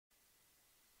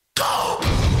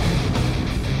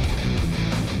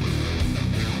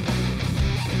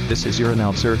This is your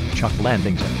announcer, Chuck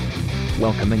Landington,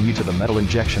 welcoming you to the Metal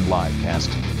Injection Livecast.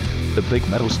 The big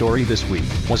metal story this week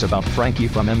was about Frankie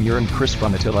from Emmure and Chris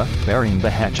from Attila burying the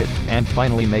hatchet and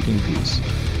finally making peace.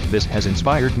 This has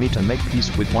inspired me to make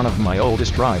peace with one of my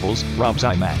oldest rivals, Rob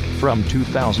Zymack. From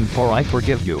 2004, I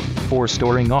forgive you for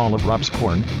storing all of Rob's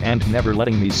corn and never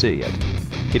letting me see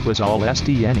it. It was all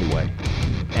SD anyway.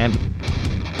 And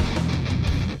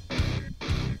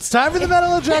it's time for the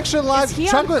Metal Injection Live. Is he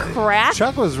on crack?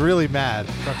 Chuck was really mad.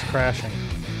 Truck's crashing.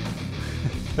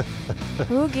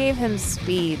 Who gave him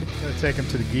speed? Gonna take him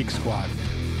to the Geek Squad.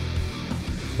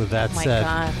 With that Oh my said,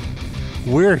 God.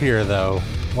 we're here though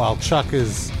while Chuck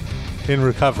is in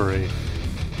recovery.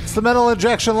 It's the Metal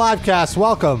Injection Livecast.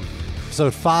 Welcome,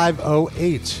 episode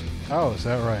 508. Oh, is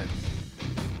that right?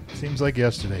 Seems like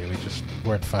yesterday.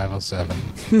 We're at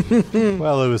 507.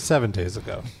 Well, it was 7 days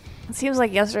ago. It seems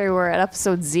like yesterday we were at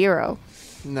episode 0.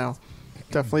 No,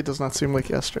 definitely does not seem like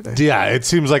yesterday. Yeah, it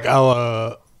seems like at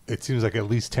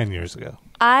least 10 years ago.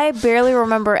 I barely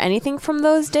remember anything from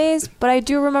those days, but I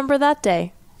do remember that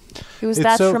day. It was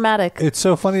that traumatic. It's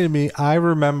so funny to me. I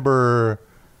remember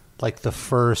like the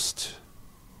first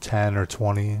 10 or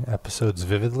 20 episodes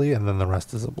vividly, and then the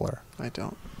rest is a blur. I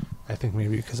don't. I think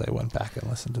maybe because I went back and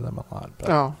listened to them a lot. But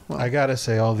Oh, well. I gotta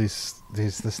say, all this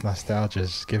nostalgia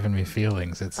is giving me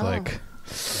feelings. It's like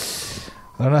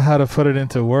I don't know how to put it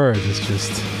into words. It's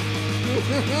just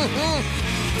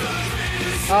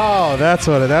oh, that's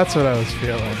what I was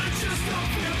feeling.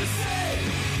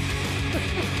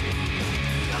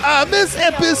 I miss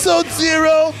episode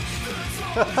 0.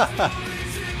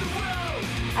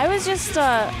 I was just,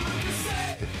 I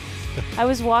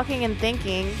was walking and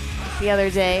thinking the other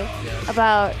day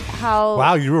about how...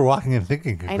 wow, you were walking and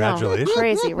thinking. I know, Congratulations.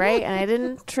 crazy, right? And I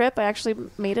didn't trip. I actually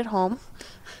made it home.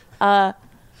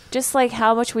 Just like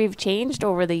how much we've changed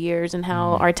over the years and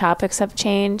how our topics have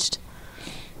changed.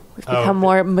 We've become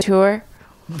more mature.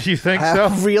 You think so?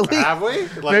 Really? Have we?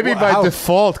 Like, Maybe by how,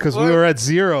 default, because we were at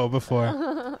 0 before.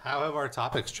 how have our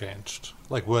topics changed?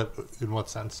 Like what? In what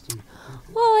sense?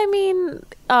 Well, I mean,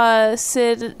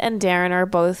 Sid and Darren are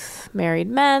both married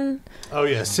men. Oh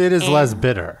yeah, Sid is less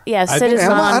bitter. Yeah, I Sid think- is I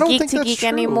not on don't Geek think to that's Geek true.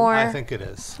 anymore. I think it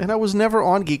is. And I was never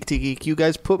on Geek to Geek. You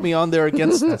guys put me on there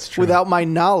against That's true. without my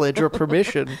knowledge or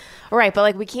permission. Right, but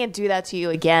like we can't do that to you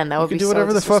again. That would You be can do so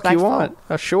whatever the fuck you disrespectful.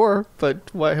 want. Sure,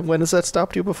 but when has that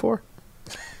stopped you before?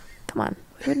 Come on,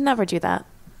 we would never do that.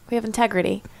 We have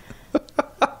integrity,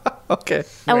 Okay.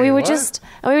 and Wait, we would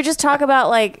what? just talk about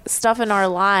like stuff in our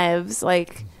lives,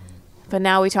 like. But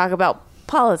now we talk about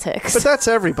politics. But that's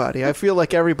everybody. I feel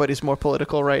like everybody's more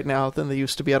political right now than they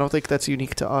used to be. I don't think that's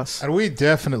unique to us. And we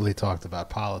definitely talked about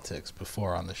politics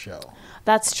before on the show.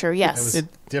 That's true. It Yes. was a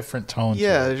different tone.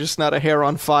 Yeah, to it. just not a hair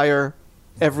on fire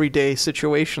everyday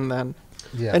situation then.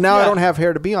 Yeah. And now I Yeah. don't have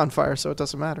hair to be on fire, so it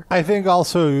doesn't matter. I think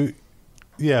also,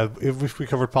 yeah, if we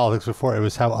covered politics before, it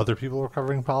was how other people were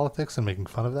covering politics and making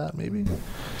fun of that, maybe,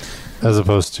 as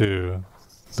opposed to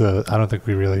the. I don't think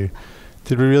we really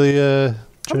did. We really.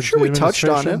 I'm judge sure the we touched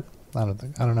on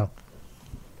administration? I don't know.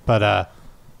 But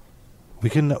we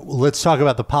can. Let's talk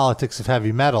about the politics of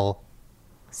heavy metal.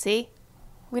 See,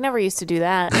 we never used to do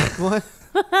that. What?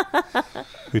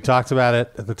 We talked about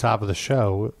it at the top of the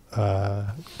show.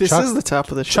 This Chuck- is the top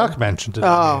of the show. Chuck mentioned it.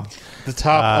 Oh. The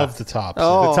top of the top.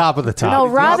 Oh. The top of the top. No,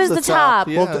 Rob Rob's is the the top. top,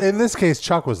 yeah. Well, in this case,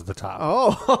 Chuck was at the top.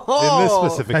 Oh. In this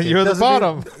specific And case. you're the Doesn't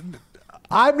mean- bottom.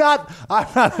 I'm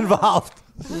not involved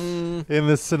in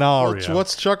this scenario.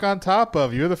 What's Chuck on top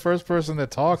of? You're the first person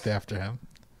that talked after him.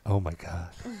 Oh my god.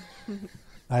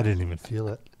 I didn't even feel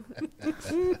it.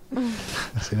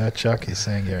 See that, Chuck? He's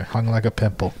saying you're hung like a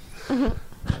pimple.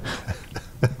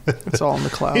 It's all in the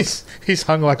clouds. He's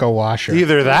hung like a washer.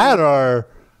 Either that or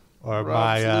my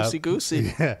Rob's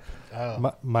loosey-goosey. Yeah.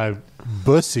 Oh. My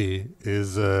bussy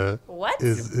is What?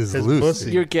 is His loosey.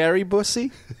 bussy. You're Gary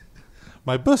Bussy?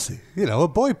 My bussy, a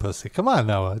boy pussy. Come on,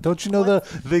 Noah. Don't you know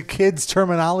the kids'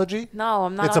 terminology? No,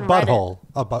 I'm not. It's a on Reddit.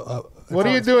 butthole. What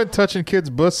are you doing touching kids'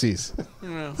 bussies?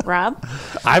 Rob.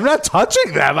 I'm not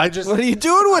touching them. I just. What are you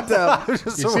doing with them? I'm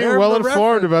just You aware seem of well the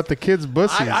informed reference. about the kids'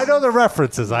 bussies. I know the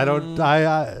references. I don't.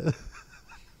 I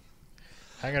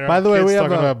Hanging around By the way, kids we have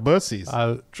talking a- about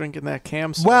bussies. Drinking that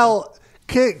cam soda. well,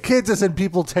 kids as in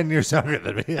people 10 years younger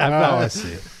than me. I'm Oh, not- I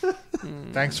see.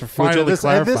 Thanks for Which finally at this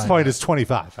clarifying. point that. is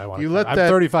 25. You let I'm that-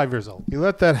 35 years old. You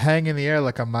let that hang in the air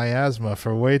like a miasma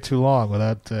for way too long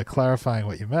without clarifying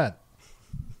what you meant.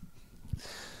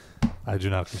 I do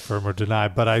not confirm or deny,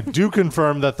 but I do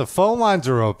confirm that the phone lines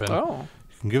are open. Oh.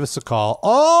 You can give us a call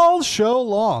all show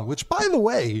long, which, by the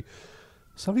way,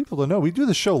 some people don't know. We do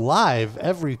the show live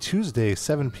every Tuesday,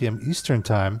 7 p.m. Eastern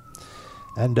Time.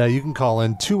 And you can call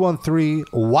in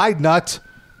 213-WIDE-NUT,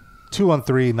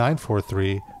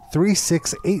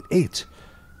 213-943-3688.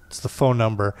 It's the phone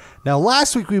number. Now,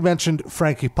 last week we mentioned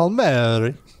Frankie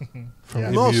Palmieri.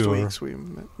 Yeah. Most Imure. weeks we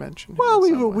mentioned. Well,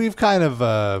 we've kind of...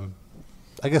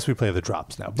 I guess we play the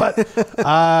drops now. But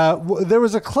there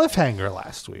was a cliffhanger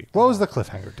last week. What was the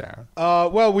cliffhanger, Darren?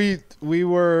 Well, we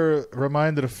were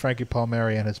reminded of Frankie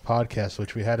Palmieri and his podcast,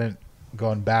 which we hadn't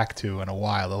gone back to in a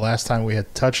while. The last time we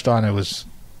had touched on it was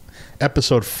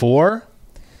episode 4,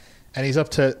 and he's up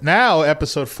to now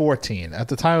episode 14. At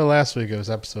the time of last week, it was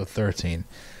episode 13.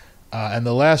 And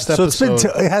the last So episode... it's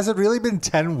been has it really been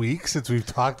 10 weeks since we've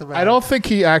talked about I don't think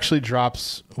he actually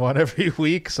drops one every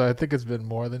week, so I think it's been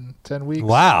more than 10 weeks.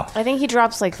 Wow. I think he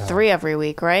drops like 3 every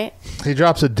week, right? He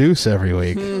drops a deuce every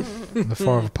week in the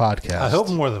form of a podcast. I hope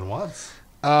more than once.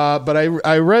 But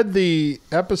I read the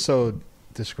episode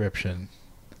description,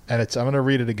 and I'm going to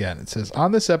read it again. It says,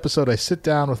 on this episode, I sit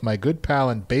down with my good pal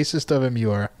and bassist of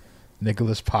Imure,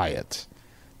 Nicholas Pyatt.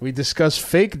 We discuss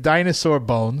fake dinosaur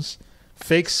bones,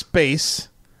 fake space,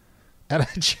 and I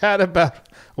chat about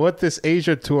what this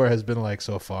Asia tour has been like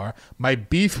so far, my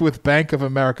beef with Bank of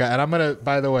America, and I'm going to,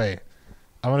 by the way,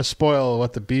 I'm going to spoil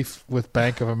what the beef with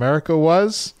Bank of America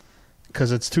was,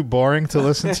 because it's too boring to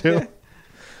listen to.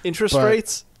 Interest But-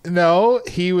 rates. No,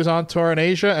 he was on tour in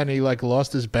Asia, and he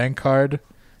lost his bank card,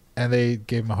 and they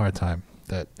gave him a hard time.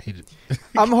 That he did.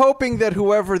 I'm hoping that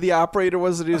whoever the operator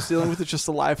was that he was dealing with is just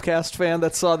a Livecast fan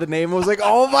that saw the name and was like,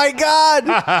 "Oh my god!"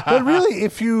 But really,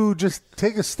 if you just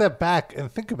take a step back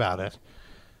and think about it,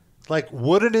 like,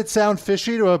 wouldn't it sound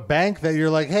fishy to a bank that you're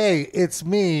like, hey, it's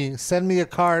me, send me a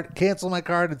card, cancel my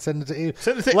card and send it to Asia?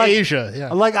 Send it to Like- Asia.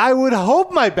 Yeah. Like, I would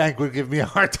hope my bank would give me a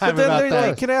hard time But then about they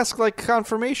that. can ask like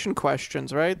confirmation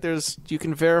questions, right? You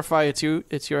can verify it's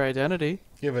your identity.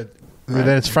 Yeah, but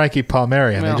then it's Frankie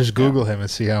Palmieri, and Well, they just Google him and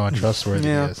see how untrustworthy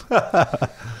Yeah. he is.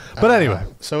 But anyway,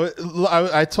 So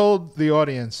I told the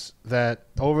audience that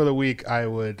over the week I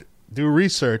would do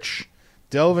research,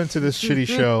 delve into this shitty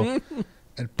show,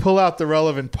 and pull out the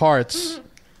relevant parts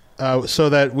so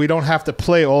that we don't have to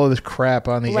play all of this crap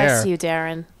on the Bless air. you,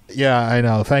 Darren. Yeah, I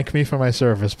know. Thank me for my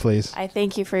service, please. I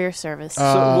thank you for your service.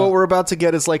 So what we're about to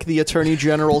get is like the Attorney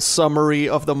General's summary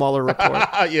of the Mueller report.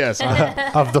 Yes,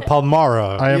 of the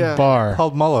Palmara. I am Yeah. Barr.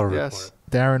 Palmara report. Yes.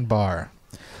 Darren Barr.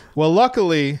 Well,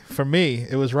 luckily for me,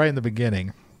 it was right in the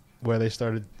beginning where they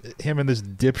started, him and this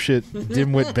dipshit,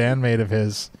 dimwit bandmate of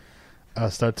his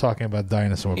start talking about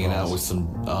dinosaur Hanging out with bones. some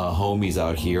homies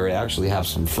out here. I actually have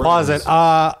some friends. Pause it.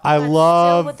 I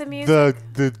love with the the, music?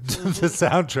 the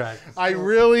soundtrack. I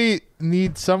really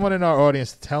need someone in our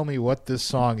audience to tell me what this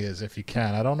song is, if you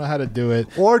can. I don't know how to do it.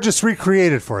 Or just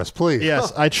recreate it for us, please.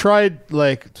 Yes, I tried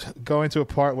going to a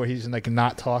part where he's like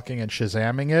not talking and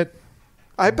shazamming it,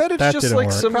 I bet it's That just didn't like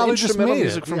work. some Probably just instrumental made it,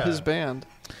 music from yeah. his band.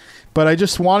 but I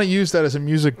just want to use that as a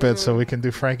music bed so we can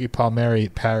do Frankie Palmieri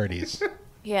parodies.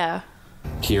 yeah.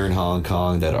 here in Hong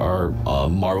Kong that are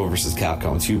Marvel vs.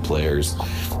 Capcom 2 players,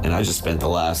 and I just spent the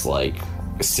last like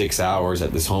 6 hours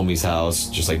at this homie's house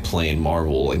just like playing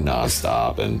Marvel like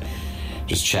nonstop and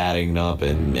just chatting up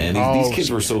and these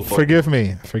kids were so fun. Forgive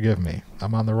me.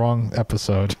 I'm on the wrong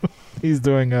episode. He's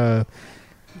doing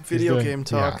Video game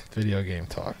talk. Yeah, video game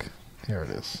talk. Here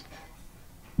it is.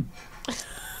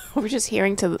 We're just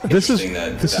hearing to the... This is Interesting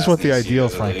that this is that's what the the ideal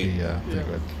issue, Frankie really.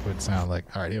 thing would sound like.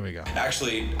 All right, here we go.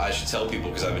 Actually, I should tell people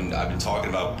because I've been talking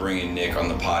about bringing Nick on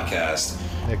the podcast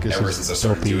Nick is ever his since I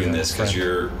started dopey, doing this because friend.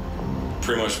 you're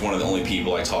pretty much one of the only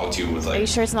people I talk to with like Are you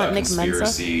sure it's not about Nick Mensa?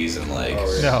 conspiracies and like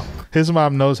No, his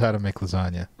mom knows how to make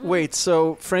lasagna. Wait,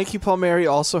 so Frankie Palmieri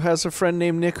also has a friend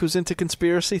named Nick who's into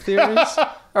conspiracy theories?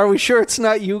 Are we sure it's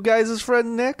not you guys'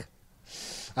 friend Nick?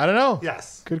 I don't know.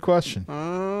 Yes. Good question.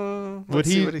 Would Let's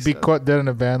see he what be says. caught dead in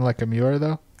a band like Amure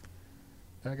though?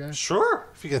 That guy? Sure.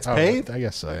 If he gets Oh, paid. I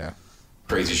guess so. Yeah.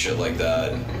 crazy shit like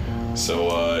that.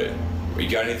 So, you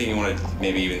got anything you want to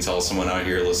maybe even tell someone out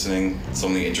here listening?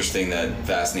 Something interesting that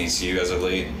fascinates you as of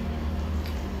late?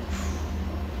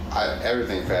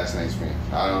 Everything fascinates me.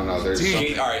 I don't know. There's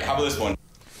something. All right, how about this one?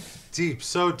 Deep,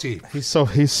 so deep. He's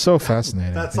so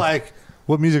fascinating. That's He's like,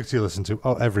 what music do you listen to?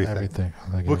 Oh, everything. everything. I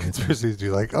like What everything. conspiracies do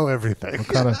you like? Oh, everything.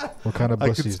 What kind of I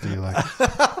could bussies do you like?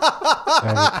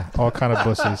 Everything. All kind of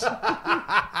bussies.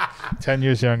 10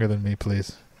 years younger than me,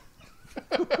 please.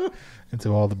 Into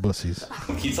all the bussies.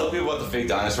 Can you tell people about the fake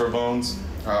dinosaur bones?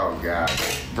 Oh God,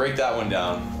 Break that one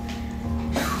down.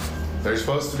 they're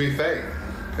supposed to be fake.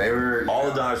 They were. All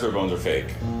the dinosaur bones are fake.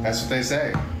 That's what they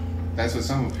say. That's what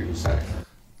some people say.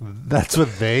 That's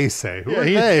what they say. Who are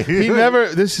Yeah,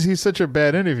 they? he's such a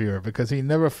bad interviewer because he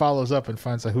never follows up and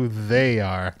finds out who they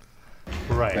are.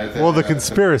 Right. That- Well, the that-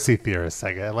 conspiracy theorists,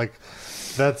 I guess. Like,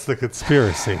 that's the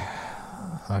conspiracy.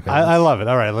 Okay, I love it.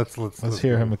 All right, let's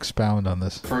hear him expound on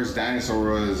this. First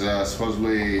dinosaur was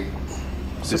supposedly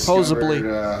Supposedly.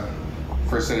 discovered,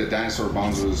 first set of dinosaur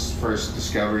bones was first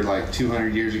discovered like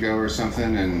 200 years ago or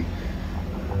something, and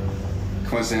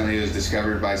coincidentally it was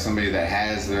discovered by somebody that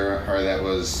has that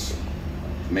was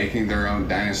making their own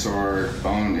dinosaur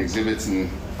bone exhibits and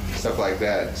stuff like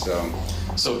that.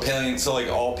 So like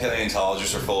all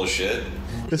paleontologists are full of shit.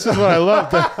 This is what I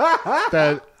love.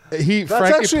 That Frankie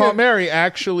actually Palmieri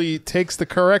actually takes the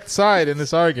correct side in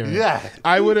this argument. Yeah.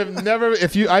 I would have never,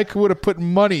 I would have put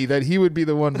money that he would be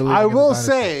the one believing I in the will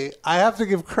dinosaur. say, I have to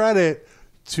give credit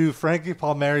to Frankie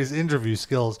Palmieri's interview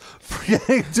skills for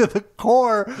getting to the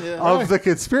core of the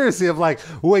conspiracy of like,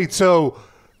 wait, so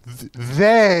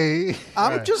they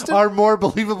are more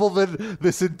believable than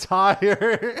this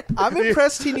entire. I'm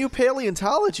impressed he knew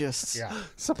paleontologists. Yeah.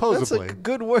 Supposedly. That's a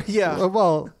good word. Yeah.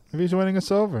 Well, Maybe he's winning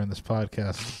us over in this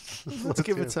podcast. Let's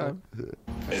give it time.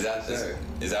 Is that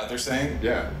what they're saying?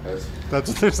 yeah, that's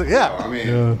what they're saying. Yeah. I mean,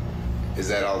 Yeah. is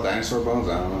that all dinosaur bones?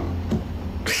 I don't know.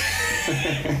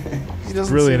 He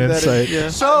doesn't Brilliant seem that insight. yeah.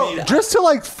 So, just to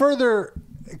like further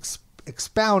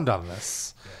expound on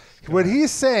this, what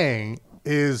he's saying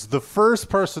is the first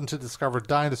person to discover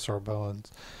dinosaur bones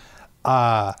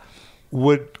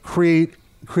would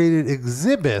created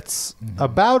exhibits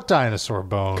about dinosaur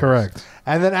bones. Correct.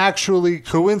 And then actually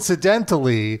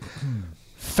coincidentally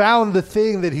found the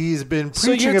thing that he's been So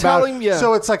preaching you're about. telling- yeah.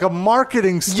 So it's like a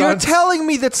marketing stunt. You're telling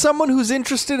me that someone who's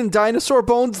interested in dinosaur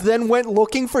bones then went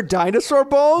looking for dinosaur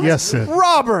bones? Yes, Sid.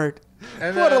 Robert,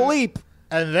 And what a then- leap.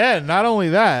 And then, not only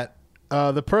that,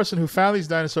 the person who found these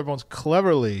dinosaur bones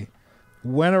cleverly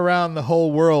went around the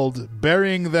whole world,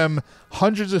 burying them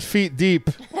hundreds of feet deep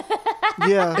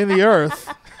Yeah. in the earth,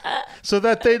 so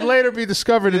that they'd later be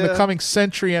discovered in the Yeah. coming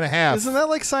century and a half. Isn't that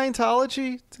like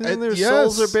Scientology? And their yes.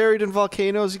 souls are buried in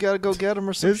volcanoes. You got to go get them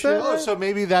or some Is shit. that- Oh, so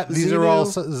maybe these are all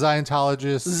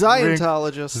Scientologists.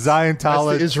 Scientologists. That's the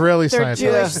Scientologists. Israeli They're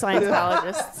Jewish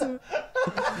Scientologist. Scientologists.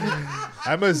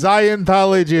 I'm a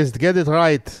Scientologist. Get it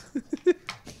right.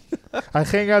 I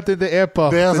hang out in the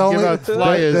airport There's and give only, out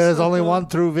flyers. there's only one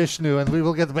true Vishnu, and we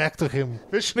will get back to him.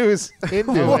 Vishnu is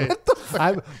Hindu. Wait,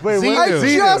 Xenu. I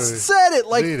Xenu. just said it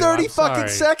like Xenu, 30 I'm fucking sorry.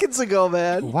 seconds ago,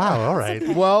 man. Wow, all right.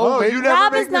 Well, Oh, maybe, you never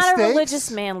Rob make is not mistakes? a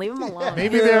religious man. Leave him alone.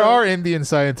 maybe there are Indian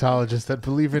Scientologists that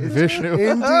believe in Vishnu.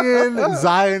 Indian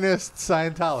Zionist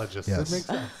Scientologists. Yes.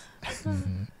 That makes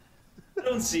sense. I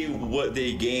don't see what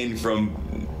they gain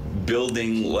from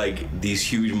building like these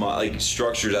huge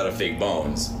structures out of fake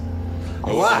bones.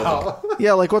 Wow.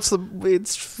 Yeah, like what's the?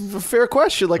 It's a fair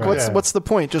question. Like, Right. what's the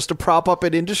point? Just to prop up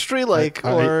an industry, like,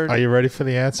 or Are you ready for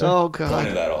the answer? oh Point god,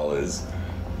 of that all is.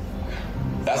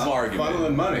 That's my argument.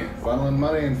 Funneling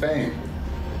money and fame.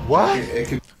 What? It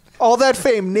could all that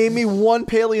fame. Name me one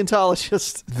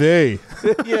paleontologist. They,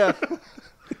 Yeah,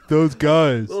 those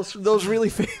guys. those really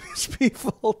famous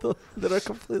people that are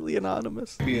completely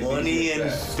anonymous. be Money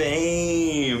and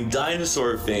fame,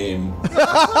 dinosaur fame.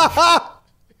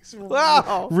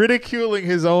 Wow. Ridiculing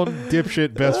his own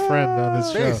dipshit best friend on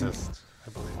this show. Racist.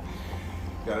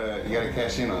 you gotta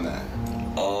cash in on that.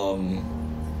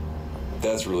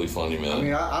 That's really funny, man. I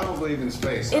mean, I don't believe in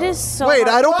space. It is so. Wait,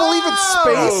 I hard- don't believe in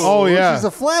space. Oh, yeah. She's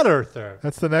a flat earther.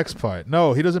 That's the next part.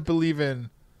 No, he doesn't believe in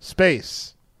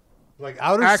space. Like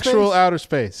outer Actual space? outer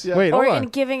space. Yeah. Wait, Or hold in on.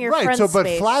 giving your Right, friends so but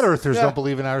space. flat earthers Yeah. don't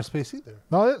believe in outer space either.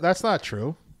 No, that's not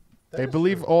true. They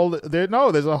believe all.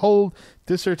 There's a whole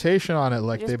dissertation on it.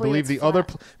 Like just they believe believe it's the other,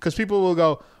 flat. because people will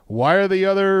go, why are the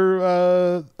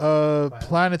other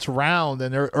planets round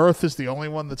and their Earth is the only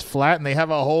one that's flat? And they have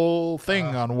a whole thing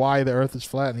on why the Earth is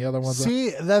flat and the other ones. See,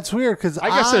 that's weird because I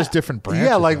guess there's different branches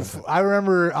Yeah, like of it. I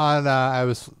remember on I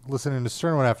was listening to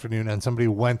Stern one afternoon, and somebody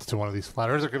went to one of these flat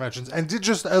earther conventions and did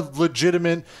just a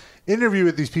legitimate interview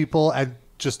with these people, and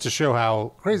just to show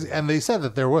how crazy. And they said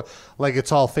that there were like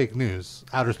it's all fake news.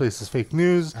 Outer space is fake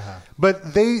news,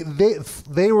 but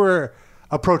they were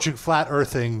approaching flat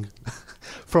earthing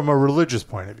from a religious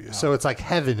point of view. So it's like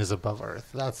heaven is above earth.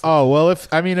 That's Oh well, if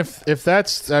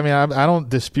that's, I don't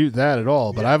dispute that at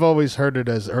all. But I've always heard it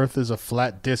as Earth is a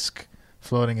flat disk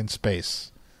floating in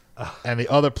space, and the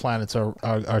other planets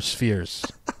are spheres.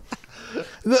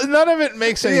 None of it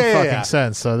makes any fucking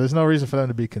sense. So there's no reason for them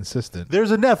to be consistent.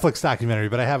 There's a Netflix documentary,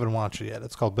 but I haven't watched it yet.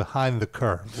 It's called Behind the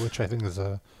Curve, which I think is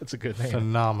That's a good name.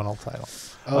 phenomenal title.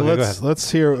 Okay, go ahead.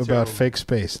 Let's hear about fake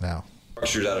space now.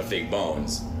 Structures out of fake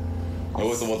bones. And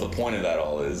what the point of that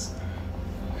all is.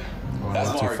 That's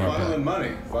my argument.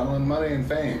 Funneling money and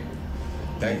fame.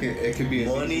 It could be as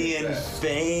Money easy as and that.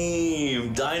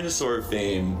 fame, dinosaur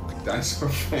fame. Dinosaur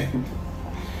fame.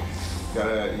 You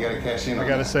gotta cash in. I on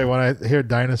gotta that. say, when I hear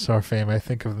dinosaur fame, I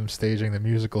think of them staging the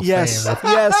musical Yes, Fame with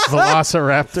yes.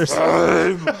 Velociraptors.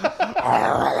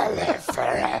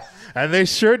 And they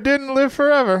sure didn't live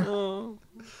forever.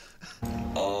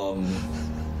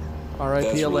 R.I.P.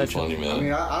 That's a really legend. funny, I man.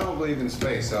 mean, I don't believe in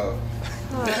space, so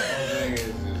the whole thing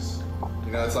is,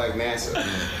 it's like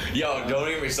NASA. Yo, don't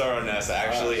get me started on NASA.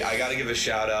 Actually, I gotta give a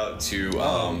shout out to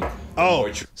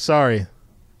Sorry.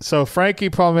 So Frankie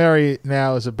Palmieri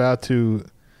now is about to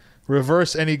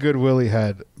reverse any goodwill he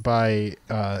had by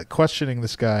questioning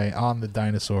this guy on the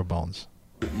dinosaur bones.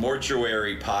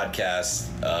 Mortuary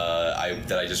podcast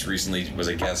that I just recently was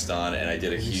a guest on, and I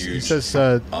did a huge. He says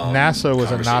NASA was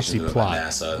a Nazi conversation with plot.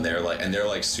 NASA, and they're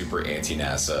like super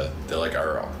anti-NASA. They're like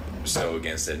are so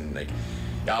against it, and like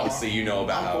obviously you know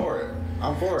about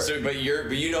I'm for it. So, but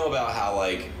you know about how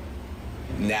like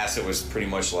NASA was pretty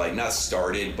much like not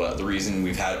started, but the reason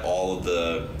we've had all of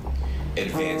the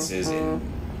advances in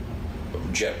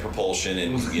jet propulsion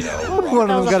and One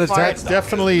of them got That's attacked.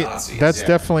 definitely Nazis, that's yeah.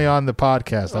 definitely on the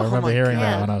podcast. I remember my hearing God.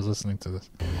 that when I was listening to this.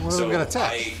 One of them got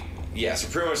attacked. So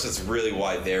pretty much that's really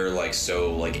why they're like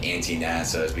so like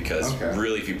anti-NASA is because Okay.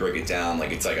 really if you break it down,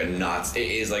 like it's like it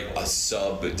is like a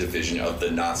subdivision of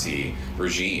the Nazi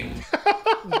regime.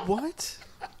 What?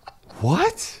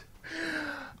 What?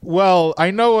 Well,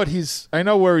 I know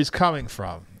where he's coming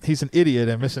from. He's an idiot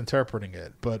and misinterpreting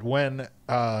it. But when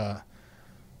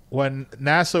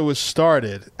NASA was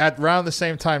started, at around the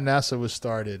same time NASA was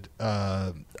started,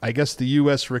 I guess the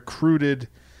U.S. recruited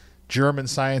German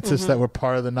scientists that were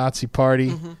part of the Nazi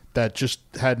Party that just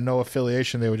had no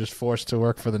affiliation. They were just forced to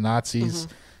work for the Nazis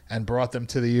and brought them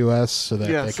to the U.S. so that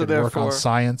Yeah, they so could work on therefore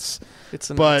science. It's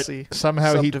a But Nazi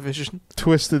somehow he subdivision.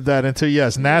 twisted that into,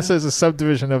 yes, NASA is a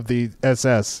subdivision of the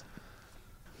SS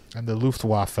and the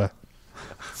Luftwaffe.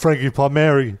 Frankie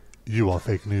Palmieri, you are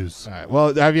fake news. All right.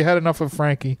 Well, have you had enough of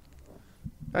Frankie?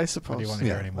 I Or suppose. do you want to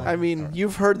hear any more? I mean,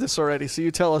 you've heard this already, so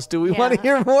you tell us. Do we Yeah. want to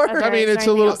hear more? Okay, I mean, is it's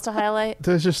there a anything little- else to highlight.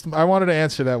 There's just I wanted to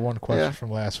answer that one question Yeah.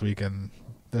 from last week, and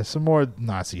there's some more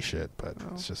Nazi shit, but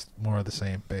it's just more of the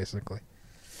same, basically.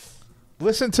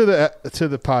 Listen to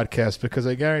the podcast because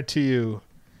I guarantee you,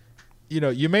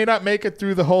 you may not make it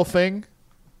through the whole thing,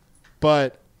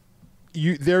 but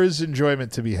there is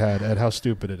enjoyment to be had at how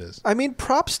stupid it is. I mean,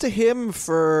 props to him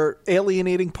for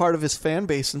alienating part of his fan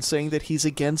base and saying that he's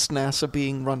against NASA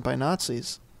being run by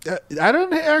Nazis. I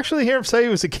don't actually hear him say he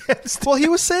was against. Well, he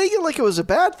was saying it like it was a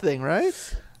bad thing, right?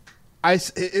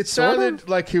 It sounded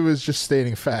like he was just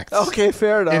stating facts. Okay,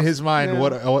 fair enough. In his mind,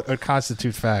 Yeah. what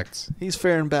constitute facts? He's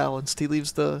fair and balanced. He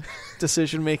leaves the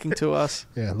decision making to us.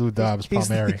 Yeah, Lou Dobbs, He's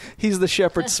Palmieri. he's the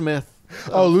Shepard Smith.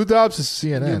 Oh, Lou Dobbs is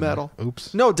CNN. New metal.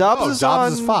 Oops. No, Dobbs Oh, is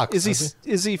Dobbs on. is Fox, Is he? isn't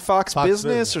Is he Fox, Fox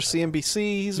Business Business. or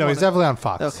CNBC? No, he's definitely on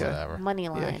Fox. Okay. Whatever.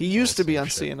 Moneyline. Yeah, he used to be on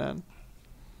Shit. CNN.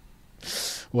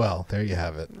 Well, there you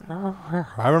have it.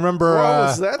 I remember. What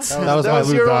was that? That was my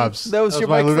Lou your Dobbs. That was That your was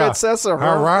my Mike Lou Dobbs. Francesa.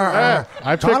 Yeah,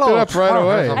 I picked it up right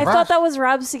away. I thought that was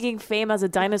Rob seeking fame as a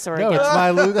dinosaur No, again. it's my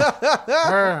Lou.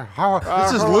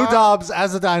 This is Lou Dobbs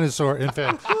as a dinosaur. In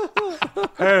fact.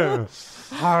 No,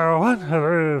 I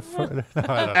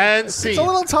don't. And see. It's a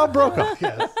little Tom Brokaw.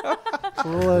 Yes.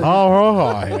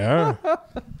 Oh, yeah.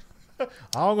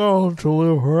 I'm going to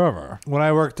live forever. When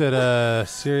I worked at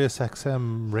Sirius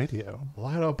XM Radio,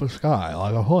 Light up the sky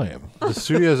like a flame. the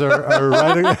studios are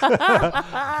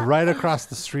right across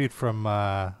the street from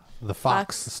the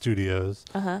Fox studios,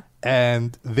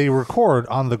 and they record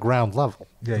on the ground level.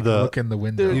 Yeah, you can look in the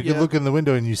window. You can look in the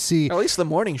window and you see. At least the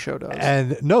morning show does.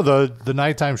 And no, the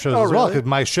nighttime shows Oh, as well. really? Because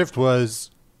my shift was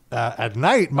at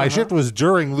night. My shift was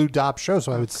during Lou Dobbs' show,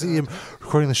 so I would see him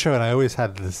recording the show, and I always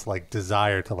had this like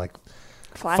desire to like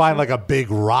Flash find him. like a big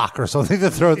rock or something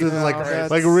to throw through,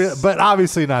 that's- but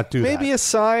obviously not do Maybe that. a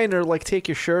sign or like take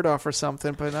your shirt off or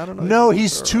something, but I don't know. No,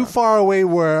 he's too far away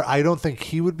where I don't think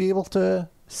he would be able to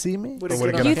see me. Would it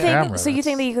Would get it on get You a the- think camera, so? You that's-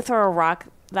 think that you could throw a rock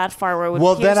that far where it would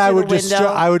Well, pierce then I through would the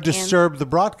window and- disturb the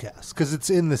broadcast because it's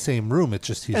in the same room. It's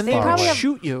just he's And They far probably away. have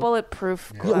shoot you.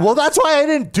 bulletproof. Well, that's why I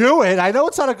didn't do it. I know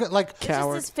it's not a good like. It's just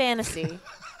Coward. his fantasy.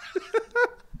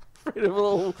 Afraid of a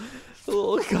little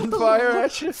gunfire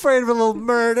at you. Afraid of a little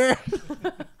murder.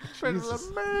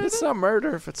 It's not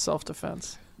murder if it's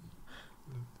self-defense.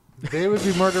 They would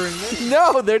be murdering me.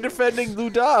 No, they're defending Lou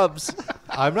Dobbs.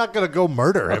 I'm not going to go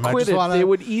murder him. I Acquitted. just want They to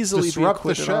would easily be disrupt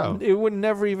the acquitted. show. It would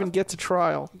never even get to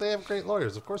trial. They have great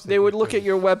lawyers, of course. They would look at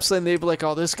your website and they'd be like,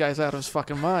 "Oh, this guy's out of his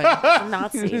fucking mind."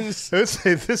 Nazis. I would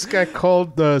say this guy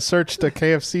searched the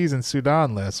KFCs in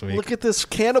Sudan last week. Look at this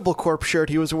Cannibal Corpse shirt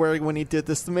he was wearing when he did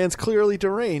this. The man's clearly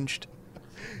deranged.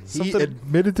 He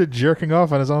admitted to jerking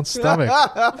off on his own stomach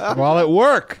while at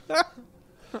work.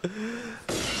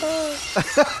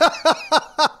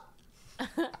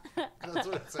 That's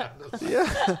what it sounded like.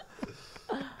 Yeah.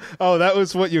 Oh, that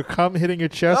was what your cum hitting your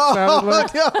chest sounded like?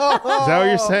 Is that what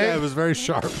you're saying? Yeah, it was very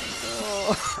sharp.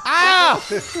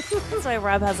 That's why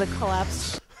Rob has a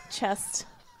collapsed chest.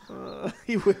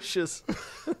 He wishes.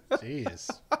 Jeez.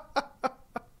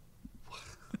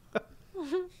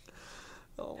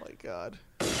 Oh my god.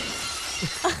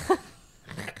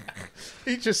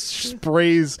 He just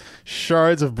sprays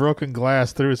shards of broken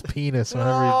glass through his penis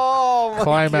whenever Oh he my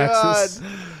climaxes.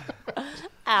 god.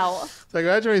 Ow. It's like,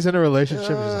 imagine when he's in a relationship.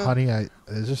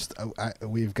 He's just, honey,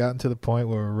 we've gotten to the point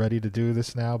where we're ready to do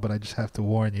this now, but I just have to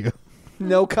warn you.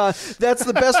 No That's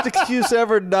the best excuse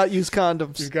ever to not use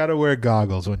condoms. You got to wear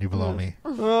goggles when you blow me.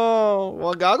 Oh,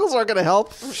 well, goggles aren't going to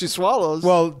help if she swallows.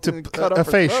 Well, Cut up a her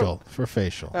facial. throat. For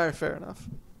facial. All right, fair enough.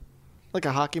 Like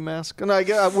a hockey mask. And I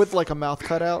get with like a mouth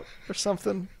cutout or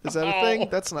something. Is that a thing?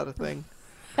 That's not a thing.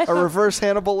 A reverse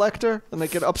Hannibal Lecter, and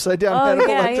like an upside down Oh, Hannibal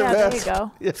yeah, Lecter yeah, there mask. you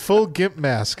go. Yeah. Full gimp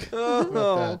mask. Oh.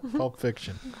 About that. Pulp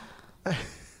Fiction.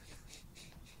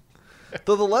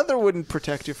 Though the leather wouldn't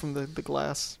protect you from the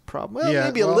glass problem. Well, Yeah,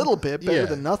 maybe a well, little bit. Better yeah.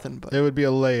 than nothing. But There would be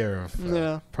a layer of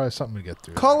Yeah. probably something to get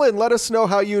through. call in. Let us know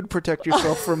how you'd protect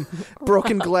yourself from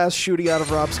broken glass shooting out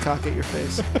of Rob's cock at your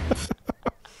face.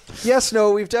 Yes,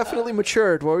 no, we've definitely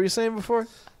matured. What were you saying before?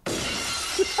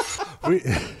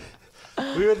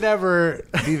 We would never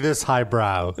be this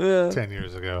highbrow 10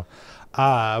 years ago.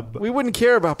 We wouldn't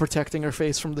care about protecting our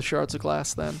face from the shards of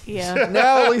glass then. Yeah.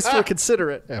 Now at least we're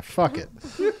considerate. Yeah, fuck it.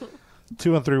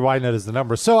 213-YNET is the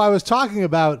number. So I was talking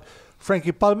about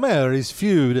Frankie Palmieri's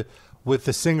feud with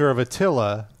the singer of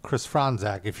Attila, Chris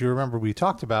Franzak. If you remember, we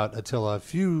talked about Attila a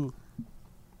few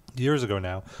years ago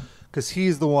now, because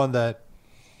he's the one that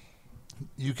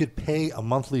you could pay a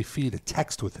monthly fee to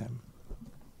text with him,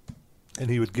 and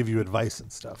he would give you advice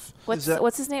and stuff. What's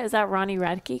his name? Is that Ronnie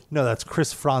Radke? No, that's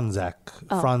Chris Franzak,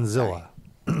 Franzilla.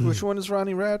 Which one is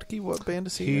Ronnie Radke? What band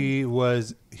is he in?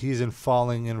 He's in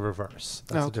Falling in Reverse.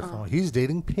 That's a different one. He's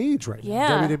dating Paige right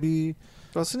Yeah. now. WWE.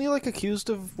 Wasn't he like accused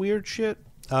of weird shit?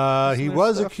 He there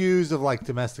was stuff? accused of like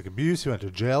domestic abuse. He went to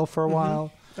jail for a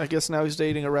while. I guess now he's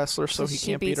dating a wrestler, so he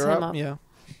She can't beat beats her him up. up. Yeah.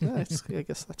 I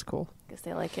guess that's cool. Guess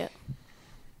they like it.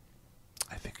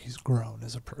 I think he's grown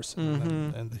as a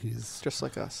person, and he's Just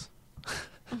like us.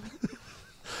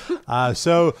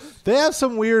 so they have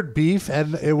some weird beef,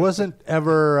 and it wasn't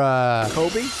ever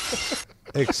Kobe?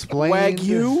 explained.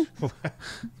 Wagyu?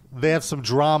 They have some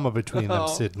drama between them, Oh.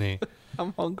 Sydney,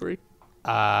 I'm hungry.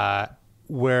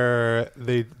 where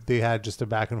they had just a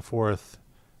back and forth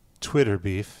Twitter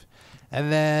beef,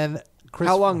 and then Chris.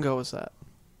 How long ago was that?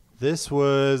 This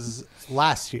was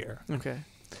last year. Okay.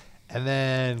 And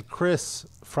then Chris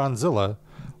Franzilla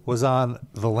was on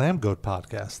the Lamb Goat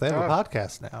podcast. They have a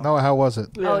podcast now. No, how was it?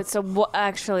 Oh, it's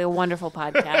actually a wonderful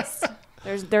podcast.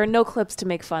 There are no clips to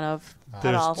make fun of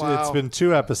at all. It's been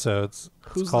 2 episodes.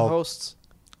 Who's the hosts?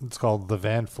 It's called The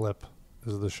Van Flip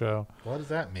is the show. What does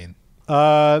that mean?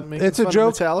 Making It's a fun of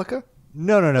joke. Metallica?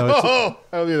 No. It's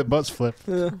That'll be the butts flip.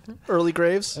 Early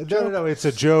Graves? no. It's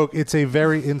a joke. It's a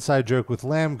very inside joke with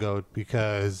Lamb Goat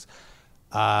because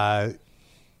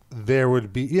there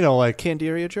would be, like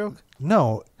Candiria joke?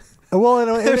 no. Well,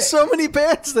 There's so many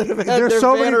bands that have had there's their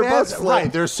so van many or bands, bus flipped.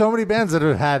 right? There's so many bands that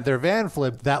have had their van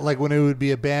flipped that, like, when it would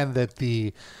be a band that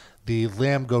the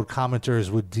Lamb Goat commenters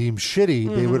would deem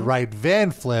shitty, they would write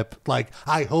van flip. Like,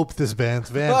 I hope this band's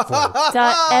van flip.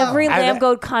 Every Lamb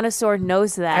Goat connoisseur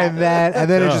knows that. and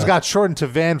then it just got shortened to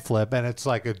van flip, and it's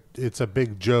like it's a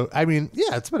big joke. I mean,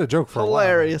 yeah, it's been a joke for a while.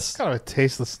 Hilarious. It's kind of a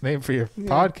tasteless name for your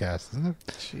podcast, isn't it?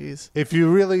 Jeez. If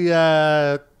you really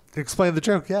explain the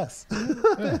joke, yes.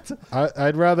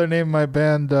 I'd rather name my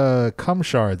band Cum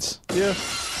Shards. Yeah.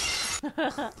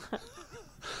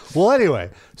 Well,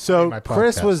 anyway, so My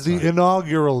Chris podcast, was the sorry.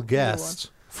 inaugural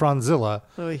guest, Franzilla,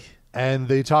 Oy. and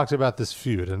they talked about this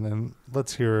feud. And then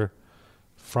let's hear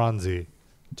Franzi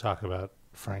talk about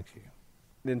Frankie.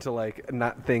 Into like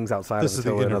not things outside This of is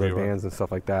the Attila and other interviewer. bands and stuff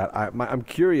like that. I'm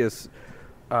curious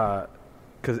because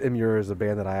Immure is a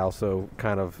band that I also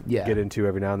kind of get into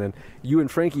every now and then. You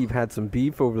and Frankie have had some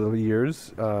beef over the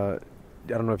years. I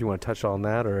don't know if you want to touch on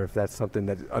that or if that's something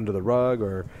that's under the rug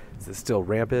or is it still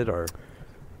rampant or.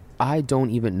 I don't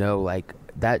even know. Like,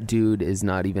 that dude is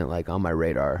not even like on my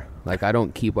radar. Like I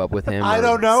don't keep up with him. I or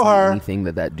don't know see her. Anything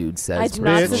that dude says. I do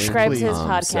not Bitch, subscribe to his please.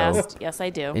 podcast. So yes, I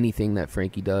do. anything that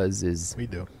Frankie does is We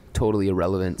do. totally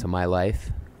irrelevant to my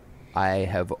life. I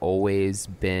have always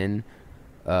been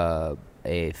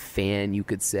a fan, you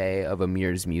could say, of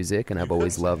Amir's music, and I've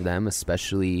always loved them,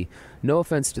 especially, no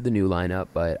offense to the new lineup,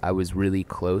 but I was really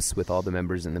close with all the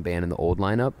members in the band in the old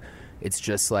lineup. It's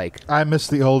just like, I miss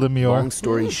the old Amir. long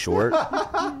story short,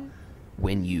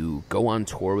 when you go on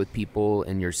tour with people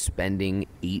and you're spending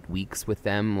 8 weeks with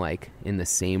them, like in the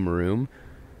same room,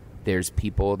 there's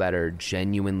people that are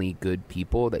genuinely good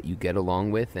people that you get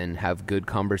along with and have good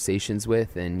conversations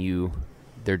with, and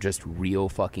they're just real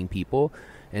fucking people.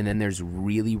 And then there's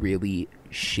really, really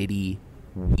shitty,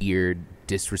 weird,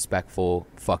 disrespectful,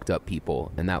 fucked up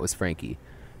people, and that was Frankie.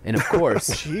 And of course,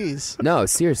 Jeez. no,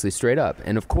 seriously, straight up.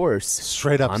 And of course,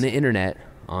 Straight up. on the internet,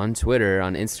 on Twitter,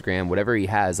 on Instagram, whatever he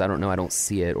has, I don't know, I don't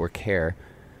see it or care.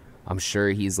 I'm sure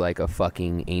he's like a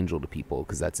fucking angel to people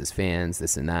because that's his fans,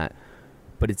 this and that.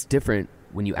 But it's different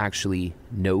when you actually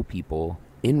know people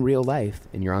in real life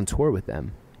and you're on tour with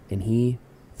them. And he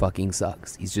fucking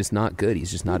sucks. He's just not good. He's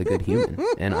just not a good human.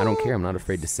 And I don't care. I'm not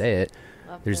afraid to say it.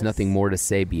 There's nothing more to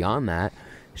say beyond that.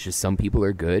 It's just some people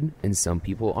are good and some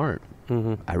people aren't.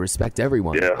 I respect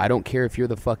everyone. Yeah. I don't care if you're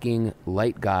the fucking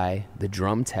light guy, the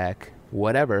drum tech,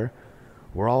 whatever.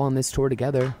 We're all on this tour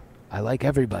together. I like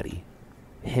everybody.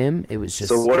 Him, it was just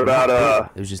So what about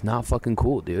it was just not fucking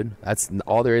cool, dude. That's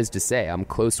all there is to say. I'm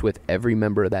close with every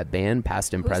member of that band,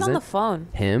 past and Who's present. on the phone?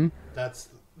 Him. That's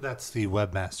the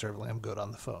webmaster of Lamb Goat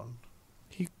on the phone.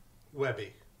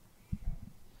 Webby.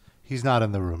 He's not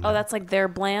in the room. Oh, now. that's like their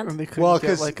And bland. they couldn't Well, get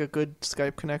 'cause- like a good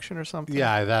Skype connection or something.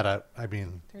 Yeah, I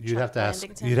mean, They're you'd have to Chuck ask.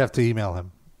 Blandington. You'd have to email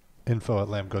him.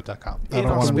 info@lambgoat.com. I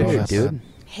don't want to Weird, know that. dude.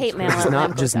 Hate mail It's at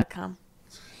not just- lambo.com.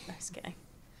 Just kidding.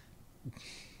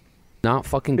 Not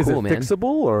fucking Is cool, it man. fixable,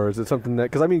 or is it something that?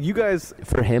 Because I mean, you guys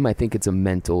For him, I think it's a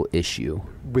mental issue.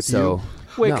 with So,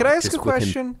 Wait, no, could I ask just a with him-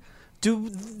 question? Do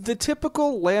the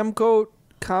typical Lamb Goat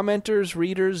commenters,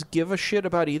 readers give a shit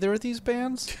about either of these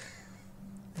bands?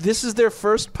 This is their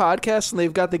first podcast, and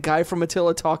they've got the guy from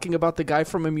Attila talking about the guy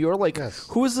from Amur. Like, Yes.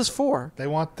 who is this for? They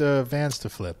want the vans to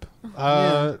flip.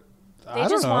 I They don't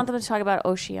just know. want them to talk about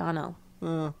Oceano.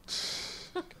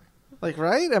 Like,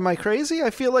 right? Am I crazy? I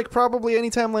feel like probably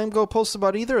anytime Lamb Goat posts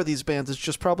about either of these bands, it's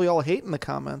just probably all hate in the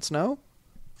comments, no?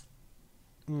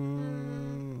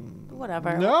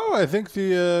 Whatever. No, I think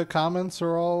the comments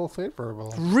are all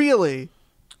favorable. Really?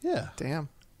 Yeah. Damn.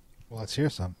 Well, let's hear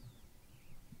some.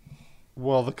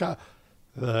 Well,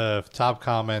 the top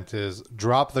comment is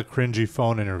drop the cringy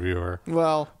phone interviewer.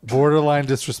 Well, Borderline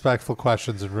disrespectful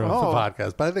questions and ruins the Oh.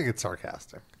 podcast, but I think it's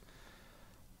sarcastic.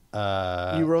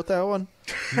 you wrote that one?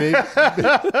 Maybe,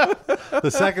 the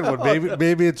second one,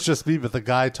 maybe it's just me, but the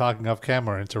guy talking off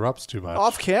camera interrupts too much.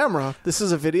 Off camera? This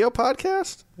is a video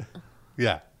podcast?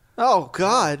 Yeah. Oh,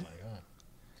 God.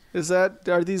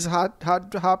 Are these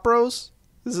hot bros?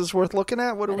 Is this worth looking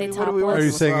at? What do Are they we topless? want? Are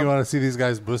you saying you want to see these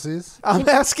guys' bussies? I'm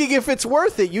asking if it's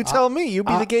worth it. You tell me. You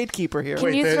be the gatekeeper here.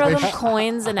 Can you throw them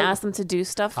coins and ask them to do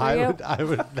stuff for you? I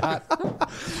would not.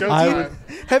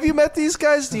 Have you met these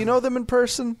guys? Do you know them in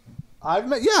person?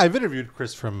 I've interviewed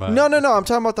Chris from. No. I'm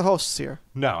talking about the hosts here.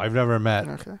 No, I've never met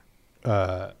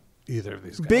Okay. either of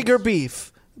these guys. Bigger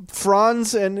beef,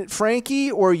 Franz and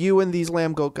Frankie, or you and these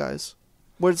Lamb Goat guys?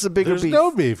 What's the bigger There's beef? no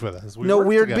beef with us. We No work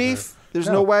weird together. beef. There's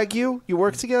no Wagyu. You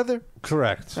work together.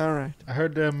 Correct. All right. I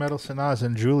heard Metal Sanaz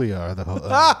and Julia are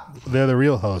the they're the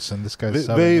real hosts, and this guy's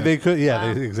They could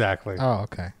exactly. Oh,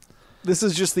 okay. This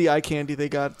is just the eye candy they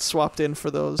got swapped in for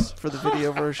the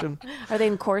video version. Are they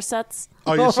in corsets?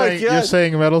 Oh, Oh you're my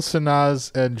saying God. Metal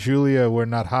Sanaz and Julia were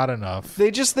not hot enough.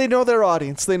 They know their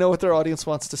audience. They know what their audience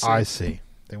wants to see. I see.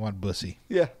 They want bussy,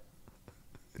 Yeah.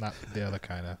 not the other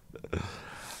kind of.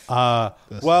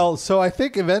 Well, so I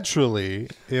think eventually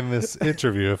in this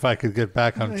interview, if I could get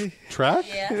back on track,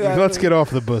 Let's get off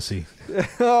the bussy.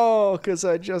 Oh, because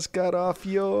I just got off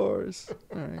yours.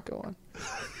 All right, go on.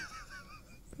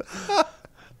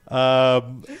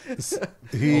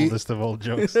 Oldest of old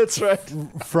jokes. That's right.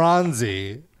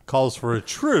 Franzi calls for a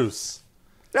truce.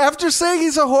 After saying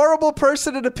he's a horrible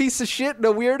person and a piece of shit and a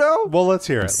weirdo? Well, let's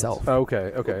hear it. Himself. Okay.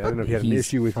 I don't know if you had an He's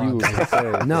issue with you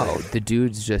saying. No, the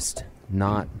dude's just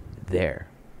not there.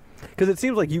 Because it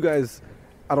seems like you guys,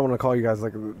 I don't want to call you guys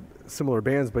like similar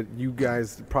bands, but you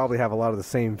guys probably have a lot of the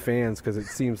same fans because it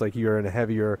seems like you're in a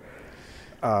heavier.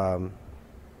 Because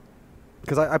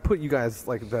I put you guys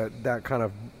like that kind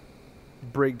of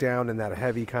breakdown and that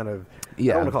heavy kind of.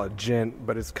 Yeah. I don't want to call it gent,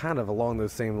 but it's kind of along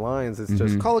those same lines. It's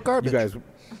just Call it garbage. You guys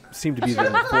seem to be in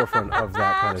the forefront of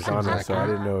that kind of genre, so I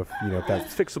didn't know if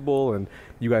that's fixable and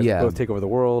you guys both take over the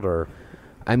world, or.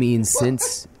 I mean,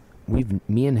 since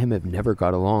me and him have never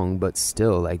got along, but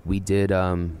still, like, we did,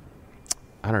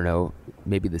 I don't know,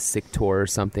 maybe the Sick tour or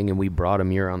something, and we brought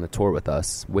Amir on the tour with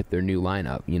us with their new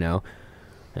lineup, you know?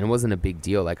 And it wasn't a big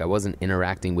deal. Like, I wasn't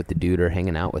interacting with the dude or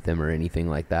hanging out with him or anything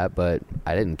like that, but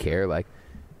I didn't care. Like,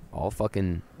 I'll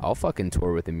fucking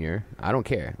tour with Amir. I don't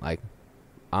care. Like,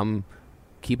 I'm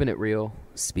keeping it real,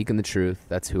 speaking the truth.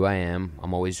 That's who I am.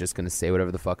 I'm always just going to say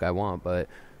whatever the fuck I want, but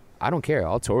I don't care.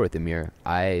 I'll tour with Amir.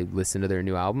 I listen to their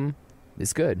new album.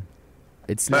 It's good.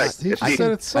 It's not. He just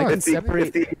said it sucked. I can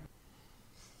separate.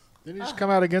 Didn't he just come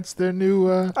out against their new?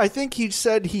 I think he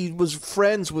said he was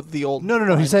friends with the old.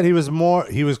 No. He said he was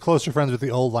closer friends with the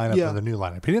old lineup Yeah. than the new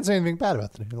lineup. He didn't say anything bad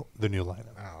about the new lineup.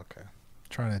 Oh, okay.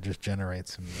 Trying to just generate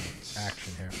some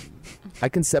action here. I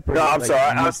can separate. No, I'm like,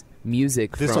 sorry.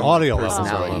 Music This from audio level.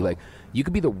 personality. Level. Like, you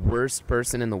could be the worst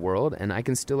person in the world, and I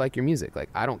can still like your music. Like,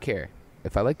 I don't care.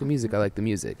 If I like the music, I like the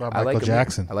music. About I like Michael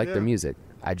Jackson. I like their music.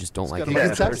 I just don't like got him a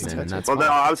as a lot of person, and that's Well, no,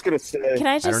 fine. I was going to say. Can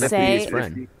I I don't just have to be his say,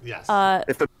 friend. Yes.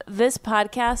 this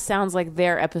podcast sounds like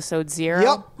their episode 0.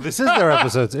 Yep. This is their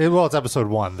episode. Well, it's episode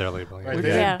 1. They're labeling Right, it. they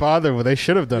Yeah. didn't bother. Well, they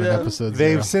should have done Yeah. an episode.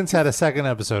 They've 0. since had a second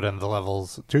episode and the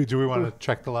levels. Do we want to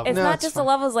check the levels? It's No, not it's just fine. the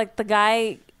levels. Like the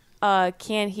guy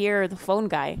can't hear the phone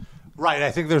guy. Right. I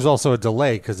think there's also a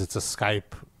delay because it's a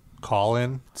Skype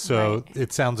call-in, so Right.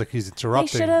 it sounds like he's They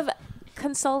interrupting. should have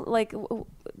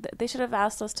they should have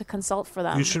asked us to consult for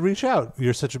them. You should reach out.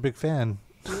 You're such a big fan.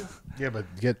 Yeah, but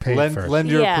get paid Lend, first. lend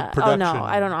your Yeah. production. Oh no,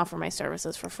 I don't offer my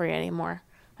services for free anymore.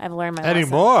 I've learned my lesson.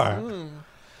 Anymore.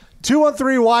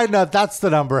 213 Wide Nut, that's the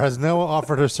number, has no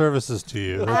offered her services to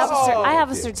you. I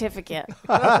have a certificate.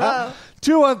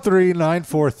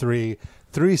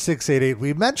 213-943-3688.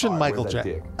 We mentioned Michael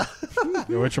Jackson.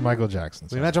 Yeah, which are Michael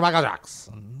Jackson's? We mentioned Michael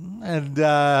Jackson. And,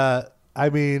 I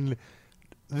mean,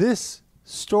 this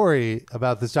story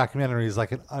about this documentary is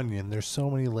like an onion. There's so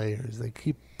many layers. They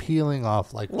keep peeling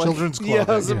off like children's clothing. Yeah,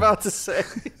 I was about to say.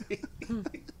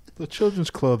 The children's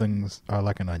clothings are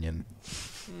like an onion.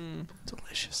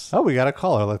 Delicious. Oh, we got a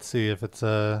caller. Let's see if it's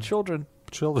Children.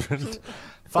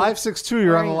 562,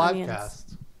 you're on the live Onions.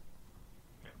 cast.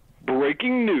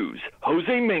 Breaking news.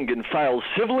 Jose Mangan files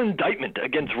civil indictment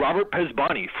against Robert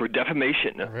Pesbani for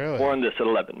defamation. Really? More on this at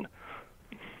 11.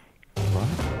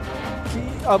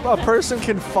 A person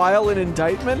can file an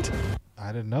indictment?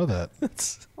 I didn't know that.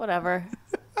 Whatever.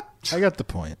 I got the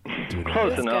point. Dude.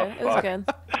 Close It was enough. good. It was good.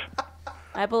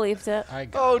 I believed it. I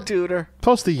got it. Duder.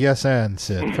 Post the yes and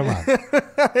Sid. Come on.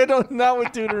 I don't. Not with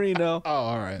Duderino. Oh,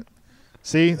 all right.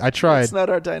 See, I tried. It's not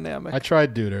our dynamic. I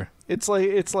tried Duder. It's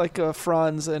like a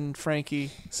Franz and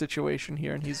Frankie situation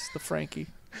here, and he's the Frankie.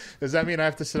 Does that mean I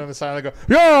have to sit on the side and go,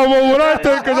 yeah, well, what I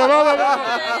think is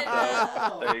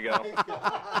There you go.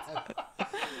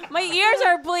 My ears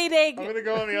are bleeding. I'm going to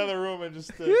go in the other room and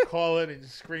just call in and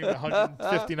just scream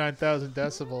 159,000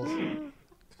 decibels.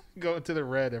 Go into the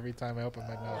red every time I open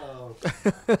my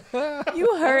mouth.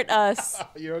 You hurt us.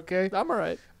 You okay? I'm all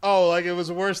right. Oh, like it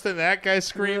was worse than that guy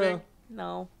screaming?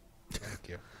 No. Thank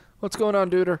you. What's going on,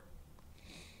 Duder?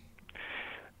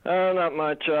 Not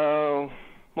much.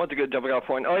 What's a good jumping off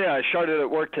point? Oh, yeah, I sharded at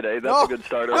work today. That's a good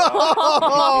starter.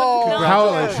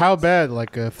 Oh, How bad?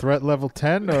 Like a threat level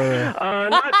 10 or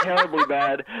not terribly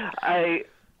bad.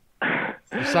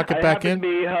 you suck it I back happened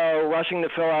in? to be rushing to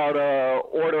fill out a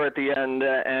order at the end,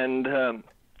 and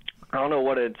I don't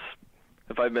know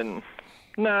if I've been.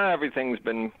 Nah, everything's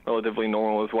been relatively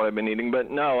normal with what I've been eating, but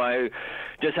no, I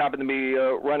just happened to be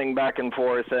running back and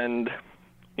forth, and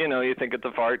you think it's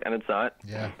a fart, and it's not.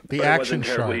 Yeah, But the it action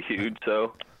wasn't terribly shark. huge,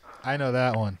 so. I know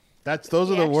that one. Those are The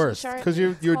the action worst shark, because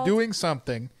you're it's called? doing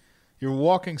something, you're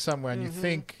walking somewhere, and you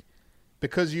think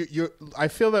because you're. I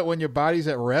feel that when your body's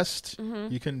at rest,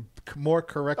 you can more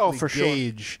correctly for sure.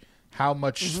 gauge how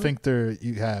much sphincter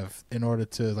you have in order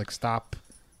to like stop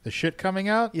the shit coming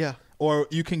out. Yeah. Or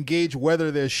you can gauge whether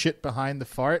there's shit behind the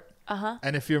fart.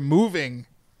 And if you're moving,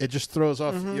 it just throws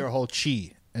off your whole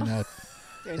chi in that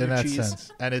And in your that cheese.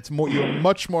 sense. And it's more you're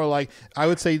much more like I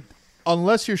would say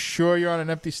unless you're sure you're on an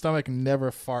empty stomach,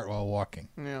 never fart while walking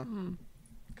Yeah.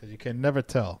 because you can never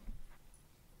tell.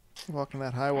 Walking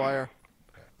that high wire.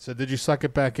 So did you suck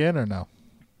it back in or no?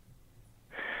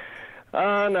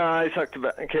 No, I sucked it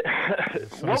back.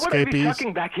 What would I be escapees?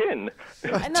 sucking back in?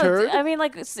 I know. Turd? I mean,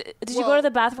 like, did you go to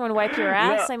the bathroom and wipe your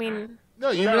ass? I mean, No,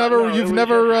 you've No, never no, it you've was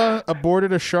never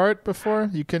aborted a shart before.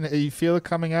 You feel it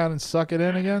coming out and suck it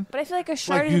in again. But I feel like a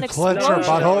shart is you an clench your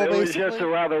explosion. butthole, it was basically? just a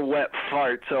rather wet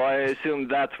fart, so I assume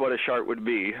that's what a shart would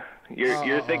be.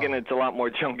 You're thinking it's a lot more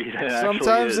chunky than it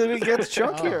Sometimes actually is. it gets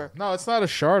chunkier. No, it's not a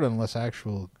shart unless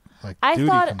actual like. I duty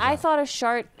thought comes I out. thought a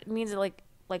shart means it like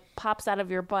pops out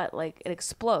of your butt, like it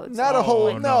explodes. Not a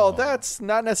whole. no. No, that's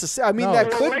not necessary. I mean, No. that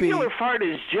Well, could be. regular fart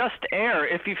is just air.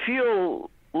 If you feel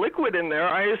liquid in there,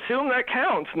 I assume that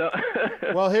counts. No.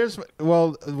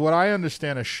 Well, what I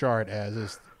understand a shart as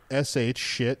is sh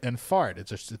shit and fart.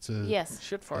 It's a Yes.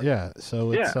 Shit fart. Yeah,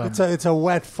 so it's Yeah. It's a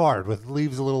wet fart with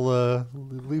leaves a little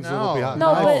behind.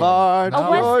 No, but Fart. a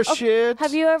wet- Oh okay, shit.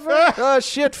 Have you ever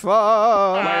Shit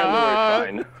fart. My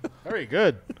underwear's fine. very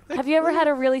good. have you ever had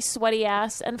a really sweaty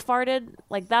ass and farted?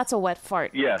 Like that's a wet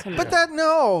fart. Yes. to me. But that's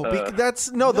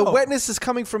the No. wetness is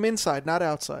coming from inside, not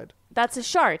outside. That's a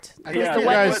shart. I Because think the you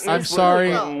wetness guys, I'm is- sorry,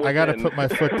 within. I got to put my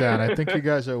foot down. I think you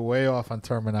guys are way off on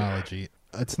terminology.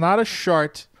 It's not a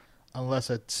shart unless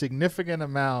a significant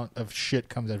amount of shit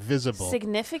comes out visible.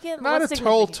 Significant? Not What's a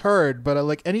total significant? turd, but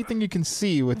like anything you can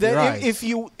see with your That eyes. if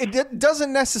you, it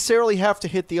doesn't necessarily have to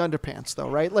hit the underpants, though,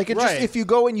 right? Like it Right. just if you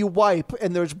go and you wipe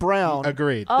and there's brown.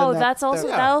 Agreed. Oh, then that's also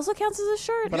that- that also counts as a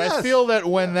shirt. But I feel that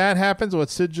when that happens, what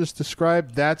Sid just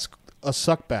described, that's a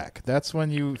suckback. That's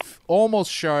when you almost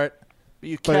shart,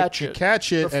 you but catch you it.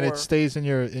 catch it and before. it stays in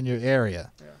your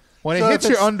area. When So it if hits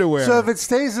your it's- underwear, So if it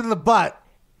stays in the butt,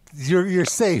 you're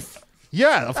safe.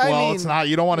 yeah. I Well, mean, it's not.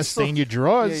 You don't want to still- stain your Yeah,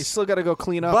 drawers. you still got to go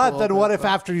clean up. a But little then what bit, if but-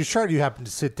 after you shirt you happen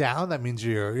to sit down? That means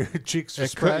your cheeks are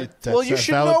It could- spread. that's well, you a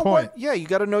should valid know point. what. Yeah, you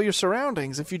got to know your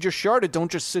surroundings. If you just sharted,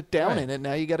 don't just sit down Right. in it.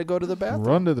 Now you got to go to the bathroom.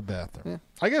 Run to the bathroom.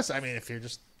 I guess. I mean, if you're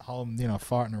just home,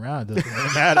 farting around, it doesn't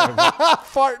really matter.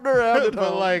 Farting around at But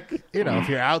home. like, if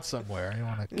you're out somewhere, you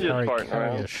want to Just farting carry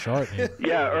around. a shart. in your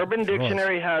Yeah, Urban drawers.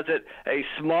 Dictionary has it a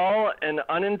small and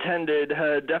unintended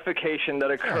defecation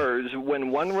that occurs when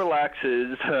one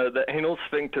relaxes the anal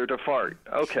sphincter to fart.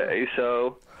 Okay,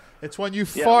 so It's when you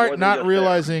Yeah, more fart, than not just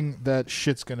realizing that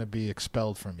shit's gonna be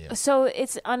expelled from you. So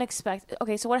it's unexpected.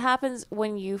 Okay, so what happens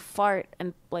when you fart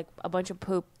and like a bunch of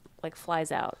poop like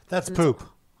flies out? That's And- poop.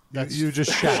 That's You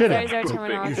just shat. shitting. There's our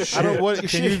terminology. I don't. What You can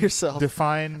shit you yourself.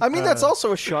 define? I mean, that's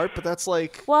also a shart, but that's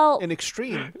like Well- an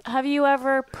extreme. Have you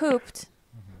ever pooped?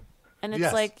 And it's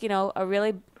Yes. like, a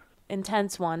really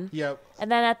intense one. Yep. And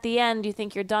then at the end you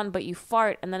think you're done, but you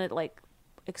fart and then it like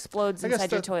explodes I guess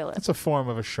inside your toilet. That's a form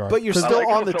of a shart. But you're 'Cause- still I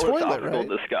like on the how toilet, philosophical right?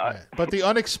 this guy. But the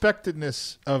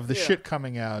unexpectedness of the Yeah. shit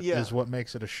coming out Yeah. is what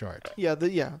makes it a shart. Yeah,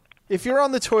 If you're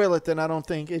on the toilet, then I don't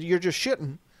think you're just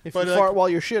shitting. If But you like- fart while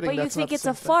you're shitting, But you that's think not it's the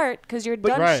a same thing. fart because you're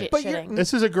done right. shit But you're- shitting.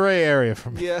 This is a gray area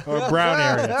for me, Yeah. or a brown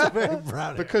area.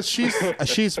 Brown. Because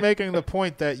she's making the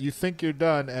point that you think you're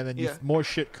done, and then Yeah. more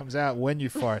shit comes out when you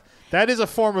fart. That is a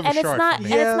form of and a it's shart not for and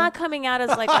me. Yeah. it's not coming out as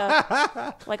like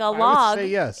a would log. say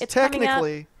yes. It's coming out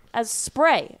Technically, as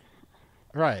spray.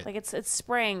 Right. Like it's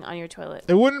spraying on your toilet.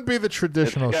 It wouldn't be the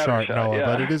traditional It's shart, scattershot, Noah, yeah.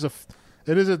 but it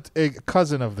is a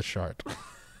cousin of the shart.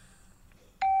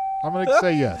 I'm gonna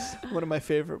say yes. one of my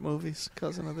favorite movies,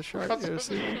 Cousin of the Shark. You ever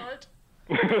see it?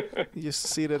 You used to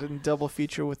see that in double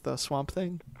feature with the Swamp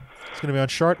Thing. It's gonna be on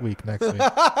Shart Week next week.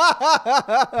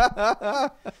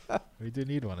 We do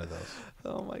need one of those.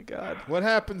 Oh my God! What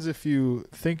happens if you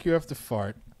think you have to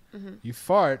fart? You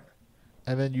fart,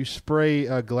 and then you spray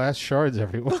glass shards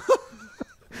everywhere.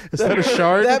 Is that a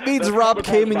shard? That means Rob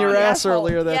came in your ass Asshole.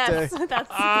 earlier that yes, day. That's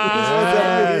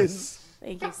Yes.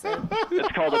 Thank you, Sid.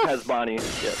 It's called a Pesbani.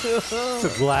 Yes.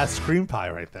 It's a glass cream pie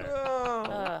right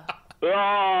there.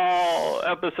 Oh,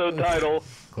 episode title.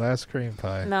 Glass cream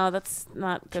pie. No, that's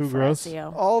not good Too for gross?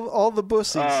 SEO. All the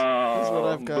bussies. That's what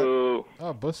I've got. Boo.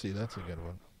 Oh, Bussy, that's a good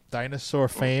one. Dinosaur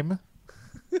fame.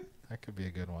 That could be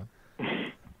a good one.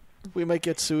 We might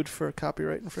get sued for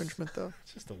copyright infringement, though.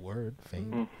 It's just a word,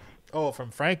 fame. Oh,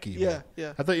 from Frankie. you Yeah, meant.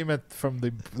 yeah. I thought you meant from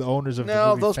the owners of the No,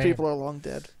 movie those Fame. people are long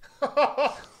dead.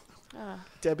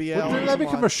 Debbie Well, Allen. didn't that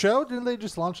become Juan. a show? Didn't they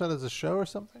just launch that as a show or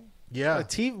something? Yeah. A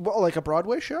TV, like a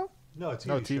Broadway show? No, a TV,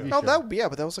 No, TV show. show. No, that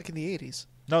but that was like in the 80s.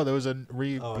 No, there was a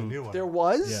reboot. Oh, a new one. There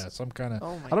was? Yeah, some kind of.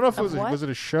 Oh my I don't know if it God. was What? was it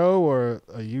a show or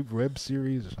a web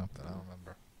series or something. I don't remember.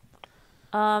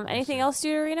 Anything else,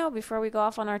 Deuterino, before we go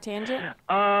off on our tangent?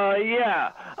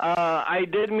 Yeah. I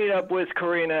did meet up with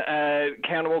Karina at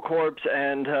Cannibal Corpse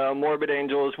and Morbid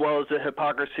Angel, as well as the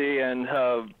Hypocrisy and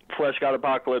Flesh God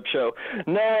Apocalypse show.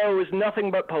 No, it was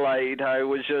nothing but polite. I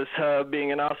was just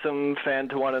being an awesome fan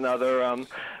to one another.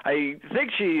 I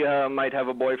think she might have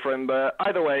a boyfriend, but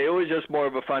either way, it was just more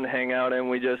of a fun hangout, and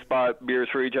we just bought beers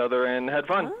for each other and had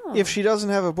fun. If she doesn't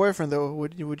have a boyfriend, though,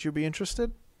 would you be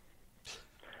interested?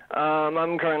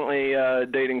 I'm currently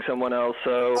dating someone else,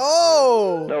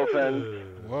 so no offense.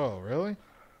 Whoa, really?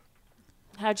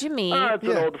 How'd you meet? It's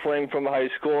an old flame from high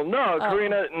school. No,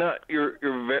 Karina, no, you're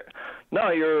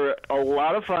you're a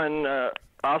lot of fun.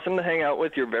 Awesome to hang out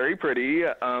with. You're very pretty.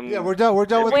 Yeah, we're done with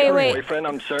Wait. boyfriend.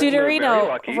 I'm certain you're very Deuterino,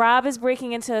 lucky. Rob is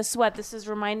breaking into a sweat. This is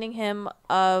reminding him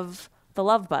of the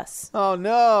Love Bus. Oh,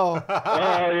 no.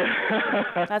 Oh,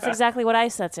 yeah. That's exactly what I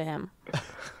said to him.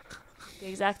 The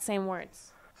exact same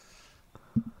words.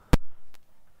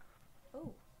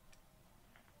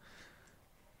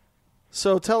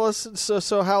 So tell us,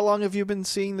 so how long have you been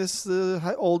seeing this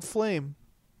old flame?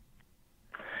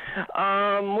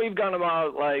 We've gone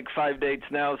about like 5 dates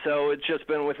now, so it's just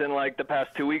been within like the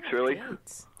past 2 weeks, really.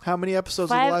 How many episodes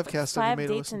Five of the livecast have you made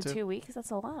to dates listen in to? 2 weeks?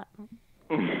 That's a lot.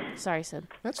 Sorry, Sid.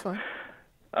 That's fine.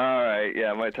 All right,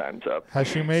 yeah, my time's up. Has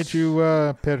she made you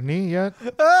perni yet?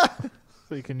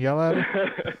 So you can yell at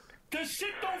her? This shit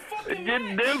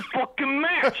don't fucking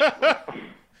match.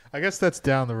 I guess that's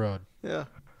down the road. Yeah.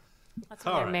 That's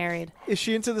when they're married. Is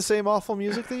she into the same awful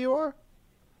music that you are?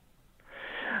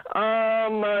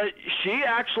 She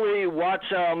actually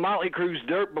watched Motley Crue's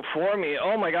Dirt before me.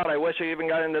 Oh my God, I wish I even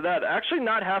got into that. Actually,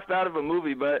 not half bad of a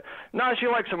movie, but no, she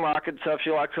likes some rock and stuff.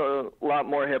 She likes a lot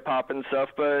more hip hop and stuff,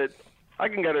 but I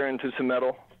can get her into some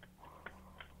metal.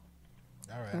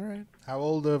 All right. How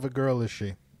old of a girl is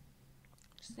she?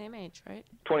 Same age, right?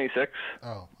 26.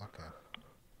 Oh, okay.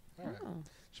 All right.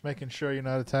 Just making sure you're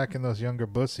not attacking those younger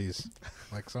bussies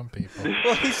like some people.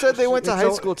 Well, he said they went to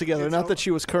high school together, not that she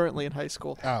was currently in high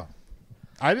school. Oh.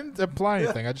 I didn't imply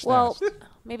anything. I just Well, asked.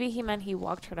 maybe he meant he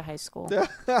walked her to high school.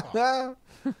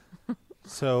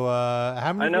 So,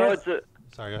 how many I know girls- it's a...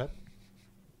 Sorry, go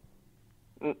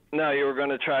ahead. No, you were going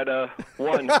to try to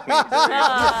one.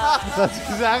 That's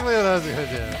exactly what I was going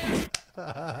to do.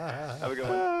 Have a good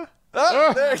one.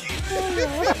 There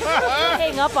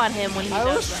Hang up on him when he I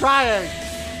does was that. trying.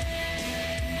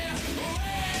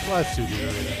 Bless you,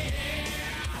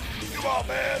 dude. Come on,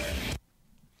 man.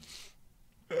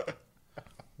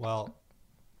 Well,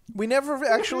 We never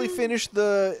actually finished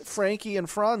the Frankie and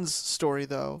Franz story,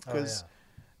 though, because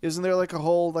isn't there like a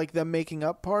whole like them making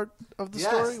up part of the Yes,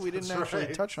 story? We didn't that's actually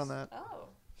right. touch on that.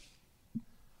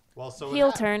 well, so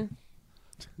Heel turn.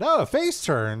 No, a face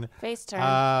turn. Face turn.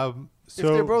 So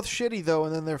If they're both shitty though,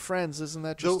 and then they're friends, isn't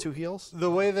that just The- two heels?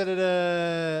 the way that it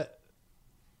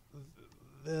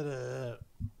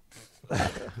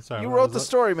sorry, You what wrote was the that?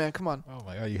 story, man. Come on. Oh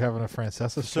my God, you having a Francesa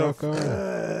So, stroke over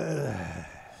there?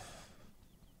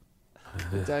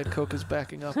 Diet Coke is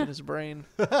backing up in his brain.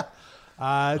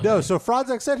 No, so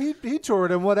Franzek said he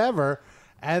toured and whatever,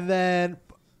 and then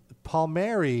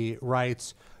Palmieri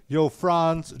writes, "Yo,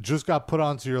 Franz, just got put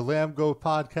onto your Lamb Goat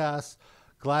podcast.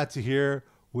 Glad to hear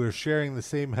we're sharing the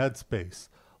same headspace.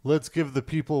 Let's give the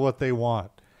people what they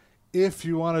want. If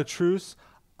you want a truce,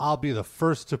 I'll be the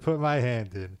first to put my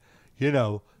hand in. You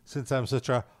know, since I'm such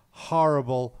a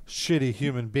horrible, shitty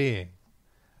human being."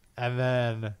 And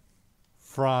then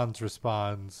Franz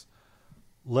responds,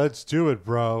 "Let's do it,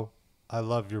 bro. I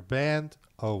love your band.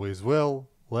 Always will.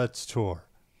 Let's tour.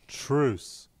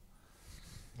 Truce."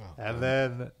 And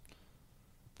then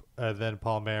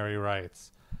Palmieri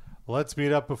writes, "Let's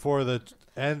meet up before the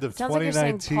end of Sounds like you're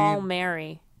saying 2019." Paul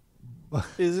Mary.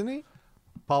 Isn't he?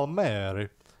 Palmieri.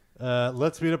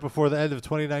 "Let's meet up before the end of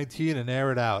 2019 and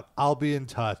air it out. I'll be in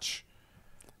touch."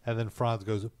 And then Franz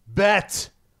goes,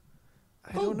 "Bet."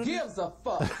 Who gives a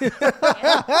fuck?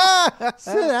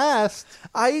 Sid asked.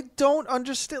 I don't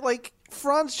understand. Like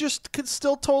Franz just could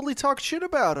still totally talk shit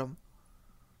about him.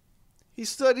 He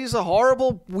said he's a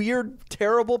horrible, weird,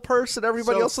 terrible person.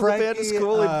 Everybody So else in the band is Frankie,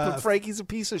 cool. And Frankie's a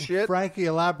piece of shit. Frankie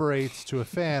elaborates to a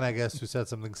fan, I guess, who said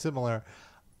something similar.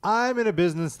 "I'm in a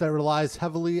business that relies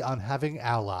heavily on having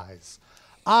allies.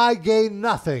 I gain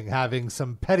nothing having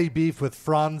some petty beef with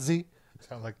Franzi.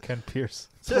 Sound like Ken Pierce.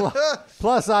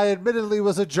 Plus, I admittedly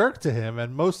was a jerk to him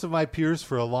and most of my peers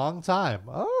for a long time."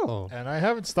 Oh. And I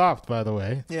haven't stopped, by the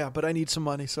way. Yeah, but I need some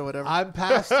money, so whatever. "I'm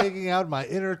past taking out my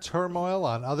inner turmoil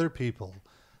on other people.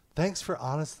 Thanks for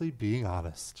honestly being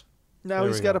honest." Now There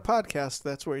he's we got go. a podcast.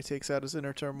 That's where he takes out his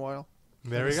inner turmoil.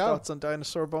 There And we his go. Thoughts on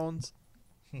dinosaur bones.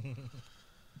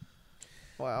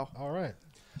 Wow. All right.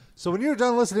 So when you're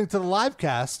done listening to the live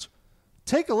cast,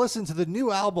 take a listen to the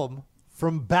new album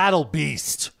from Battle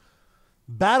Beast.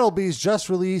 Battle Beast just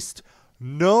released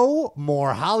No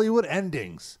More Hollywood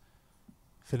Endings.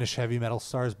 Finnish heavy metal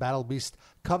stars Battle Beast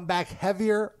come back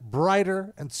heavier,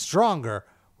 brighter, and stronger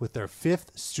with their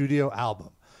 5th studio album.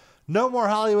 No More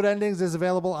Hollywood Endings is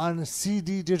available on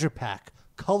CD Digipack,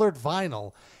 colored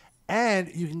vinyl,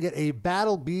 and you can get a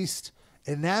Battle Beast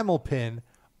enamel pin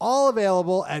all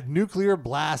available at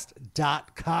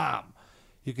nuclearblast.com.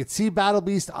 You can see Battle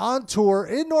Beast on tour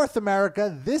in North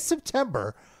America this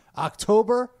September and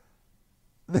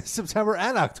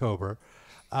October,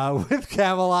 with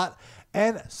Camelot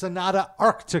and Sonata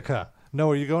Arctica.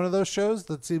 No, are you going to those shows?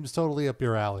 That seems totally up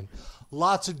your alley.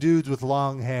 Lots of dudes with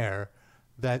long hair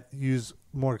that use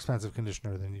more expensive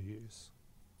conditioner than you use.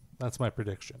 That's my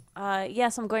prediction.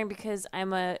 Yes, I'm going because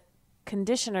I'm a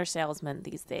conditioner salesman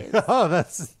these days. Oh,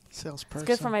 that's salesperson. It's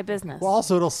good for my business. Well,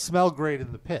 also it'll smell great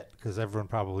in the pit because everyone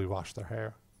probably washed their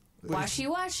hair. Washy,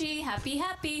 washy, happy,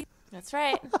 happy. That's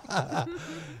right.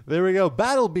 There we go.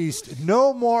 Battle Beast.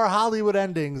 No more Hollywood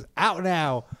endings. Out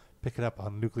now. Pick it up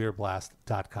on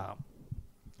nuclearblast.com.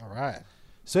 All right.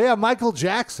 So yeah, Michael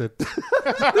Jackson.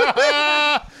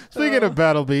 Speaking of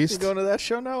Battle You Beast, going to that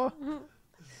show, Noah?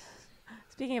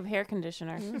 Speaking of hair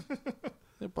conditioner.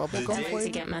 The bubble It's gum going to flavor?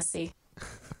 get messy.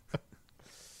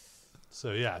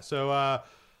 So yeah,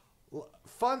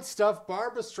 fun stuff.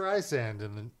 Barbra Streisand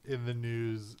in the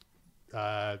news,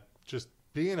 just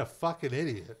being a fucking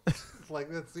idiot. Like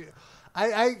that's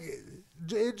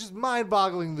it's just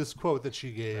mind-boggling. This quote that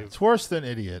she gave. it's worse than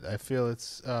idiot. I feel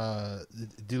it's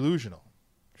delusional.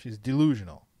 She's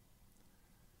delusional.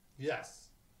 Yes.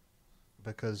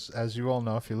 Because as you all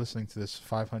know, if you're listening to this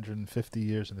 550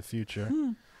 years in the future,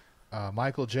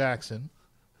 Michael Jackson,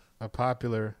 a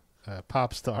popular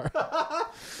pop star,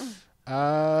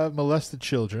 molested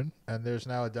children, and there's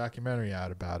now a documentary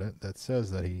out about it that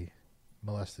says that he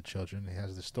molested children. He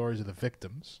has the stories of the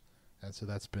victims, and so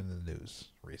that's been in the news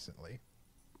recently.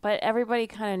 But everybody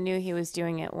kind of knew he was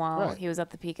doing it while Right. he was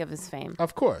at the peak of his fame.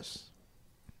 Of course.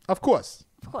 Of course.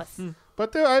 Of course.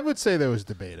 But I would say there was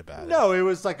debate about it. No, it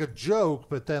was like a joke,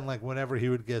 but then like whenever he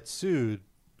would get sued,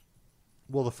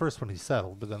 well, the first one he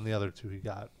settled, but then the other two he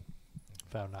got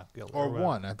found not guilty. Or whatever.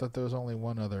 one. I thought there was only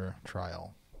one other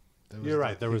trial. You're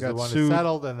right. There he was the got one that sued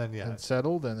settled, and then and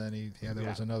settled, and then there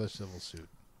was another civil suit.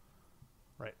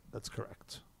 Right, that's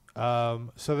correct.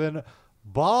 So then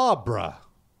Barbra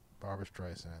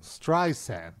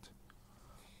Streisand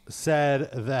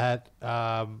said that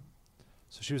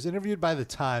so she was interviewed by the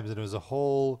Times, and it was a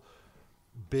whole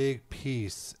big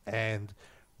piece, and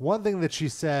one thing that she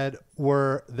said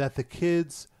were that the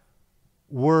kids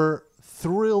were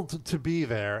thrilled to be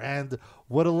there, and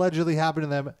what allegedly happened to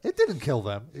them, it didn't kill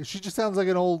them. She just sounds like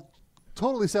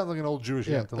totally sounds like an old Jewish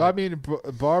Yeah, aunt. I mean,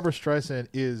 Barbra Streisand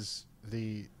is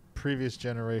the previous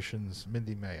generation's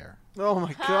Mindy Mayer. Oh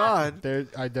my God. They're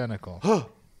identical.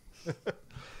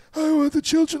 Oh, the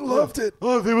children loved it.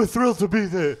 Oh, they were thrilled to be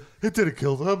there. It didn't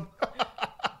kill them.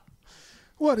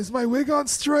 What, is my wig on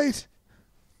straight?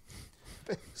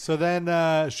 So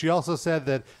then she also said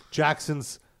that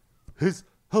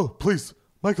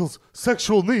Michael's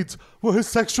sexual needs were his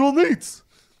sexual needs.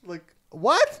 Like,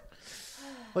 what?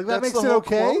 Like, that That's makes the it whole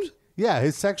okay? quote? Yeah,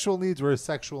 his sexual needs were his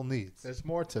sexual needs. There's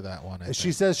more to that one.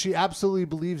 She says she absolutely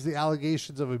believes the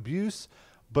allegations of abuse,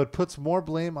 but puts more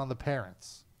blame on the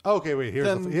parents. Okay, wait,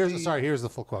 here's the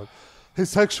full quote. His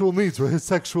sexual needs were his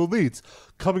sexual needs,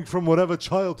 coming from whatever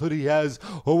childhood he has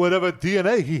or whatever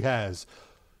DNA he has.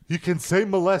 You can say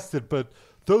molested, but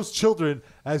those children,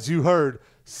 as you heard,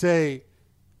 say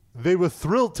they were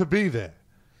thrilled to be there.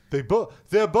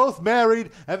 They're both married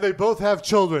and they both have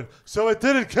children, so it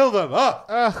didn't kill them.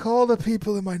 All the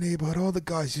people in my neighborhood, all the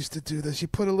guys used to do this. You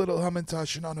put a little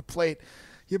Hamantaschen on a plate,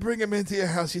 you bring them into your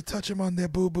house, you touch them on their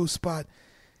boo-boo spot.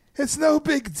 It's no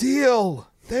big deal.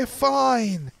 They're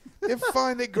fine. They're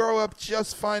fine. They grow up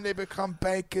just fine. They become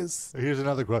bankers. Here's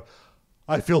another quote.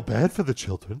 I feel bad for the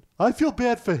children. I feel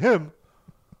bad for him.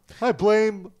 I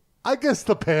guess,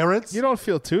 the parents. You don't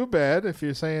feel too bad if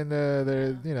you're saying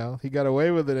he got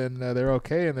away with it and they're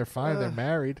okay and they're fine. They're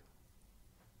married.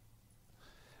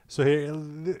 So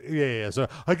So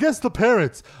I guess the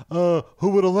parents who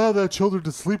would allow their children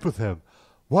to sleep with him.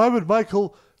 Why would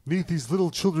Michael need these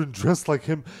little children dressed like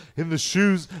him in the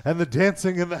shoes and the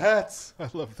dancing and the hats? I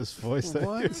love this voice.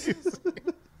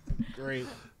 Great.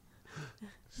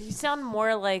 You sound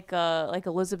more like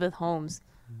Elizabeth Holmes,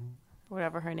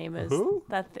 whatever her name is. Who?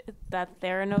 That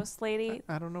Theranos lady.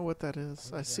 I don't know what that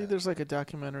is. I see there's like a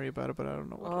documentary about it, but I don't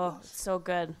know what Oh, it is. so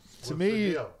good. To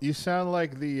me, you sound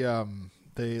like the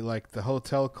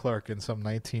hotel clerk in some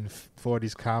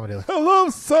 1940s comedy. Like, hello,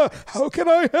 sir. How can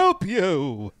I help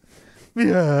you?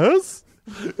 Yes.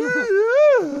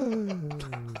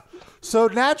 So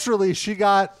naturally, she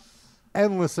got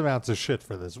endless amounts of shit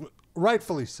for this.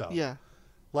 Rightfully so. Yeah.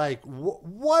 Like,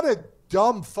 what a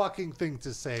dumb fucking thing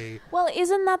to say. Well,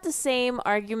 isn't that the same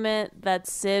argument that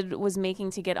Sid was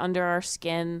making to get under our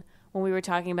skin when we were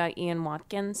talking about Ian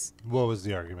Watkins? What was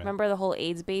the argument? Remember the whole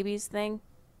AIDS babies thing?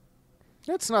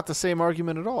 That's not the same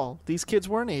argument at all. These kids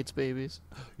weren't AIDS babies.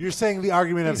 You're saying the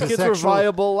argument of These his kids were sexual,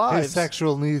 viable lives. his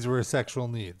sexual needs were his sexual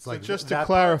needs. So Like just to that-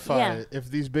 clarify, Yeah.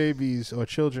 if these babies or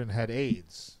children had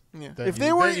AIDS, Yeah. then If you- they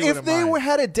then were, you if wouldn't they mind. were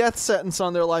had a death sentence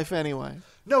on their life anyway.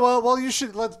 No, well, you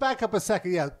should. Let's back up a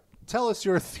second. Yeah, tell us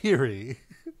your theory.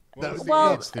 That was the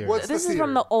Well, AIDS theory. this is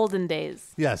from the olden days.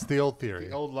 Yes, the old theory.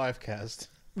 The old life cast.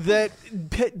 That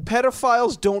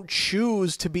pedophiles don't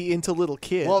choose to be into little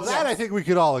kids. Well, that I think we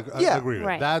could all Yeah. agree with.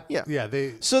 Right. That, Yeah.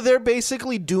 they. So they're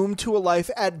basically doomed to a life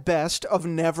at best of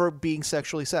never being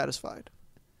sexually satisfied.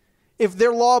 If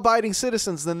they're law-abiding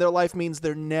citizens, then their life means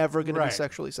they're never going to be Right.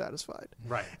 sexually satisfied.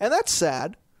 Right. And that's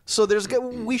sad. So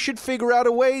we should figure out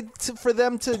a way for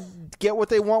them to get what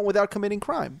they want without committing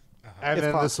crime. And if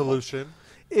then the possible. solution.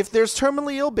 If there's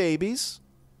terminally ill babies,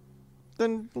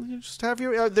 then you just have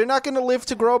your. They're not going to live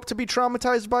to grow up to be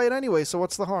traumatized by it anyway. So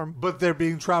what's the harm? But they're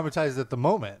being traumatized at the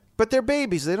moment. But they're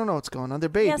babies. They don't know what's going on. They're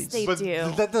babies. Yes, they But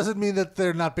do. that doesn't mean that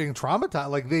they're not being traumatized.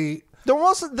 Like they.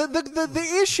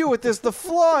 The issue with this, the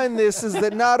flaw in this, is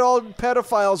that not all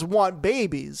pedophiles want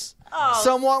babies.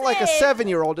 Some want like a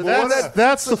 7-year-old.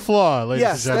 That's the flaw, ladies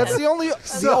Yes, and gentlemen.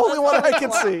 that's the only one I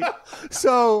can see.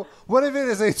 So what if it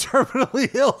is a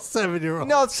terminally ill 7-year-old?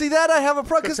 No, see that I have a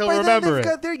problem because He'll by then remember they've it.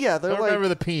 got they're He'll like remember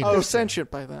the penis. they're sentient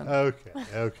by then.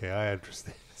 Okay, I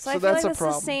understand. So I So feel like that's a that's the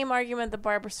problem. same argument that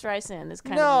Barbara Streisand is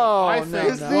kind No, of no,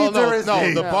 His no. needs Well, are his no,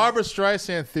 needs. the Barbara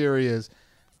Streisand theory is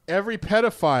every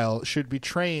pedophile should be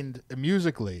trained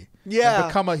musically Yeah. and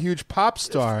become a huge pop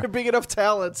star. They're big enough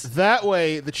talents. That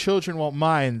way, the children won't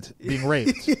mind being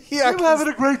raped. Yeah, I'm having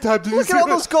a great time. Did you look see at all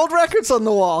that? those gold records on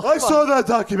the wall. I saw that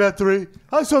documentary.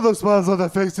 I saw those smiles on their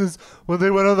faces when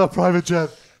they went on that private jet.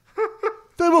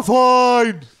 They were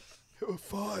fine. They were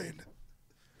fine.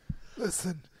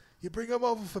 Listen, you bring them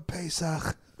over for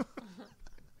Pesach.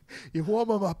 You warm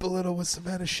them up a little with some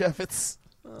Manischewitz.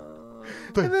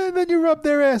 And then you rub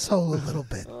their asshole a little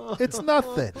bit. It's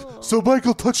nothing. So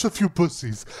Michael touched a few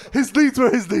pussies. His needs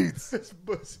were his needs. His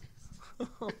pussies.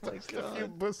 Oh my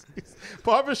God. Pussies.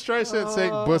 Barbara Streisand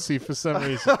saying bussy for some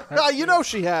reason. You know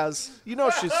she has. You know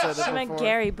she's said it She meant before.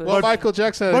 Gary Boo. Well, Michael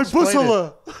Jackson had My explained it.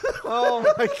 bussala.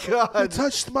 Oh my God. You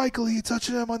touched Michael. Are you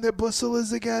touching them on their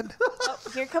bussalas again? Oh,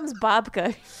 here comes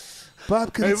Bobka.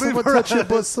 Bob, can Hey, someone leave her touch your out.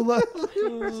 bussala?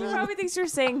 She probably thinks you're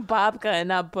saying Bobka and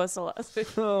not Bussala.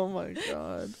 Oh my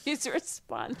God. He's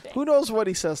responding. Who knows what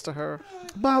he says to her?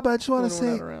 Bob, I just want to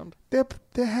when we're say, not around.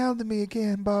 they're hounding me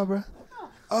again, Barbara.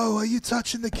 Oh, are you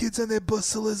touching the kids on their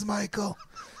bussalas, Michael?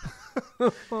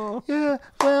 Yeah,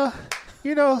 well,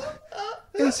 you know,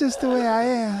 it's just the way I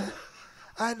am.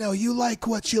 I know, you like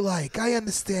what you like. I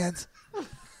understand.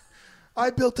 I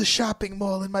built a shopping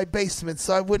mall in my basement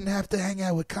so I wouldn't have to hang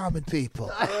out with common people.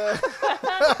 I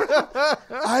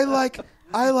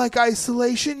like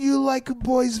isolation. You like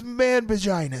boys' man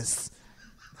vaginas.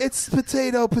 It's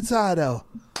potato.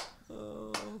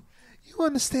 You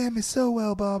understand me so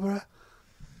well, Barbara.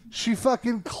 She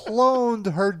fucking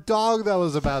cloned her dog that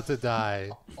was about to die.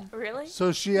 Really?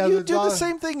 So she has You a do dog. the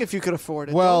same thing if you could afford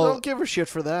it. Well- don't give her shit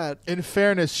for that. In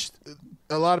fairness,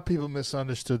 a lot of people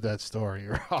misunderstood that story.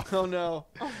 Oh no.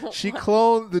 She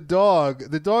cloned the dog.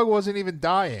 The dog wasn't even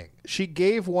dying. She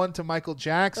gave one to Michael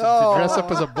Jackson Oh. to dress up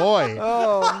as a boy,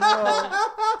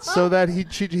 Oh so that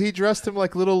he dressed him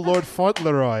like little Lord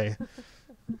Fauntleroy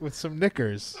with some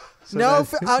knickers. So no.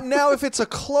 that- Now if it's a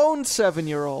cloned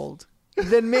 7-year-old,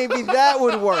 then maybe that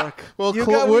would work. Well,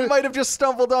 we might have just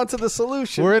stumbled onto the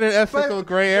solution. we're in an ethical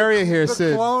gray area here, The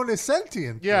Sid. clone is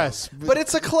sentient. Yes, But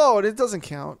it's a clone. It doesn't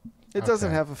count. It doesn't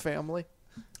Okay. have a family.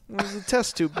 It was a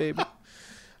test tube baby.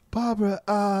 Barbara,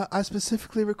 I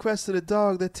specifically requested a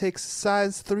dog that takes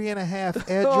size 3.5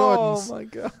 Air Oh Jordans. my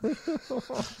God.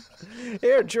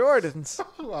 Air Jordans.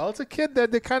 Well, it's a kid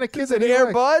that the kind of kid Is that it he Air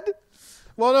likes. Bud?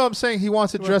 Well, no, I'm saying he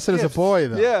wants to dress it as a boy,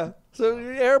 though. Yeah. So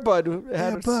Air Bud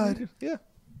had Air Bud. Yeah.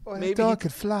 Boy, Maybe that dog he-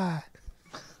 could fly.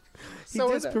 He So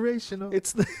did that. inspirational.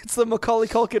 It's the Macaulay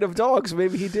Culkin of dogs.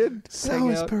 Maybe he did. So hang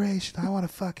out. inspirational. I want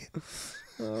to fuck it.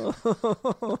 Oh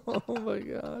my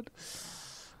God.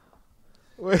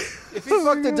 If he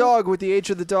fucked a dog, would the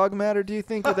age of the dog matter, do you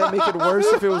think? Would that make it worse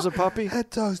if it was a puppy? That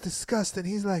dog's disgusting.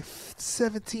 He's like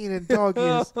 17 in dog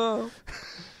years.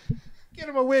 Get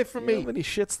him away from How many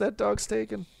shits that dog's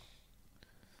taken?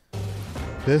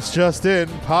 This just in.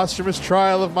 Posthumous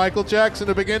trial of Michael Jackson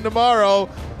to begin tomorrow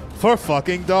for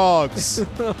fucking dogs.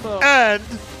 And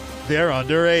they're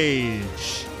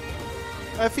underage.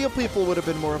 I feel people would have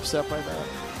been more upset by that.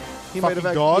 He Fucking might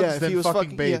have dogs yeah, if than he was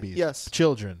fucking yeah, babies. yes.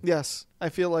 Children. Yes. I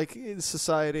feel like in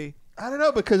society, I don't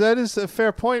know, because that is a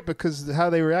fair point, because how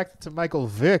they reacted to Michael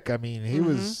Vick, I mean, he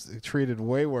was treated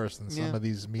way worse than some of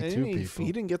these Me Too people.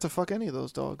 He didn't get to fuck any of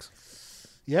those dogs.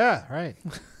 Yeah, right.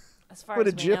 As far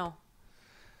as we know.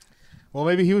 Well,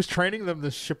 maybe he was training them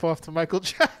to ship off to Michael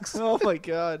Jackson. Oh, my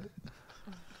God.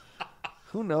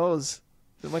 Who knows?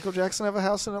 Did Michael Jackson have a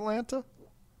house in Atlanta?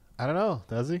 I don't know.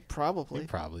 Does he? Probably. He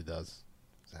probably does.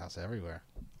 There's a house everywhere.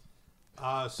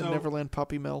 The Neverland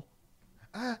Puppy Mill.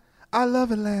 I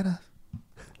love Atlanta.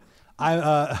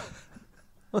 I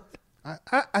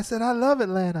said I love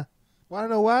Atlanta. Want to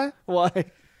know why? Why?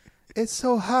 It's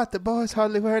so hot. The boys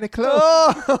hardly wear any clothes.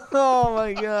 Oh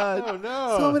my God! Oh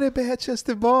no! So many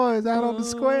bare-chested boys out on the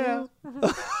square.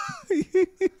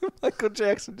 Michael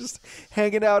Jackson just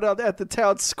hanging out at the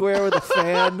town square with a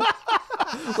fan,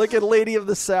 like a lady of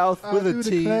the South with a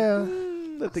tea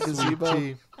at the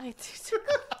gazebo. I do.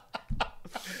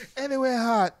 Anywhere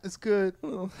hot, it's good.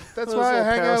 That's Those why I little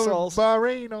hang parasols. out with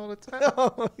Bahrain all the time.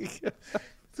 Oh my God!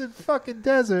 It's in fucking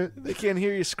desert. They can't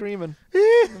hear you screaming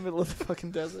in the middle of the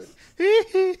fucking desert.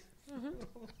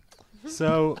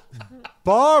 So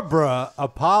Barbara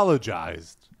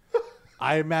apologized.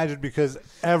 I imagine because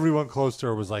everyone close to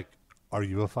her was like, "Are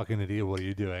you a fucking idiot? What are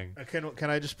you doing?" Can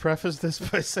I just preface this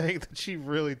by saying that she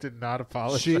really did not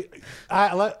apologize?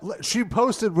 She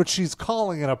posted what she's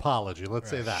calling an apology. Let's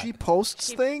say that She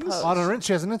posts things on her.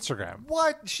 She has an Instagram.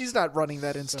 What? She's not running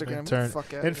that Instagram. Get the fuck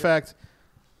out In of here. fact,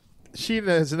 she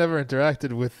has never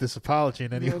interacted with this apology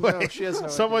in any No, way. she has no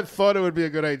Someone thought it would be a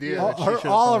good idea. that she should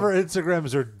All of apologize. her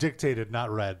Instagrams are dictated, not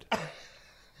read.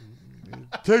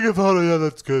 Take a photo. Yeah,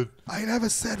 that's good. I never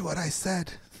said what I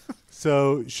said.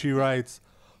 So she writes,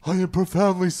 "I am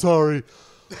profoundly sorry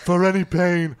for any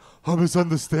pain or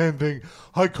misunderstanding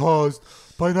I caused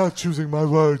by not choosing my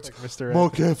words Like Mr. more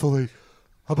Ed. carefully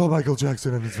about Michael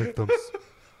Jackson and his victims.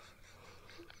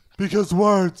 Because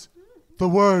words, the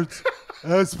words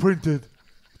as printed,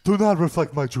 do not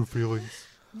reflect my true feelings."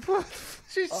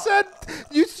 She said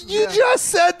you just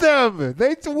said them.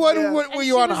 They what were And you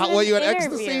she on? was in Were you on an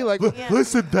ecstasy? interview. Like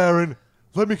Listen, Darren,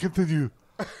 let me continue.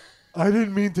 I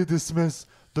didn't mean to dismiss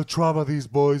the trauma these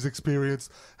boys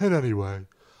experienced in any way.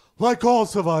 Like all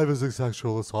survivors of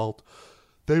sexual assault,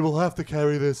 they will have to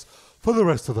carry this for the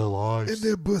rest of their lives. in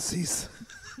their bussies.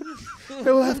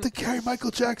 They will have to carry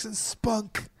Michael Jackson's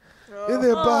spunk in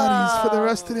their bodies for the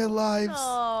rest of their lives.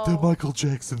 They're Michael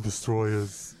Jackson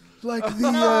destroyers. Like the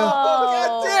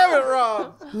God damn it,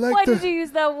 Rob! Why did you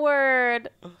use that word?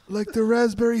 like the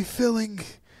raspberry filling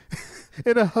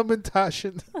in a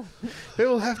Hummintashen. They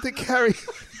will have to carry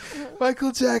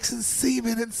Michael Jackson's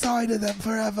semen inside of them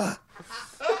forever.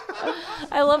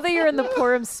 I love that you're in the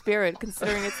Purim spirit,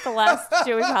 considering it's the last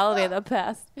Jewish holiday that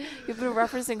passed. You've been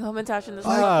referencing Hamantash this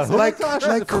whole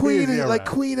like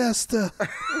Queen Esther.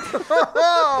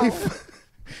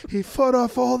 He fought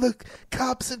off all the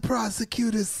cops and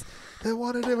prosecutors that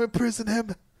wanted to imprison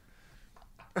him.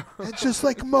 And just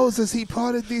like Moses, he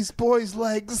parted these boys'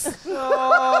 legs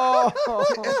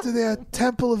to enter their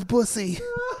temple of Bussy.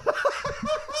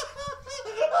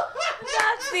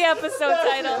 That's the episode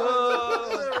title.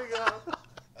 There we go.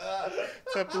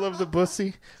 Temple of the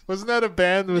Bussy. Wasn't that a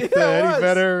band with Yeah, it was. Eddie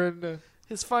Vedder and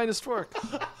His finest work.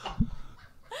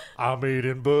 I'm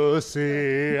eating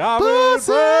Bussy. I'm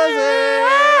Bussy! eating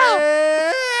Bussy.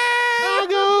 I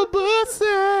go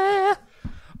Bussy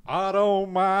I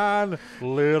don't mind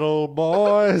little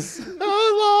boys. as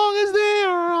long as they're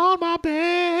on my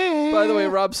bed. By the way,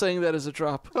 Rob's saying that as a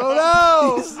drop. Oh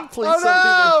no! Please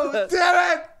somebody make that.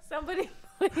 Damn it! Somebody,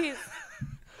 please.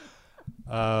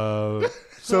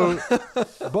 So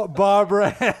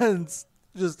Barbara Hans,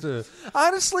 just to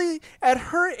Honestly, at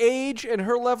her age and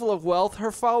her level of wealth,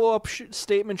 her follow-up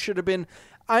statement should have been,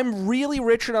 "I'm really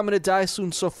rich and I'm going to die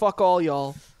soon, so fuck all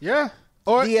y'all." Yeah.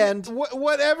 Or The end.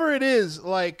 Whatever it is,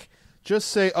 like, just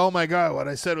say, "Oh my god, what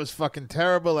I said was fucking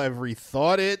terrible. I've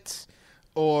rethought it."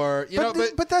 Or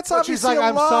But that's but she's obviously like, a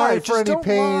 "I'm lie. sorry for Just any don't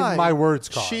pain lie. my words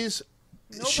caused."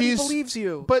 Nobody believes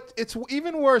you. But it's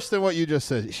even worse than what you just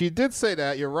said. She did say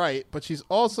that, you're right, but she's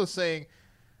also saying,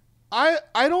 I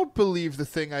don't believe the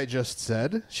thing I just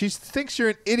said. She thinks you're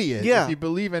an idiot Yeah. if you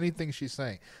believe anything she's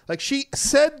saying. Like, she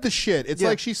said the shit. It's Yeah.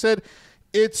 like she said,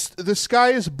 the sky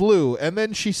is blue, and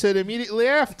then she said immediately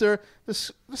after, the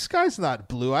sky's not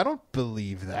blue. I don't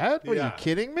believe that. What, are you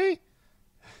kidding me?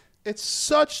 It's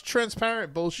such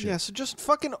transparent bullshit. Yeah, so just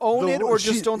fucking own it or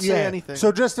just don't say anything.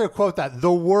 So just to quote that,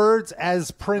 the words as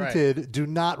printed do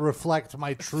not reflect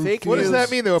my true Fake What does feelings.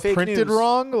 that mean? They were Fake printed news.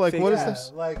 wrong? Like, Fake what is Yeah,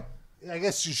 this? like, I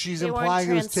guess she's They weren't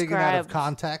implying it was taken out of transcribed.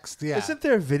 context. Yeah. Isn't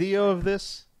there video of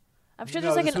this? I'm sure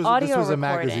No, there's like this an was, audio This was a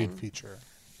recording. magazine feature.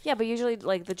 Yeah, but usually,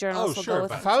 like, the journalists will go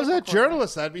with If I was that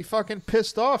journalist, I'd be fucking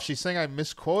pissed off. She's saying I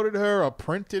misquoted her or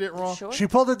printed it wrong. She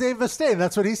pulled a Dave Mustaine.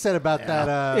 That's what he said about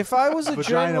that. If I was a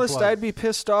vagina journalist, plug. I'd be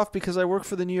pissed off because I work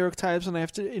for the New York Times and I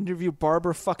have to interview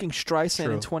Barbara fucking Streisand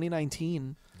True. in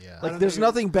 2019. I Like, don't there's think it was-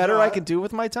 nothing better no, I can do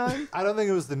with my time. I don't think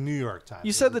it was the New York Times.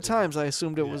 You said the Times. I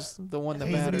assumed it was the one that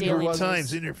mattered. the New York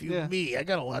Times interviewed me. I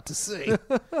got a lot to say.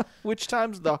 Which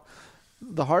Times?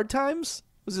 The Hard Times?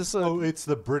 Was this? It's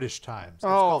the British Times. It's Oh,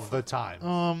 called the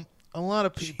Times. A lot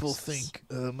of people think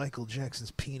Michael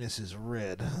Jackson's penis is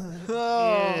red.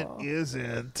 Oh. It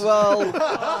isn't. Well,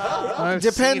 I've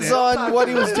depends seen it. on what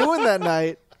he was doing that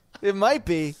night. It might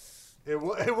be. It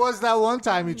was that one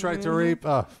time he tried to rape.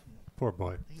 Oh, poor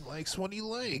boy. He likes what he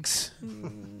likes.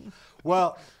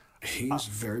 Well, he's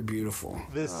very beautiful.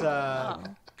 This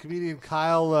comedian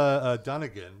Kyle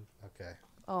Dunnigan. Okay.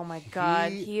 Oh my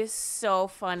God, he is so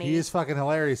funny. He is fucking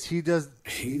hilarious.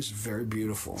 He's very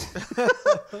beautiful.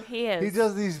 He is. He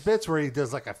does these bits where he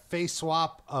does like a face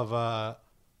swap of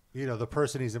the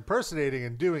person he's impersonating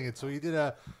and doing it. So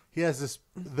he has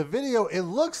the video. It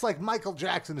looks like Michael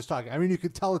Jackson is talking. I mean, you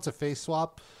could tell it's a face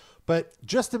swap, but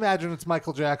just imagine it's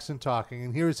Michael Jackson talking,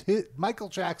 and here's Michael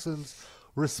Jackson's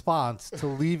response to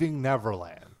Leaving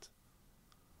Neverland.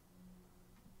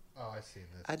 Oh, I've seen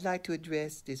this. I'd like to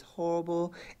address this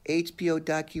horrible HBO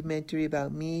documentary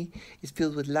about me. It's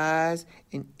filled with lies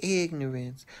and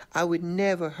ignorance. I would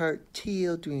never hurt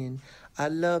children. I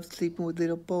love sleeping with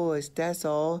little boys, that's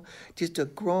all. Just a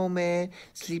grown man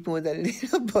sleeping with a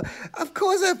little boy. Of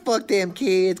course I fuck them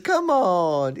kids. Come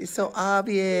on. It's so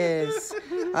obvious.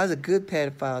 I was a good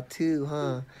pedophile too,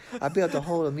 huh? I built a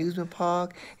whole amusement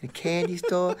park and a candy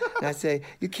store. And I say,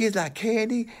 you kids like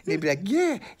candy? And they'd be like,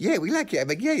 yeah, we like it. I'm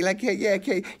like, yeah, you like it? Yeah,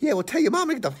 okay. Yeah, well, tell your mom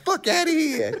to get the fuck out of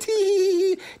here.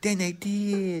 Tee. Then they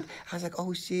did. I was like,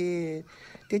 oh, shit.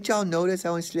 Didn't y'all notice I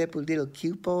only slept with little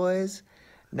cute boys?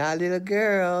 Not little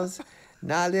girls,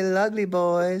 not little ugly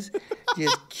boys,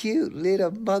 just cute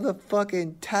little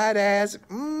motherfucking tight-ass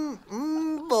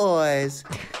boys.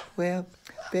 Well,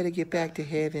 better get back to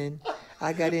heaven.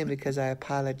 I got in because I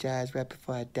apologized right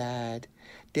before I died.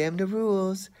 Damn the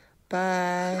rules.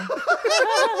 Bye.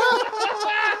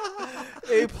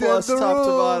 A plus top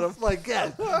to bottom. Like,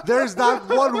 yeah, there's not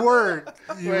one word.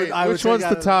 Which one's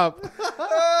the top?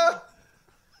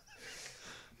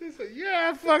 He said,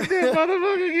 yeah, fuck this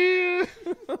motherfucker again.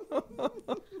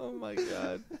 Oh my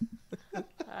God.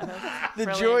 The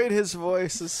joy in his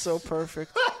voice is so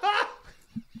perfect.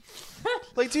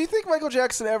 Like, do you think Michael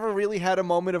Jackson ever really had a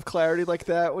moment of clarity like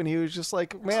that when he was just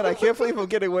like, man, I can't believe I'm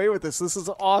getting away with this. This is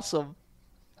awesome.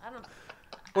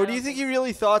 Or do you think he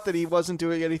really thought that he wasn't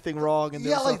doing anything wrong? And Yeah,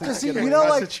 there was like, nothing does to he- get you away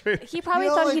know, with? like- He probably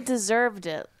thought he deserved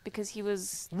it because he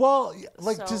was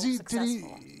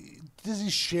Does he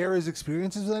share his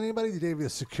experiences with anybody? Did he have a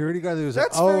security guard that was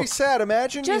That's like, very sad.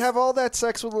 Imagine you Just- have all that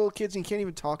sex with little kids and you can't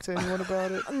even talk to anyone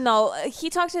about it. No, he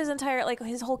talked to his entire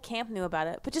his whole camp knew about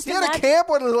it. But just He had a imagine- camp,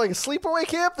 what, like a sleepaway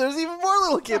camp? There's even more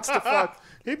little kids to fuck.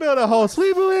 He built a whole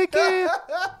sleepaway camp.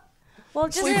 Well,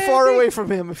 just Sleep far away from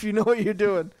him if you know what you're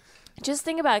doing. Just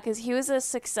think about it, because he was a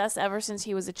success ever since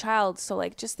he was a child. So,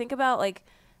 like, just think about, like,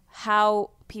 how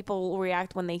people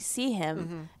react when they see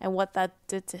him and what that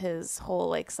did to his whole,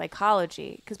 like,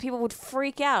 psychology. Because people would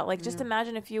freak out. Like, just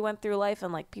imagine if you went through life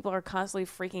and, like, people are constantly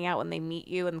freaking out when they meet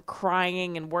you and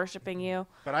crying and worshiping you.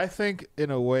 But I think,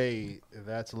 in a way,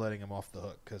 that's letting him off the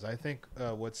hook. Because I think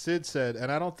what Sid said,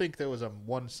 and I don't think there was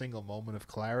one single moment of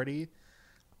clarity.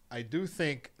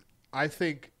 I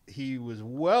think he was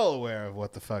well aware of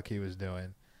what the fuck he was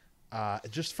doing.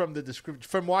 Just from the description,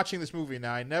 from watching this movie.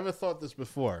 Now, I never thought this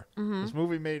before. Mhm. This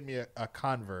movie made me a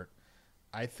convert.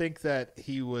 I think that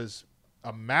he was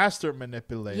a master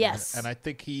manipulator. Yes. And I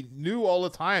think he knew all the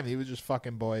time he was just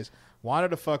fucking boys, wanted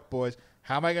to fuck boys.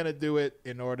 How am I going to do it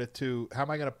how am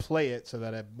I going to play it so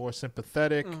that I'm more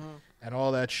sympathetic and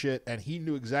all that shit? And he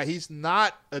knew exactly. He's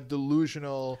not a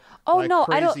delusional, Oh, like, no,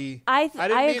 crazy. I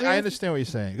don't. I agree. I understand what you're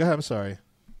saying. Go ahead. I'm sorry.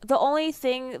 The only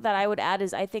thing that I would add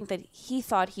is I think that he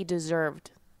thought he deserved.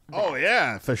 Oh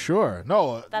yeah, for sure.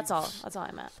 No, That's all. That's all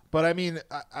I meant. but I mean,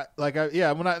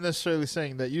 I'm not necessarily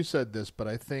saying that you said this, but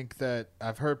I think that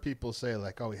I've heard people say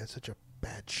like, "Oh, he had such a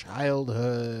bad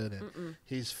childhood, and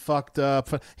he's fucked up."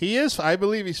 He is. I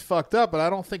believe he's fucked up, but I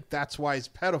don't think that's why he's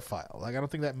pedophile. Like, I don't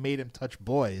think that made him touch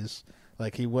boys.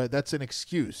 Like that's an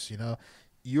excuse. You know,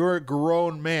 you're a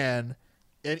grown man.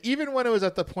 And even when it was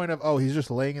at the point of, oh, he's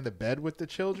just laying in the bed with the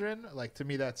children, like, to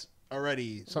me, that's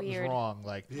already something's Weird. wrong.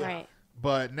 Like, Right.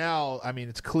 But now, I mean,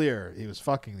 it's clear he was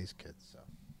fucking these kids. So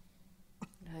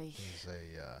Ay. he's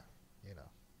a,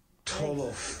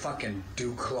 Total fucking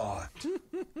dewclaw.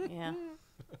 Yeah.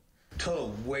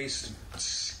 Total waste of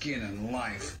skin and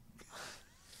life.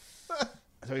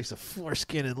 That's a waste of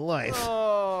foreskin in life.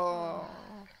 Oh.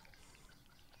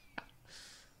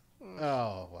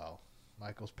 Oh, well.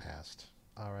 Michael's passed.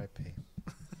 R.I.P.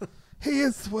 He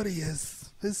is what he is.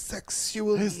 His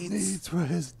sexual needs were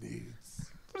his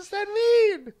needs. What does that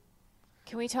mean?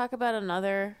 Can we talk about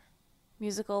another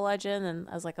musical legend and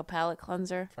as like a palate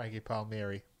cleanser? Frankie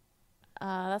Palmieri.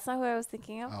 That's not who I was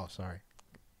thinking of. Oh, sorry.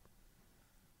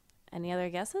 Any other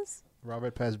guesses?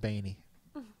 Robert Pasbani.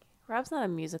 Rob's not a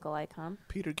musical icon.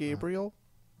 Peter Gabriel.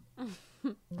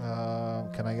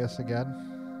 Can I guess again?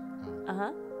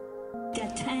 Uh-huh.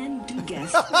 Got time to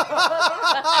guess.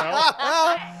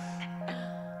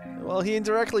 Well, he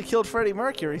indirectly killed Freddie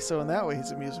Mercury, so in that way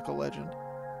he's a musical legend.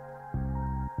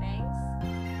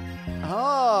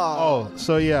 Oh. Oh,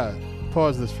 so yeah.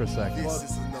 Pause this for a second. This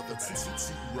is another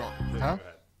TNT rock. Huh?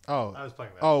 Oh, I was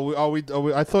playing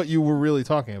that. I thought you were really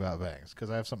talking about Bangs because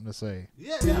I have something to say.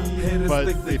 Yeah. But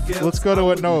let's go to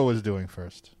what Noah was doing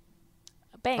first.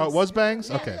 Bangs. Oh, it was Bangs?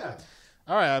 Yeah, Okay. yeah.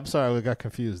 All right. I'm sorry. We got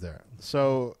confused there.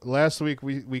 So last week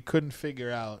we couldn't figure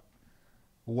out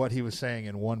what he was saying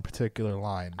in one particular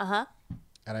line. Uh-huh.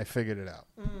 And I figured it out.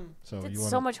 So Did you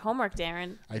so much homework,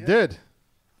 Darren. I did.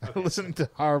 Listening to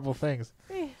horrible things.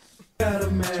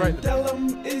 That's right.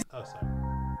 Oh, sorry.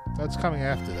 That's coming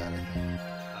after that, I think.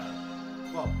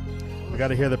 Well, We got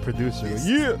to hear the producer. This is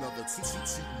Yeah. another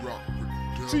TNT rock.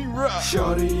 T-Rock.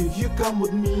 Shorty, if you come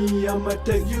with me, I'ma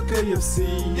take you KFC.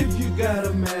 If you got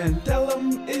a man, tell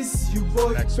him it's your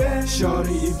boy Ben.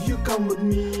 Shorty, if you come with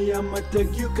me, I'ma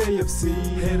take you KFC.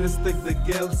 Haters take the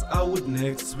girls out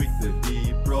next week, the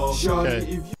deep bro. Shorty, Okay.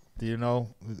 if you Do you know?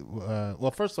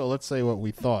 Well, first of all, let's say what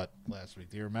we thought last week.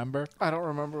 Do you remember? I don't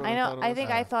remember what I know. thought it I was. think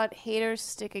I thought haters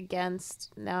stick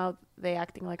against. Now they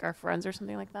acting like our friends or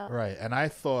something like that. Right. And I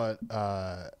thought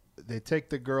they take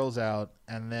the girls out,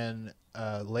 and then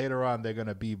later on they're going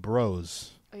to be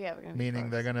bros. Oh, yeah, we're gonna be Meaning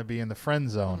bros. they're going to be in the friend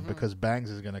zone because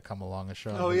Bangs is going to come along and show.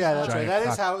 Oh his yeah, that's right. giant That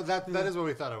is cock. how that is what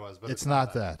we thought it was. But It's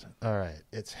not that. All right.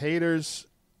 It's haters.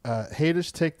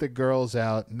 Haters take the girls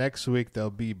out. Next week they'll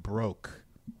be broke.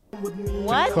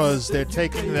 What? Because they're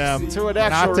taking them To an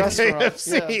not actual to restaurant.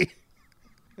 KFC.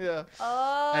 Yeah.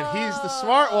 Oh. And he's the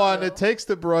smart one that takes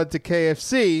the broad to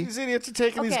KFC. These idiots are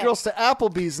taking these Okay. girls to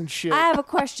Applebee's and shit. I have a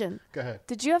question. Go ahead.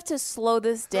 Did you have to slow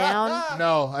this down?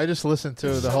 No, I just listened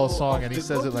to the whole song and he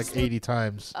says it like 80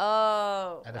 times.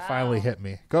 Oh. And it finally hit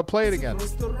me. Go play it again.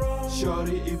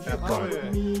 Shorty, if you come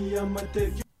with me, I'ma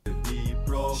take you to the deep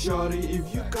bro. Shorty,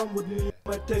 if you come with me,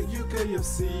 I'ma take you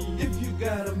KFC. If you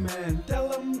got a man,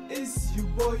 tell him it's your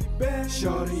boy Ben.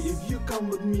 Shorty, if you come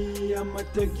with me, I'ma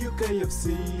take you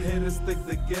KFC. Haters take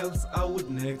the girls out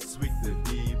next week, the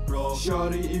deep bro.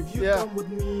 Shorty, if you come with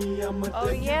me, I'ma Oh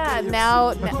take yeah. you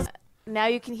KFC. Now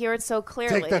you can hear it so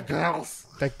clearly. Take the girls.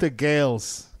 Like the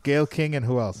Gales. Gail King and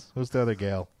who else? Who's the other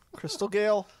Gail? Crystal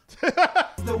Gale. Take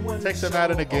them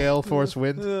out in a gale, force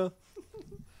wind. Yeah.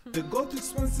 The go to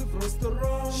expensive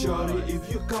restaurant. Shorty, if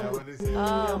you come with me,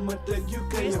 I'ma take you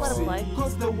you just let him play? KFC.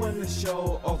 Cause they wanna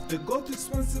show off the go to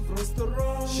expensive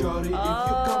restaurant. Shorty, if you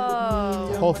come with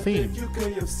me, The whole I'ma theme. take you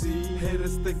KFC.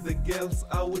 Haters take the girls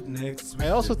out next week. I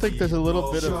also think there's a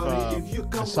little bit of Shorty, if you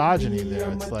come with misogyny me, there.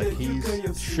 I'ma It's like take you he's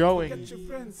KFC. showing Get your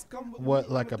friends, come with what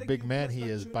me, like a I'ma big take man you he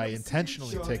is by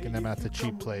intentionally taking them out to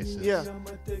cheap places. Yeah.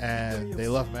 And they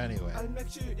love him anyway.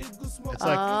 It's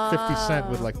like 50 Cent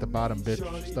with like the bottom bitch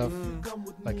stuff.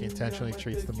 Like he intentionally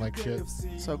treats them like shit.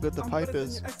 That's how good the pipe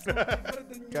is.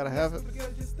 Gotta have it.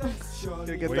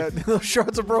 Gotta get What that do you- those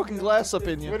shards of broken glass up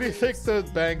in you. What do you think the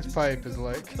Bangs pipe is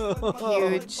like?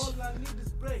 Huge.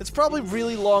 It's probably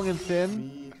really long and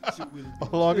thin.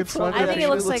 Long and slender. I think it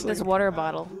looks like this water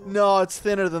bottle. No, it's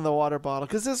thinner than the water bottle.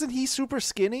 Because isn't he super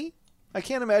skinny? I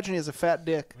can't imagine he has a fat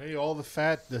dick. Maybe all the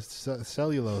fat, the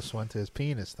cellulose went to his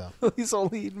penis, though. He's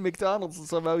only eating McDonald's and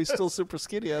somehow he's still super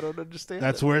skinny. I don't understand.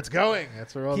 That's it. where it's going.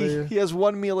 That's where all the. He has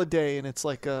one meal a day and it's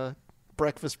like a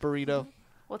breakfast burrito.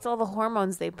 What's all the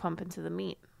hormones they pump into the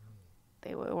meat?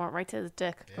 They went right to his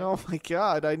dick. Oh my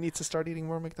god! I need to start eating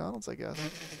more McDonald's. I guess.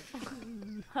 I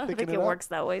don't Picking think it up. works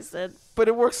that way, Sid. But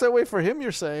it works that way for him.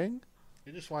 You're saying?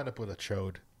 You just wind up with a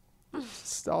chode.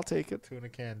 I'll take it. Tuna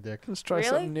can dick. Let's try Really?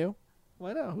 something new.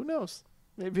 Why not? Who knows?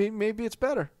 Maybe it's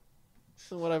better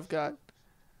than what I've got.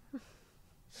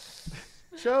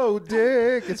 Chode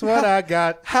dick. It's what I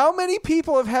got. How many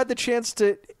people have had the chance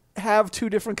to have two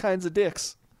different kinds of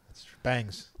dicks?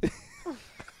 Bangs.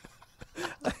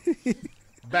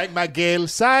 Bang my Gail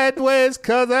sideways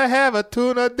cause I have a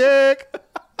tuna dick.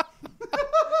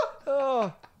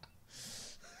 Oh.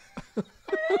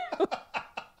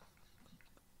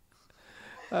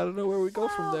 I don't know where we go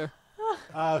from there.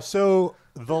 So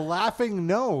the Laughing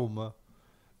Gnome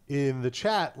in the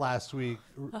chat last week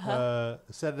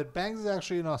said that Bangs is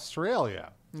actually in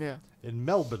Australia. Yeah. In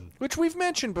Melbourne. Which we've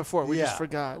mentioned before. We just Yeah.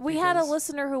 forgot. We had a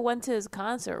listener who went to his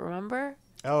concert, remember?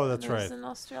 Oh, that's He was right. in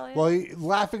Australia? Well,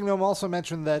 Laughing Gnome also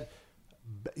mentioned that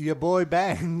your boy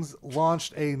Bangs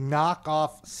launched a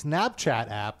knockoff Snapchat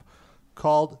app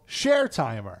called Share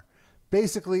Timer.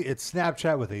 Basically, it's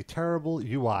Snapchat with a terrible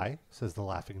UI, says the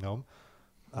Laughing Gnome.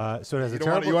 So it has You a don't want,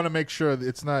 terrible. you want to make sure that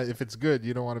it's not. If it's good,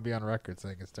 you don't want to be on record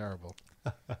saying it's terrible.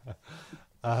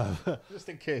 Just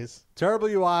in case. Terrible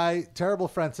UI, terrible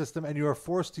friend system, and you are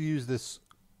forced to use this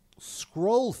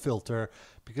scroll filter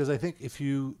because I think if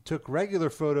you took regular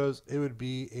photos, it would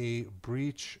be a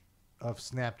breach of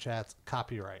Snapchat's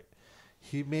copyright.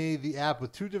 He made the app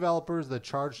with two developers that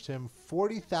charged him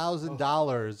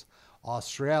 $40,000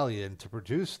 Australian to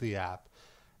produce the app,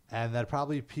 and that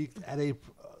probably peaked at a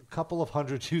couple of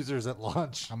hundred users at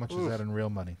launch. How much is that in real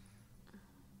money?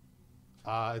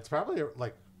 It's probably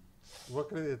like,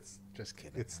 it's just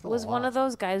kidding. It's still Was a one lot. of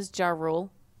those guys Ja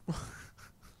Rule?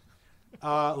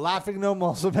 Laughing Gnome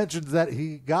also mentions that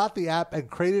he got the app and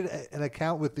created an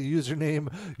account with the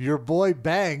username Your Boy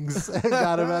Bangs and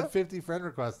got about 50 friend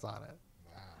requests on it.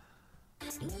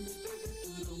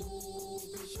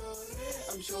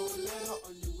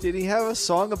 Did he have a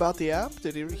song about the app?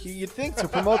 Did he? You'd think to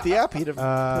promote the app he'd have put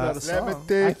out a song.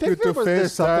 I think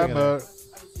there's something in it.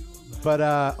 But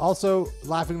also,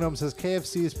 Laughing Gnome says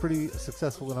KFC is pretty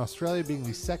successful in Australia, being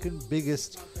the second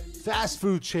biggest fast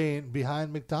food chain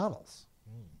behind McDonald's.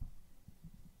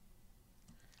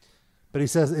 But he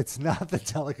says it's not the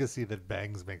delicacy that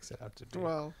Bangs makes it out to be.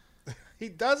 Well, he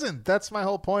doesn't. That's my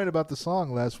whole point about the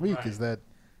song last week is that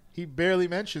he barely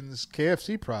mentions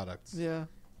KFC products. Yeah.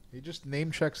 He just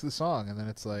name checks the song, and then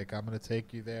it's like, I'm going to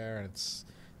take you there, and it's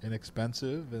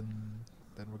inexpensive, and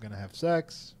then we're going to have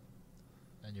sex,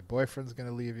 and your boyfriend's going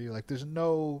to leave you. Like, there's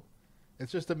no...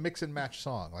 It's just a mix and match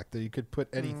song. Like, you could put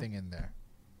anything in there.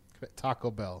 You could put Taco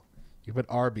Bell. You could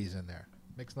put Arby's in there.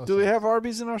 Makes no Do sense. we have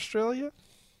Arby's in Australia?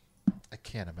 I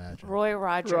can't imagine. Roy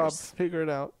Rogers. Rob, figure it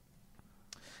out.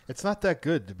 It's not that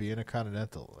good to be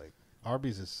Intercontinental. Like,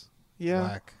 Arby's is Yeah.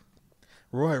 whack.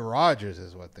 Roy Rogers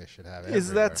is what they should have. Is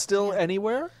everywhere. that still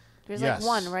anywhere? There's Yes. like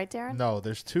one, right, Darren? No,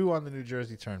 there's two on the New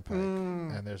Jersey Turnpike,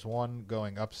 and there's one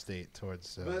going upstate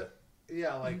towards. But,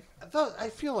 yeah, like, I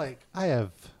feel like I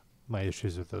have my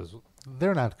issues with those.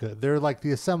 They're not good. They're like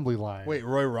the assembly line. Wait,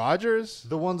 Roy Rogers?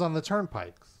 The ones on the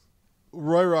turnpikes.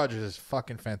 Roy Rogers is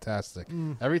fucking fantastic.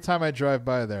 Mm. Every time I drive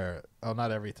by there, oh,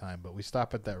 not every time, but we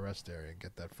stop at that rest area and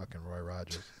get that fucking Roy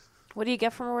Rogers. What do you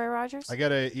get from Roy Rogers? I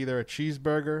get either a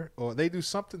cheeseburger or they do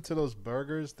something to those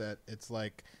burgers that it's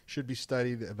like should be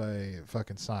studied by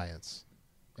fucking science.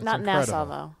 It's Not incredible. Nassau,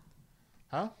 though.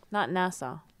 Huh? Not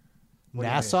Nassau.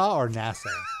 Nassau or NASA?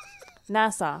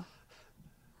 Nassau.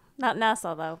 Not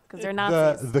Nassau, though, because they're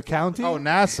Nazis. The county? Oh,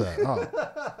 NASA. Oh.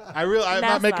 I'm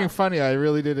not NASA. making funny. I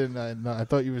really didn't. I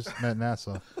thought you meant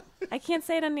NASA. I can't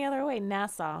say it any other way.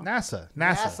 Nassau. NASA.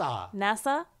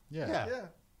 NASA? Yeah.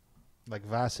 Like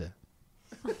Vasa.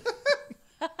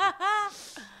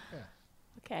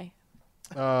 Okay.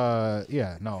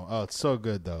 Yeah, no. Oh, it's so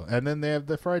good though. And then they have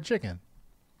the fried chicken.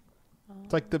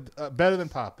 It's like the better than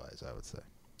Popeyes, I would say.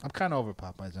 I'm kind of over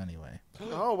Popeyes anyway.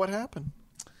 Oh, what happened?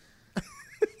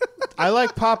 I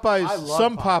like Popeyes, I love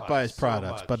some Popeyes Popeyes so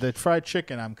products, much. but the fried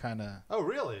chicken, I'm kind of. Oh,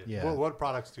 really? Yeah. What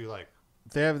products do you like?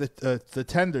 They have the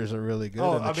tenders are really good,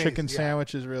 Oh, and the amazing, chicken yeah.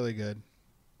 sandwich is really good.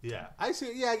 Yeah, I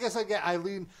see. Yeah, I guess I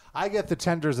get the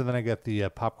tenders and then I get the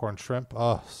popcorn shrimp.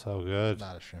 Oh, so good.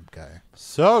 Not a shrimp guy.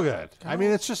 So good. I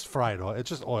mean, it's just fried oil. It's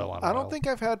just oil on oil. I don't think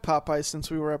I've had Popeyes since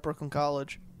we were at Brooklyn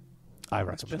College. I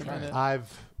It's been a recommend it. minute.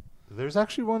 There's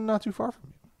actually one not too far from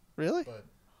you. Really? But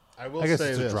I will I guess say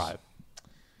it's a this. drive.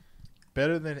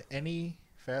 Better than any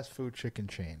fast food chicken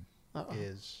chain Uh-oh.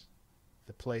 is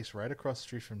the place right across the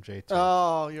street from J2.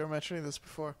 Oh, you were mentioning this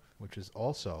before. Which is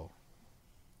also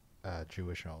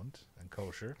Jewish owned and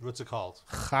kosher. What's it called?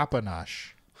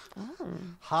 Chapanash.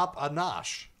 Hop a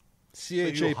nosh.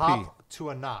 CHAP. So you hop to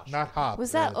a nosh. Not hop.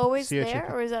 Was that always CHAP. there,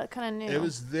 or is that kind of new? It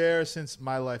was there since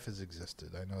my life has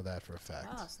existed. I know that for a fact.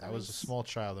 Oh, so I was a it's- small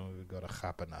child and we would go to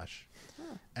Chapanash.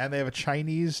 And they have a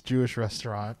Chinese Jewish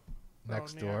restaurant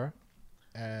next near. door.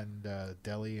 And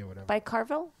deli or whatever. By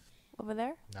Carville? Over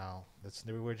there? No, that's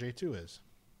near where J2 is.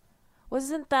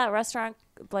 Wasn't that restaurant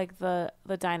like the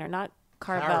diner, not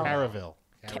Carvel? Caraville.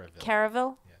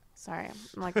 Caraville? Yeah. Sorry,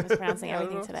 I'm like mispronouncing I don't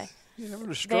everything know. today. You having a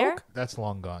There? stroke? That's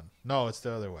long gone. No, it's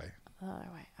the other way. The other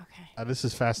way. Okay. This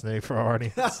is fascinating for our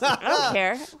audience. I don't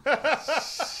care.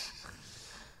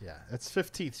 Yeah, it's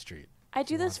 15th Street. I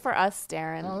do this for us,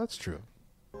 Darren. Oh, that's true.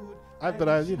 I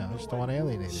just don't want to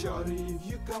alienate you.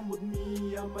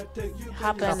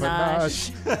 Hop and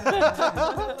Nosh.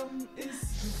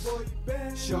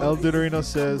 El Dorino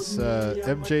says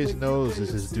MJ's nose is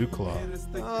his dew claw.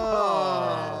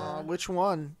 Oh, which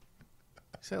one?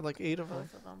 He said like 8 of them.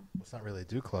 It's not really a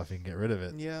dew claw if you can get rid of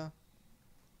it. Yeah.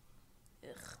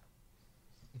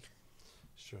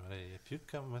 Shorty, if you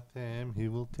come with him, he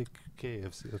will take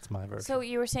KFC. That's my version. So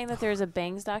you were saying that there's a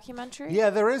Bangs documentary? Yeah,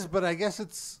 there is, but I guess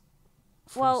it's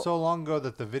Well- so long ago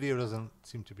that the video doesn't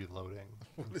seem to be loading.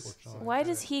 Unfortunately. Why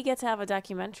does he get to have a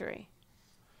documentary?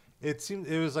 It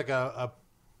was like a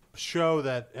show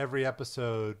that every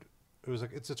episode.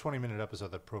 It's a 20-minute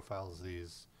episode that profiles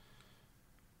these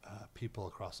people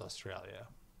across Australia.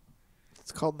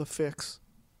 It's called The Fix.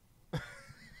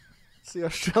 It's the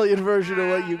Australian version of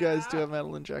what you guys do at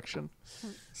Metal Injection.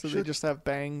 So they just have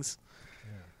bangs.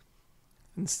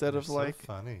 Instead of so like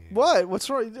funny. What? What's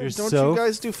wrong? You're Don't so you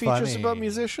guys do features funny. about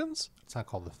musicians? It's not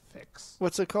called The Fix.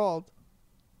 What's it called?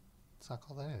 It's not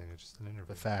called anything. It's just an interview.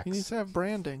 The Facts. You need to have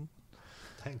branding.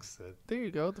 Thanks, Sid. There you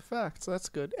go. The Facts. That's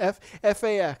good.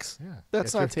 FAX. Yeah.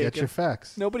 That's Get not your- taken. get your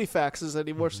facts. Nobody faxes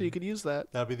anymore, so you could use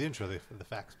that. That'll be the intro for the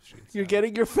fax machine. You're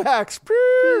getting your facts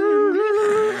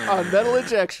on Metal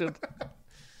Injection.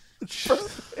 It's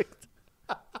perfect.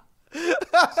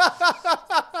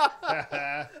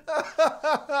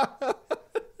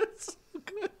 It's so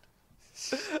good.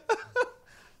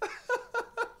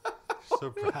 So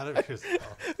proud of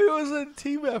yourself. It was a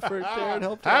team effort. Darren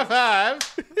helped High out.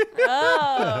 five.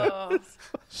 Oh.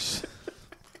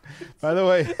 By the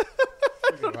way,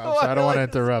 I don't want to I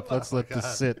interrupt. like Let's this. let Oh, this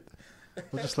God. sit.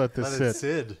 We'll just let this Let sit.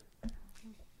 it Sid.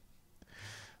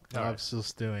 No, I'm still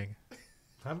stewing.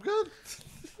 I'm good.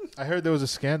 I heard there was a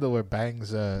scandal where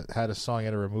Bangs had a song, he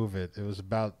had to remove it. It was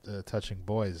about touching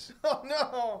boys. Oh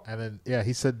no! And then, yeah,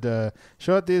 he said,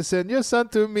 Shorty, send your son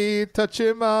to me, touch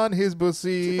him on his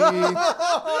pussy. Oh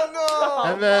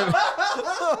no! And then,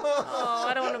 Oh,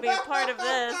 I don't want to be a part of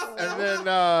this.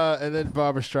 and then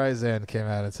Barbara Streisand came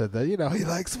out and said that, he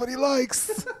likes what he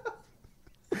likes.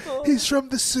 He's from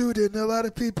the Sudan. A lot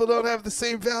of people don't have the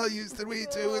same values that we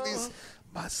do in these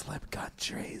Muslim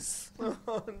countries. Oh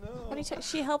no! What are you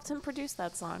she helped him produce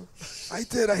that song. I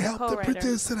did. I helped him Co-writer.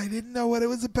 produce it. I didn't know what it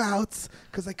was about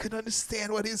because I couldn't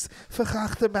understand what his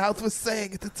vergachte mouth was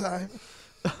saying at the time.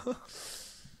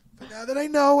 But now that I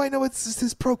know it's just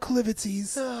his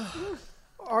proclivities.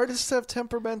 Artists have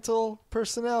temperamental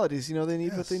personalities. They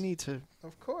need what they need to.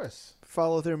 Of course.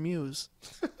 Follow their muse.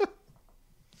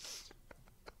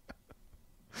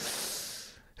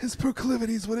 His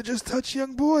proclivities would have just touched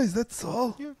young boys, that's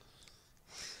all. Yeah.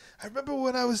 I remember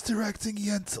when I was directing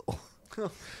Yentl.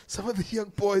 Some of the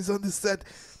young boys on the set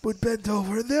would bend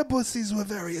over and their pussies were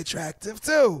very attractive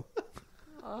too.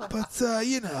 But,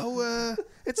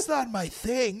 it's not my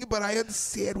thing, but I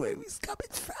understand where he's coming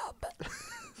from.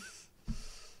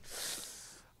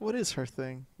 What is her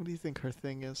thing? What do you think her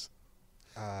thing is?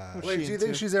 What's Wait, she do you think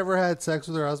into? she's ever had sex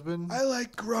with her husband? I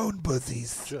like grown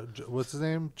pussies. What's his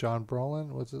name? John Brolin?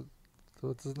 What's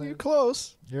his name? You're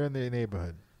close. You're in the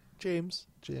neighborhood. James.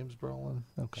 James Brolin.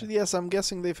 Okay. Yes, I'm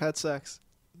guessing they've had sex.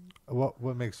 What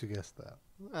makes you guess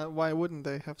that? Why wouldn't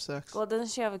they have sex? Well, doesn't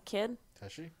she have a kid?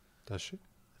 Does she? Does she?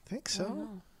 I think so.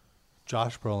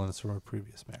 Josh Brolin is from a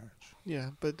previous marriage.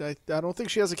 Yeah, but I don't think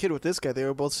she has a kid with this guy. They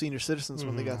were both senior citizens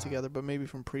when they got together, but maybe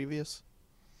from previous.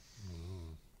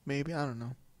 Maybe, I don't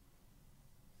know.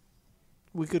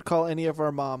 We could call any of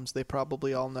our moms. They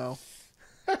probably all know.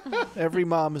 Every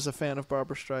mom is a fan of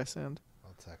Barbara Streisand.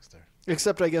 I'll text her.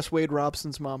 Except, I guess, Wade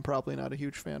Robson's mom probably not a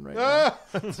huge fan right now.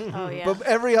 Oh, yeah. But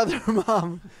every other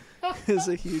mom is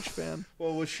a huge fan.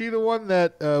 Well, was she the one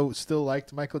that still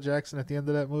liked Michael Jackson at the end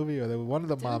of that movie? Or one of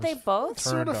the moms they both?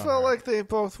 Sort of felt like they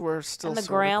both were still And the sort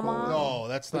of grandma? cool. No,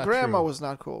 that's the not grandma true. was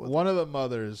not cool with One of the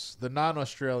mothers, the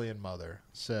non-Australian mother,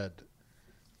 said,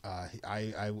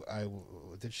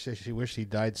 did she say she wished he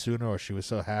died sooner, or she was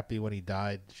so happy when he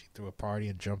died she threw a party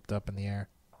and jumped up in the air?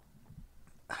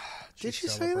 Did she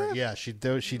say that? Yeah, she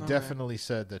definitely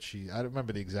said that she. I don't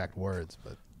remember the exact words,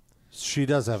 but She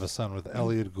does have a son with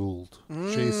Elliot Gould.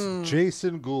 Mm.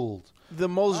 Jason Gould. The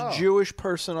most Jewish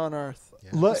person on earth.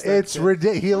 It's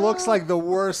ridiculous. He looks like the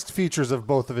worst features of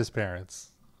both of his parents.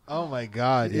 Oh my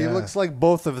God! He looks like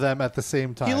both of them at the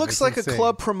same time. He looks It's like insane. a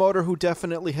club promoter who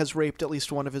definitely has raped at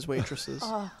least one of his waitresses.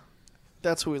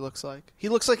 That's who he looks like. He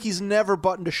looks like he's never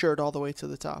buttoned a shirt all the way to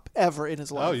the top, ever in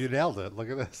his life. Oh, you nailed it. Look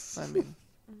at this. I mean,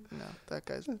 no, that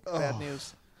guy's bad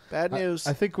news. Bad news.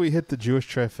 I think we hit the Jewish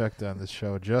trifecta on this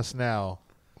show just now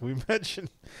we've mentioned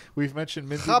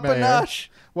Mindy Chapa Mayer. Nash.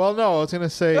 Well, no, I was going to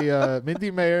say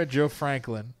Mindy Mayer, Joe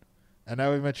Franklin, and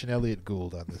now we mentioned Elliot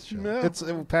Gould on this show.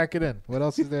 Yeah. Pack it in. What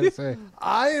else is there to say?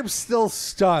 I am still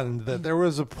stunned that there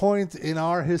was a point in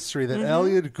our history that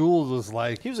Elliot Gould was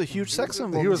like... He was a huge sex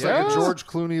symbol. He was like a George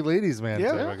Clooney ladies man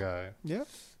Yeah. type of guy. Yeah.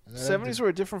 70s were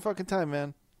a different fucking time,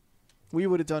 man. We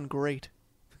would have done great.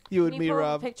 You and Can me, you pull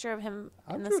Rob. a picture of him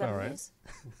in the doing all right. 70s?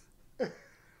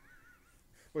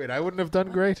 Wait, I wouldn't have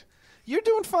done great? You're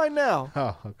doing fine now.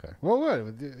 Oh, okay. Well,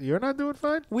 what? You're not doing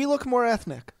fine? We look more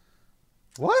ethnic.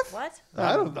 What? What?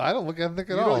 I don't look ethnic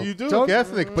at You all. don't- you do look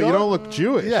ethnic, but you don't look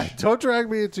Jewish. Yeah, don't drag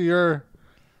me into your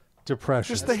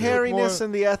depression. Just the hairiness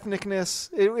and the ethnicness.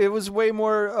 It was way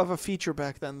more of a feature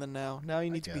back then than now. Now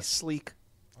you need to be sleek.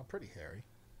 I'm pretty hairy.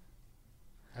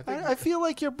 I feel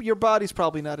like your body's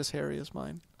probably not as hairy as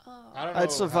mine. I don't know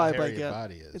It's a how vibe hairy I your get.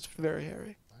 body is. It's very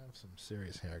hairy. I have some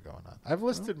serious hair going on. I've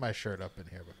listed my shirt up in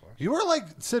here before. You were like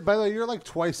Sid. By the way, you're like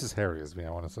twice as hairy as me. I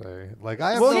want to say. Like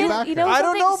I have Sid, no back you hair. know I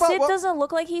don't know about Sid what- doesn't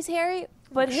look like he's hairy,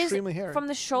 but Extremely hairy. from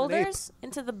the shoulders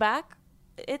into the back,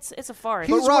 it's a forest.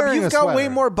 But Rob, wearing you've a got way sweater.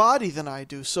 more body than I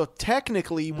do, so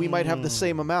technically we might have the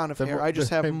same amount of The hair. mo- I just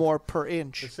the have same- more per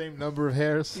inch. The same number of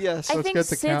hairs? Yes. I Let's think get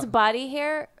the Sid's count. body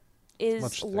hair is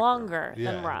Much thicker. longer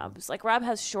Yeah. than Rob's. Like Rob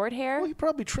has short hair. Well, he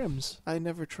probably trims. I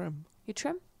never trim. You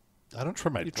trim? I don't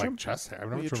trim my trim? like chest hair. I've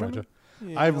never You trimmed my trim chest.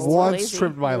 Yeah, I've you're once lazy.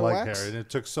 trimmed my You're leg wax? hair, and it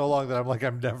took so long that I'm like,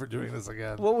 I'm never doing this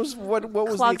again. What was Clogged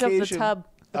the up the occasion? tub.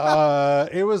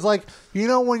 It was like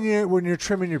when you're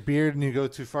trimming your beard and you go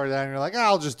too far down, you're like,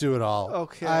 I'll just do it all.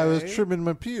 Okay. I was trimming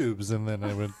my pubes, and then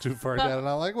I went too far down, and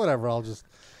I'm like, whatever, I'll just.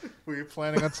 Were you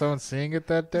planning on someone seeing it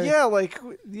that day?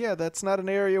 Yeah, that's not an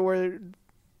area where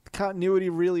continuity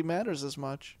really matters as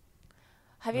much.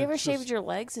 Have you ever shaved your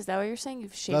legs? Is that what you're saying?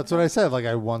 You've shaved That's what I said. Like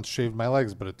I once shaved my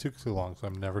legs, but it took too long, so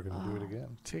I'm never going to do it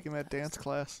again. Taking that dance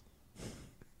class.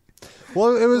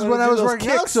 Well, it was Wanna when I do was those working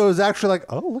out, kicks? so it was actually like,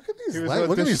 oh, look at these He was legs, look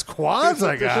at audition- these quads he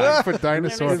was I got. auditioning for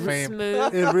dinosaur fame.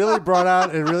 Smooth. It really brought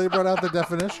out the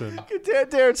definition.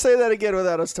 Darren, say that again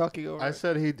without us talking over. I it.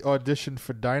 said he auditioned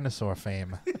for dinosaur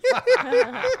fame.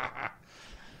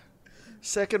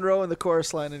 Second row in the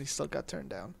chorus line, and he still got turned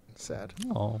down. Sad.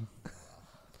 Oh,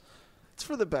 It's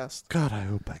for the best. God, I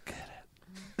hope I get it.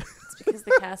 It's because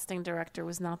the casting director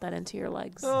was not that into your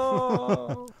legs.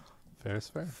 Oh, Fair is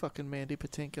fair. fucking Mandy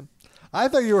Patinkin. I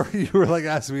thought you were like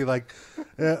asking me like,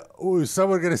 is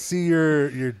someone gonna see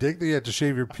your dick that you had to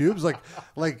shave your pubes? Like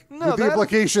No, with the that-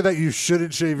 implication that you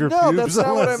shouldn't shave your No, pubes. that's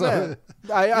not what I unless- meant.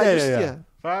 I just, yeah.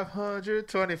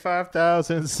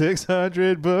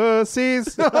 525,600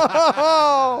 bussies.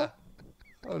 Oh,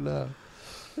 Oh no.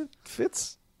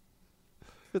 fits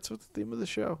with the theme of the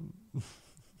show.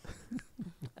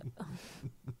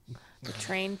 The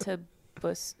train to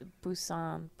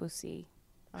Busan.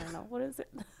 I don't know. What is it?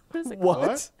 What is it What?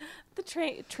 called? The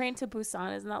train to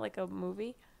Busan. Isn't that like a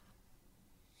movie?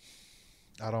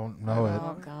 I don't know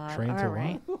Oh, it. God. Train to All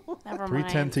right. what? Never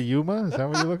 310 mind. to Yuma? Is that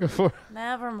what you're looking for?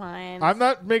 Never mind. I'm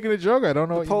not making a joke. I don't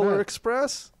know The what you Polar meant.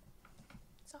 Express,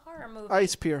 It's a horror movie.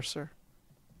 Ice Piercer,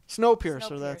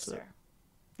 Snowpiercer. That's it. Snowpiercer.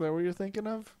 Is that what you're thinking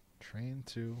of? Train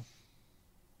to...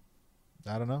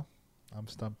 I don't know. I'm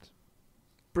stumped.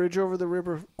 Bridge over the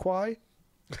River Kwai.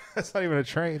 That's not even a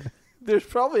train. There's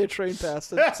probably a train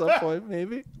past it at some point,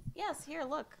 maybe. Yes. Here,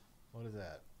 look. What is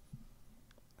that?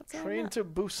 What's that Train about? to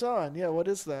Busan. Yeah, what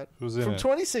is that? Who's in From it?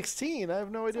 2016. I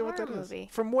have no It's a idea what that horror is. movie.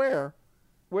 From where?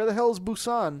 Where the hell is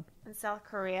Busan? In South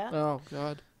Korea. Oh,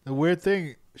 God. The weird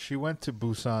thing, she went to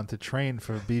Busan to train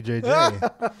for BJJ.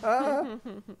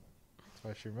 That's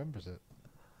why she remembers it.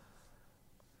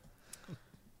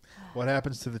 What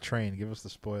happens to the train? Give us the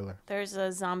spoiler. There's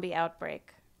a zombie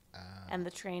outbreak, and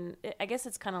the train. I guess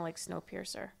it's kind of like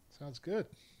Snowpiercer. Sounds good.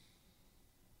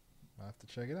 I'll have to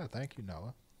check it out. Thank you,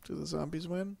 Noah. Do the zombies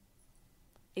win?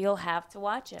 You'll have to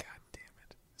watch it.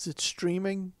 Is it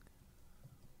streaming?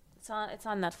 It's on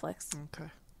Netflix. Okay.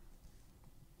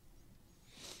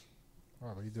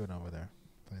 Rob, what are you doing over there?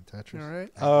 Playing Tetris?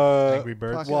 All right. Angry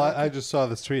Birds? Well, I just saw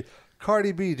this tweet.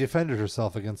 Cardi B defended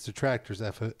herself against detractors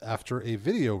after a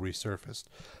video resurfaced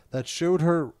that showed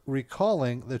her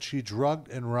recalling that she drugged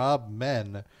and robbed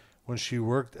men when she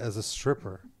worked as a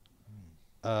stripper.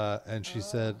 And she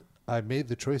said, I made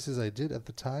the choices I did at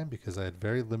the time because I had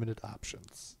very limited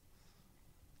options.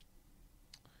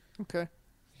 Okay.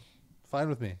 Fine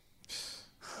with me.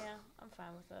 Yeah, I'm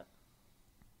fine with it.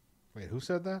 Wait, who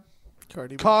said that?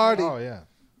 Cardi. Cardi. Oh, yeah.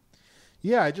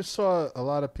 Yeah, I just saw a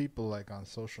lot of people like on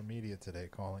social media today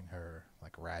calling her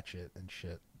like ratchet and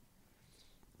shit,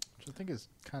 which I think is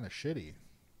kind of shitty.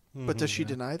 But does she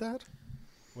deny that?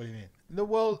 What do you mean? No,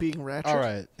 well, being ratchet. All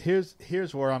right,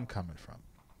 here's where I'm coming from.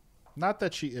 Not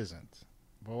that she isn't,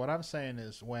 but what I'm saying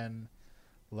is when,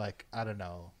 like, I don't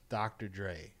know, Dr.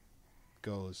 Dre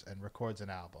goes and records an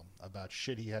album about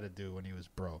shit he had to do when he was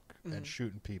broke and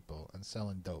shooting people and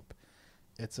selling dope.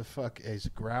 He's a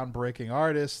groundbreaking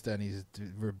artist and he's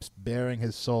bearing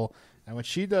his soul. And when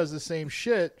she does the same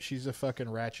shit, she's a fucking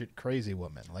ratchet crazy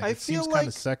woman. Like, it seems kind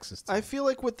of sexist. I feel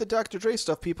like with the Dr. Dre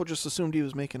stuff, people just assumed he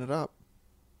was making it up.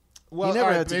 Well, He never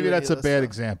all right, had to maybe do that's any a of bad this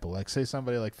example. Like, say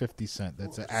somebody like 50 Cent,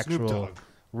 that's an Snoop actual Dogg.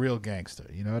 real gangster.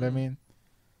 You know what I mean?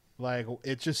 Like,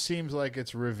 it just seems like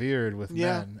it's revered with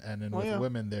men, and then with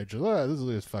women, they're just, oh, this is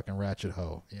this fucking ratchet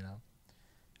hoe. You know?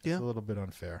 It's a little bit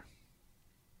unfair.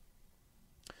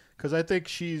 Because I think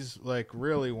she's, like,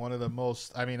 really one of the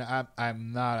most... I mean,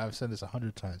 I'm not... I've said this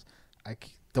 100 times.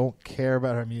 Don't care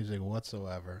about her music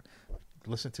whatsoever.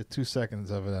 Listen to 2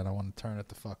 seconds of it, and I want to turn it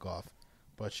the fuck off.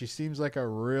 But she seems like a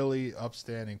really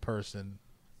upstanding person,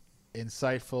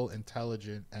 insightful,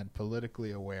 intelligent, and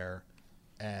politically aware,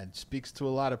 and speaks to a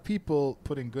lot of people,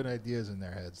 putting good ideas in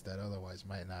their heads that otherwise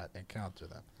might not encounter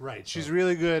them. Right. She's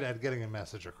really good at getting a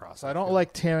message across. So I don't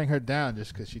like tearing her down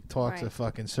just because she talks a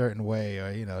fucking certain way,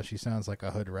 or, you know, she sounds like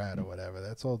a hood rat or whatever.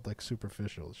 That's all, like,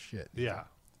 superficial shit. Yeah.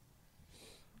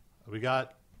 We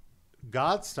got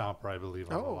God Stomper, I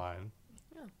believe, on the line.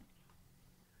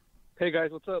 Hey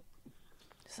guys, what's up?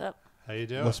 What's up? How you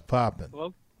doing? What's poppin'?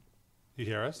 Hello? You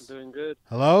hear us? I'm doing good.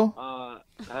 Hello? I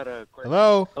had a question.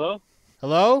 Hello? Hello?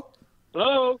 Hello?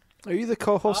 Hello? Are you the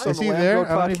co-host on Is the he Lamb there? Goat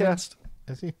I don't even- podcast?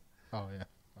 Is he? Oh, yeah.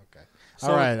 Okay. So,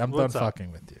 all right, I'm done what's up?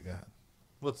 fucking with you. Go ahead.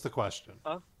 What's the question?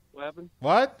 What happened?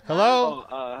 What? Hello?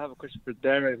 Oh, I have a question for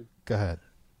Darren. Go ahead.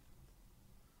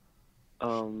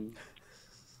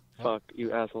 Fuck,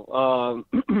 you asshole.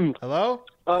 Hello?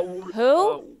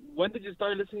 Who? When did you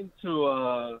start listening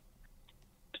to,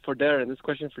 for Darren? This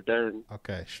question for Darren.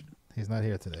 Okay. He's not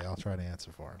here today. I'll try to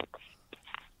answer for him.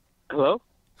 Hello?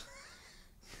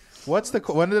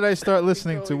 When did I start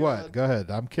listening to what? Go ahead.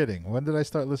 I'm kidding. When did I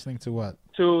start listening to what?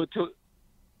 To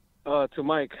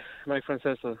Mike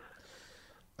Francesa.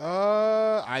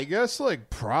 I guess like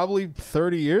probably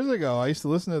 30 years ago. I used to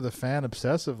listen to The Fan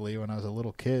obsessively when I was a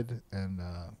little kid, and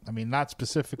I mean, not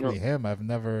specifically him. I've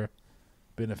never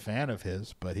been a fan of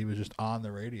his, but he was just on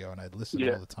the radio, and I'd listen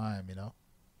all the time. You know?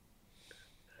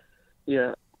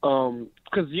 Yeah.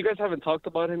 Because you guys haven't talked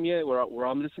about him yet. Where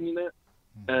I'm listening at,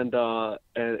 and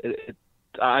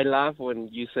I laugh when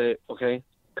you say okay,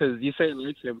 because you say it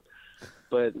likes him.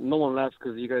 But no one laughs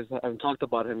because you guys haven't talked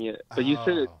about him yet. But you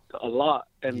said it a lot,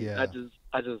 and I just,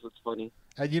 it's funny.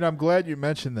 And I'm glad you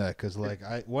mentioned that because, like,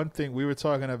 one thing we were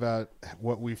talking about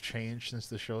what we've changed since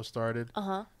the show started.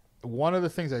 One of the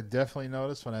things I definitely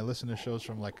noticed when I listen to shows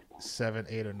from like 7,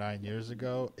 8, or 9 years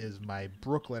ago is my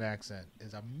Brooklyn accent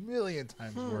is a million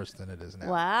times worse than it is now.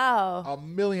 Wow. A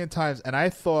million times, and I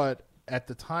thought at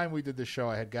the time we did the show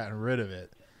I had gotten rid of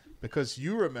it. Because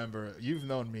you remember, you've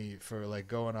known me for like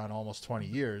going on almost 20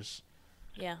 years.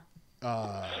 Yeah.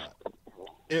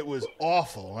 It was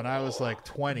awful when I was like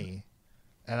 20.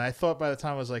 And I thought by the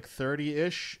time I was like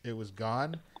 30-ish, it was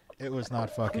gone. It was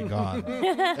not fucking gone.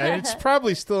 And it's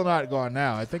probably still not gone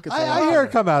now. I think it's I hear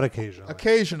it come out occasionally.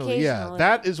 Occasionally, yeah.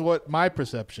 That is what my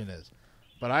perception is.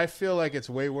 But I feel like it's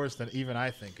way worse than even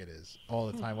I think it is all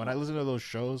the time. When I listen to those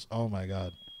shows, oh my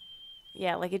God.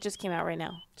 Yeah, like it just came out right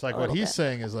now. It's like what he's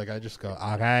saying is like I just go,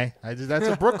 okay. That's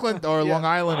a Brooklyn or Long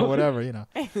Island or whatever, you know.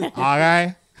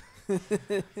 Okay.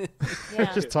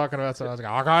 Just talking about something. I was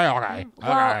like,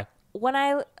 okay.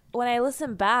 Well, when I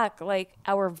listen back, like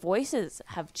our voices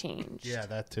have changed. Yeah,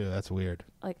 that too. That's weird.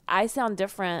 Like I sound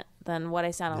different than what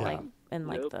I sounded like in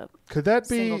like the Could that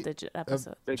be single digit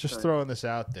episode. Just throwing this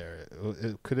out there.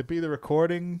 Could it be the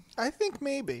recording? I think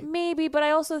maybe. Maybe, but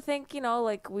I also think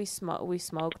like we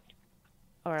smoked.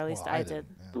 Or at least I did.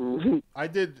 Yeah. I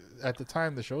did at the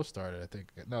time the show started, I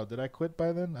think. No, did I quit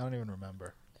by then? I don't even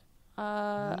remember.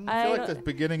 I feel like the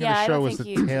beginning of the show was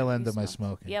the tail end of my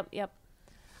smoking. Yep.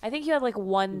 I think you had like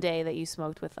one day that you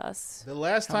smoked with us. The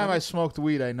last time I smoked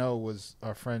weed, I know, was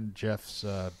our friend Jeff's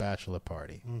bachelor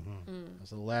party. It was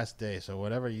the last day, so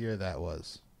whatever year that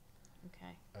was.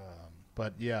 Okay.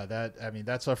 But yeah,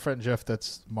 that's our friend Jeff.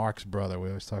 That's Mark's brother. We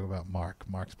always talk about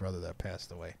Mark's brother that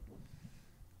passed away.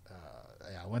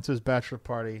 I went to his bachelor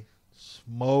party,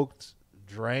 smoked,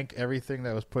 drank everything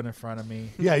that was put in front of me.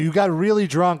 Yeah, you got really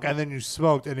drunk and then you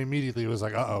smoked and immediately it was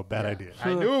like, bad idea.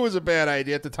 I knew it was a bad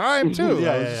idea at the time too.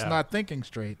 Yeah, I was just not thinking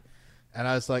straight. And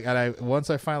I was like, once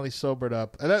I finally sobered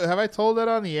up, have I told that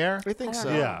on the air? I think so.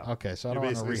 Yeah. Okay, so I You don't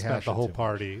want to basically rehash spent the it whole too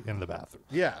party in the bathroom.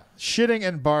 Yeah, shitting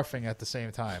and barfing at the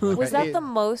same time. Was that the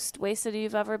most wasted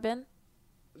you've ever been?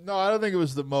 No, I don't think it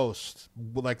was the most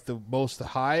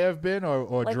high I've been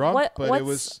or Like, drunk, but what's, it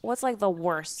was. What's like the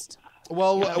worst?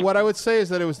 Well, what I would say is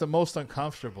that it was the most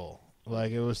uncomfortable.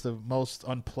 Like, it was the most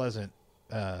unpleasant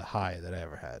high that I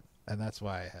ever had, and that's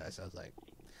why I was like,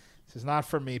 "This is not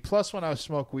for me." Plus, when I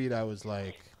smoke weed, I was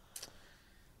like,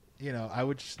 I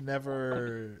would just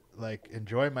never like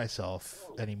enjoy myself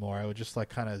anymore. I would just like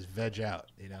kind of veg out,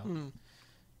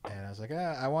 And I was like,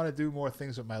 I want to do more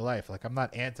things with my life. Like, I'm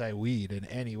not anti-weed in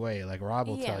any way. Like Rob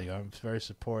will tell you, I'm very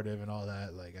supportive and all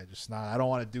that. Like, I don't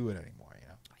want to do it anymore.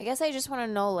 I guess I just want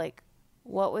to know, like,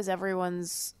 what was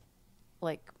everyone's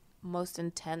like most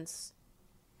intense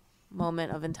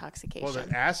moment of intoxication? Well,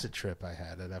 the acid trip I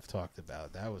had that I've talked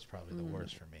about, that was probably the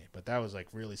worst for me. But that was like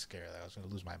really scary. Like, I was going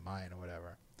to lose my mind or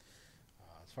whatever.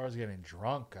 As far as getting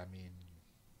drunk, I mean,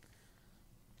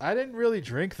 I didn't really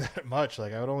drink that much.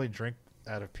 Like, I would only drink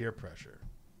out of peer pressure,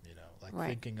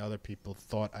 thinking other people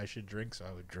thought I should drink, so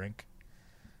I would drink.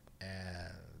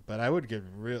 But I would get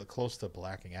real close to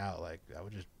blacking out. Like, I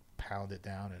would just pound it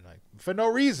down and like for no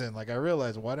reason. Like, I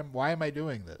realized why am I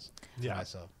doing this to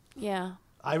myself? Yeah.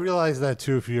 I realized that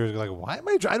too a few years ago. Like, why am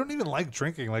I? I don't even like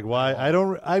drinking. Like, why?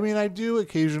 I mean, I do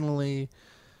occasionally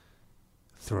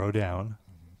throw down,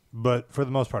 but for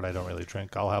the most part, I don't really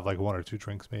drink. I'll have like 1 or 2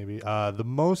 drinks maybe. The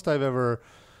most I've ever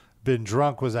been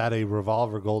drunk was at a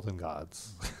Revolver Golden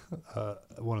Gods,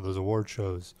 one of those award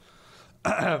shows.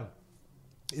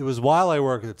 It was while I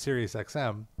worked at Sirius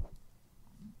XM,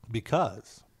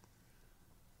 because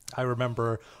I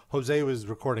remember Jose was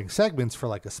recording segments for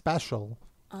like a special,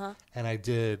 and I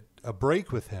did a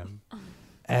break with him.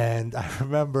 And I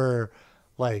remember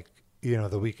like,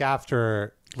 the week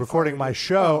after recording my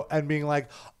show and being like,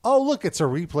 oh, look, it's a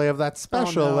replay of that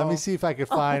special. Let me see if I could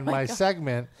find my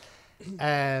segment.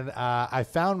 And I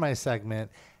found my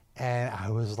segment, and I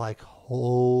was like,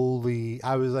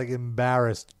 I was like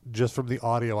embarrassed just from the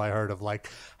audio I heard of like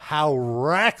how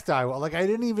wrecked I was. Like, I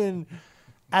didn't even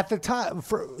at the time.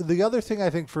 For the other thing I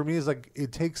think for me is like,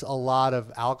 it takes a lot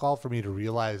of alcohol for me to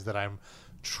realize that I'm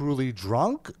truly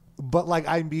drunk. But like,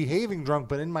 I'm behaving drunk,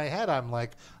 but in my head I'm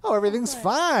like, oh, everything's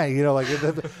fine,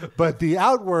 but the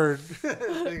outward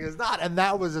thing is not. And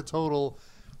that was a total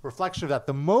reflection of that.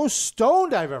 The most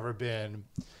stoned I've ever been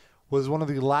was one of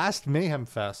the last Mayhem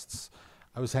Fests.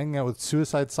 I was hanging out with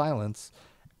Suicide Silence,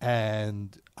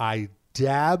 and I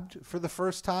dabbed for the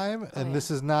first time. And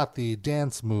this is not the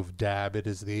dance move dab. It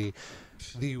is the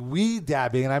weed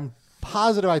dabbing. And I'm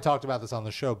positive I talked about this on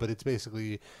the show, but it's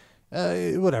basically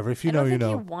whatever. If you know, you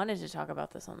know. You wanted to talk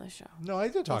about this on the show. No, I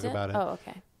did talk about it. Oh,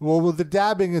 okay. Well, with the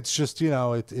dabbing, it's just,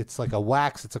 it's like a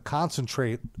wax. It's a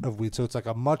concentrate of weed. So it's like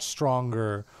a much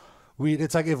stronger weed.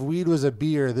 It's like if weed was a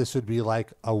beer, this would be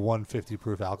like a 150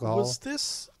 proof alcohol. Was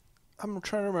this, I'm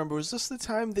trying to remember, was this the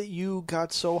time that you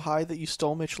got so high that you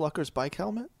stole Mitch Lucker's bike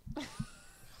helmet?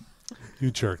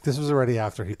 You jerk. This was already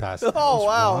after he passed. Oh,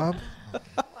 wow.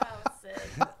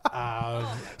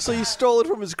 So you stole it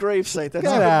from his gravesite. That's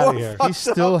Get out of here. He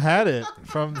still had it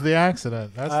from the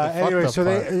accident. That's the anyway, fucked so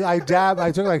up part.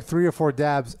 I took like 3 or 4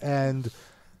 dabs, and it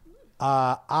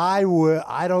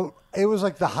was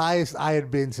like the highest I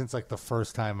had been since like the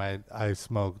first time I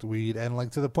smoked weed, and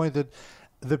like to the point that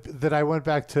that I went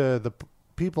back to the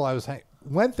people I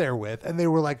went there with, and they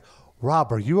were like,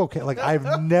 Rob, are you okay? Like,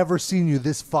 I've never seen you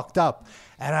this fucked up.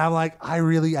 And I'm like,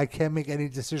 I can't make any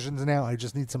decisions now. I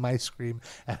just need some ice cream,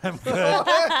 and I'm good.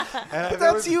 But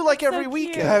that's you like every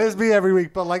weekend. That is me every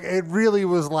week. But like, it really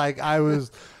was like, I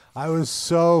was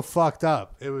so fucked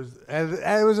up. It was, and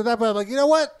it was at that point, I'm like, you know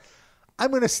what? I'm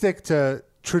going to stick to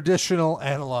traditional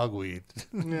analog weed.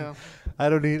 Yeah. I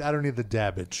don't need the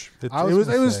dabbage. It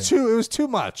was too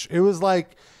much. It was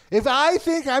like, if I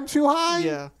think I'm too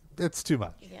high, it's too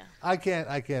much. Yeah. I can't.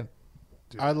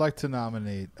 I'd like to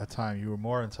nominate a time you were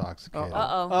more intoxicated.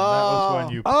 Uh-oh. And that was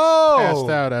when you passed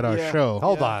out at our show.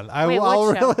 Hold on. Wait, I'll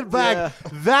what reel show? it back.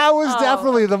 That was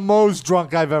definitely the most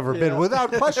drunk I've ever been,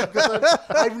 without question, because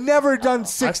I've never done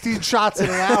 16 shots in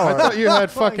an hour. I thought you had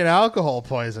fucking alcohol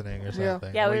poisoning or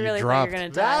something. Yeah, we or you really thought dropped. you were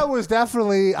going to die. That was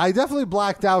I definitely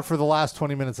blacked out for the last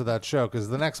 20 minutes of that show, because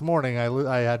the next morning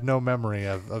I had no memory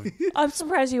of I'm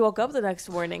surprised you woke up the next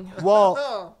morning.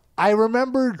 Well, I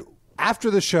remembered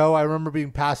after the show, I remember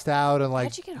being passed out and like.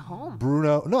 How'd you get home?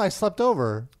 Bruno. No, I slept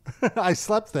over. I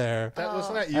slept there. That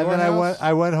wasn't at your And then house?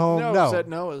 I went home. No, No, it was at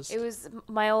Noah's. It was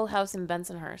my old house in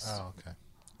Bensonhurst. Oh, okay.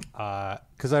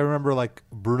 because I remember like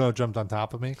Bruno jumped on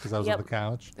top of me because I was on the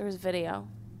couch. There was video.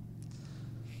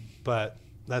 But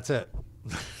that's it.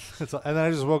 And then I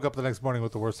just woke up the next morning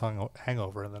with the worst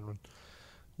hangover, and then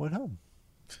went home.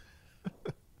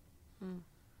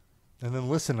 And then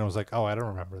listened, and I was like, oh, I don't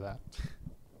remember that.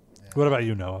 Yeah, What about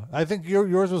you, Noah? I think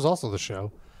yours was also the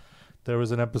show. There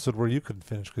was an episode where you couldn't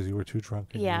finish because you were too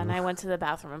drunk. And I went to the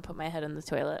bathroom and put my head in the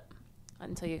toilet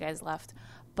until you guys left.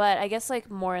 But I guess like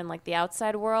more in like the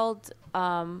outside world,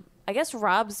 I guess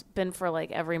Rob's been for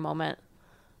like every moment.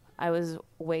 I was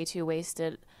way too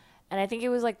wasted. And I think it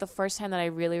was like the first time that I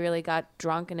really, really got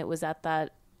drunk, and it was at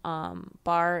that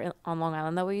bar on Long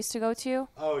Island that we used to go to.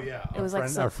 Oh, yeah. It was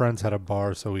like our friends had a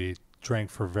bar, so we drank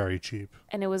for very cheap.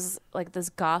 And it was like this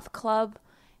goth club,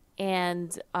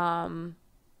 and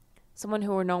someone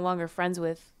who we're no longer friends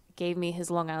with gave me his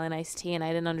Long Island iced tea, and I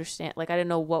didn't understand. Like, I didn't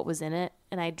know what was in it,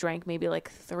 and I drank maybe like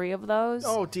 3 of those.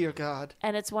 Oh, dear God.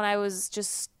 And it's when I was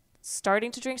just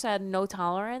starting to drink, so I had no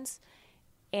tolerance.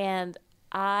 And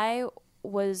I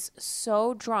was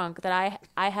so drunk that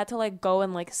I had to like go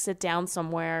and like sit down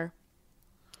somewhere.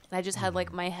 And I just had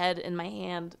like my head in my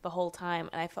hand the whole time.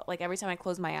 And I felt like every time I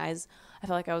closed my eyes, I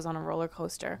felt like I was on a roller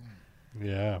coaster.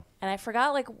 Yeah. And I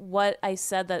forgot like what I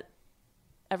said that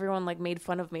everyone like made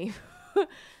fun of me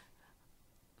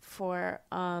for.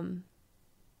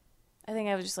 I think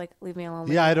I was just like, leave me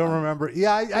alone. Yeah, I don't remember.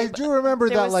 Yeah, I do remember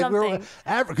there that. was Like, we were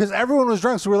because everyone was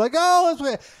drunk, so we were like, "Oh, let's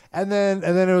wait." And then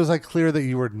it was like clear that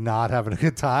you were not having a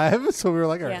good time, so we were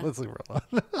like, "All right, Yeah. let's leave her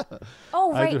alone."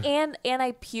 Oh, I right. do- And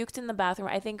I puked in the bathroom.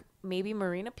 I think maybe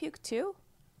Marina puked too.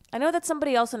 I know that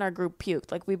somebody else in our group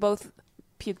puked. Like we both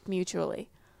puked mutually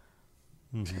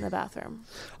in the bathroom.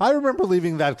 I remember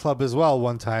leaving that club as well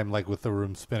one time, like with the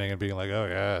room spinning and being like, "Oh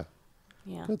yeah,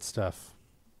 Yeah, good stuff."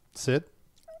 Sid?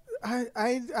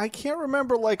 I can't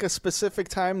remember like a specific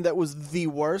time that was the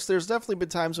worst. There's definitely been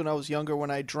times when I was younger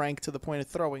when I drank to the point of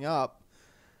throwing up,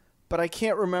 but I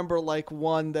can't remember like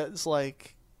one that's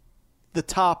like the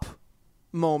top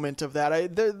moment of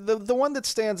that. The one that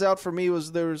stands out for me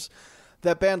was there's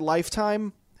that band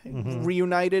Lifetime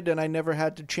reunited, and I never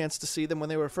had the chance to see them when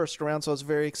they were first around, so I was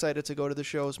very excited to go to the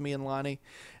shows, me and Lonnie.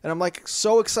 And I'm like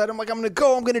so excited. I'm like, I'm going to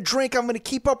go, I'm going to drink, I'm going to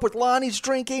keep up with Lonnie's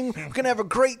drinking. We're going to have a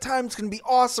great time. It's going to be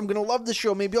awesome. I'm going to love the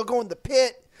show. Maybe I'll go in the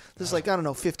pit. This is like, I don't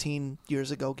know, 15 years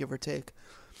ago, give or take.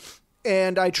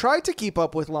 And I tried to keep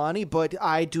up with Lonnie, but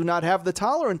I do not have the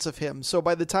tolerance of him. So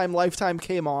by the time Lifetime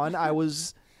came on, I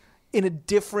was in a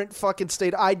different fucking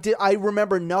state. I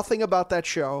remember nothing about that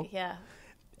show. Yeah.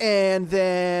 And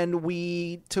then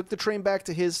we took the train back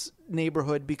to his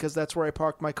neighborhood because that's where I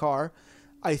parked my car.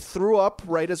 I threw up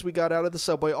right as we got out of the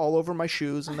subway all over my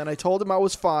shoes, and then I told him I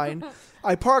was fine.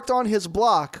 I parked on his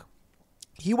block.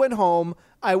 He went home.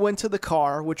 I went to the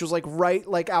car, which was like right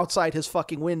like outside his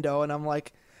fucking window, and I'm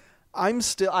like,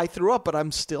 I threw up, but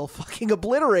I'm still fucking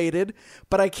obliterated.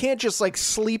 But I can't just like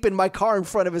sleep in my car in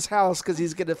front of his house because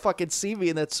he's gonna fucking see me,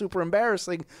 and that's super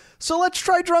embarrassing. So let's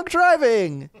try drunk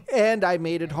driving. And I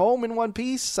made it home in one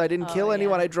piece. I didn't kill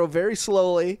anyone. I drove very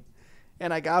slowly,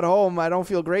 and I got home. I don't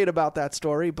feel great about that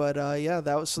story, but yeah,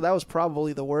 that was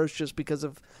probably the worst just because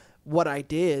of what I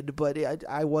did. But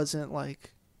I wasn't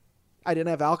like, I didn't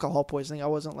have alcohol poisoning. I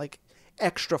wasn't like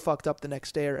extra fucked up the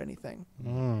next day or anything.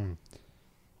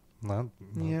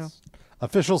 Yeah.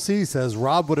 Official C says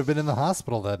Rob would have been in the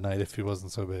hospital that night if he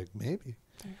wasn't so big. Maybe.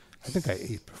 I think I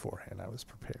ate beforehand. I was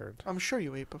prepared. I'm sure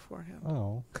you ate beforehand.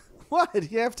 Oh. What?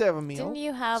 You have to have a meal. Didn't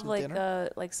you have Some like dinner?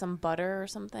 like some butter or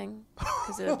something?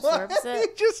 Because it absorbs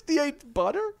it. You just ate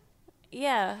butter?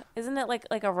 Yeah, isn't it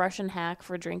like a Russian hack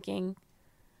for drinking?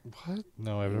 What?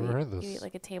 No, I've never heard this. You eat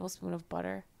like a tablespoon of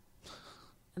butter,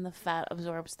 and the fat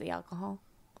absorbs the alcohol.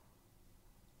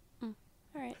 All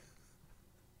right.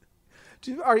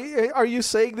 Are you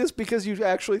saying this because you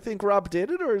actually think Rob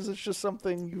did it, or is it just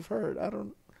something you've heard? I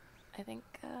don't. I think.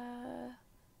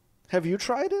 Have you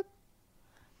tried it?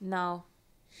 No.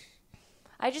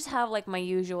 I just have like my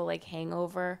usual like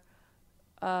hangover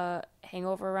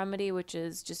remedy, which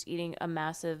is just eating a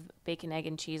massive bacon, egg,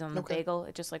 and cheese on the bagel.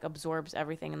 It just like absorbs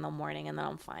everything in the morning, and then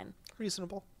I'm fine.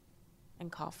 Reasonable.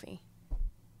 And coffee.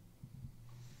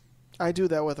 I do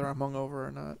that whether I'm hungover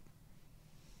or not.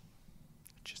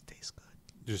 It just tastes good.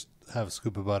 Just have a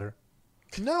scoop of butter.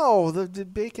 No, the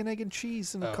bacon, egg, and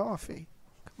cheese and the coffee.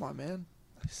 Come on, man.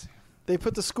 I see. They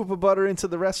put the scoop of butter into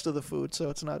the rest of the food, so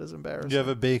it's not as embarrassing. You have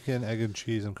a bacon, egg, and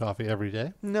cheese and coffee every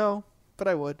day? No, but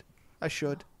I would. I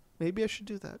should. Maybe I should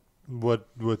do that. What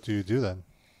do you do then?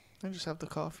 I just have the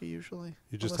coffee usually.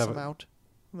 You just unless have I'm out.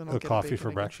 And then I'll a get coffee bacon, for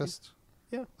egg, and breakfast? cheese.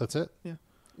 Yeah. That's it? Yeah.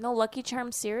 No Lucky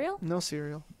Charms cereal? No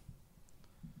cereal.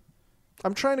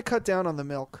 I'm trying to cut down on the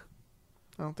milk.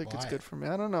 I don't think it's good for me.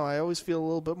 I don't know. I always feel a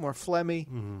little bit more phlegmy.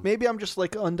 Maybe I'm just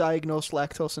like undiagnosed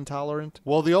lactose intolerant.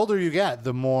 Well, the older you get,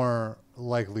 the more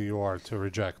likely you are to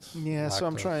reject. Yeah, so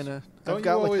I'm lactose. trying to. Don't I've you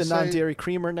got like the always say- non-dairy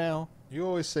creamer now. You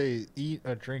always say eat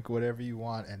or drink whatever you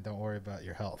want and don't worry about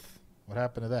your health. What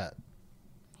happened to that?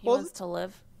 He wants to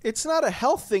live. It's not a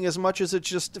health thing as much as it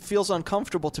just feels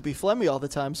uncomfortable to be phlegmy all the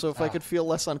time. So if I could feel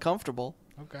less uncomfortable.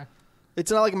 Okay. It's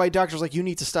not like my doctor's like, you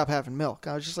need to stop having milk.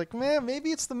 I was just like, man,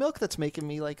 maybe it's the milk that's making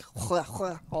me like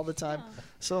all the time.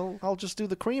 So I'll just do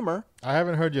the creamer. I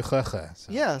haven't heard you so.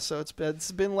 Yeah, so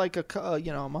it's been like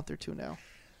a month or two now.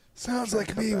 Sounds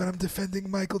like me when I'm defending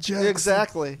Michael Jackson.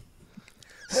 Exactly.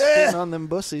 Spitting on them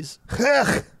bussies.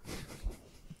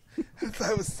 As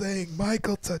I was saying,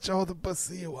 Michael, touch all the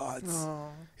pussy he wants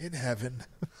in heaven.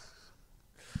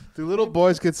 Do little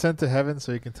boys get sent to heaven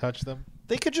so you can touch them?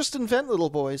 They could just invent little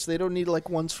boys. They don't need like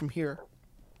ones from here.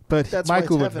 But That's why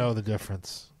Michael it's would heaven. know the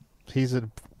difference. He's a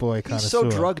boy connoisseur.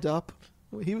 He's so drugged up.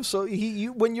 He was so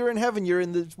when you're in heaven, you're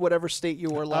in the whatever state you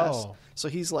were last. Oh. So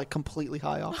he's like completely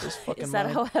high off his fucking. Is that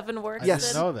mind. how heaven works?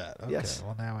 Yes. then? I know that. Okay. Yes.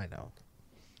 Well, now I know.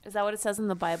 Is that what it says in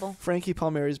the Bible? Frankie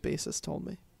Palmieri's bassist told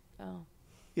me. Oh.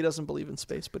 He doesn't believe in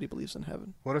space, but he believes in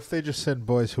heaven. What if they just send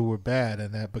boys who were bad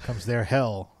and that becomes their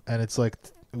hell? And it's like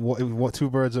what two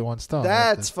birds at one stone.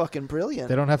 That's fucking brilliant.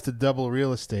 They don't have to double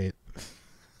real estate.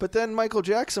 But then Michael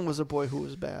Jackson was a boy who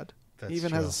was bad. That's he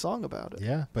even true. has a song about it.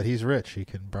 Yeah, but he's rich. He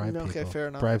can bribe people. Okay, fair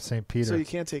enough. Bribe St. Peter. So you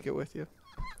can't take it with you.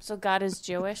 So God is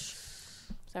Jewish? Is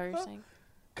that what you're saying?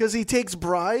 Because he takes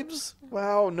bribes?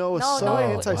 Wow, no, it's No, so no.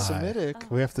 anti-Semitic.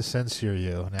 We have to censor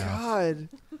you now. God.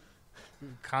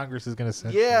 Congress is going to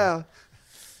censor Yeah.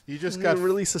 You just I'm got gonna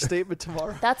release a statement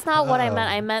tomorrow. That's not what I Oh.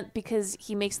 meant. I meant because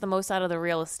he makes the most out of the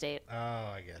real estate. Oh,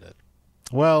 I get it.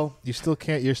 Well, you still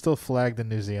can't. You're still flagged in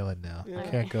New Zealand now. Yeah. You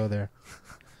can't go there.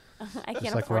 I Just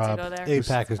can't like afford Rob. to go there.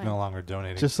 APAC It's is fine. no longer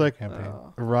donating. Just to the like campaign.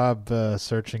 Rob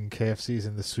searching KFCs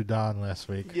in the Sudan last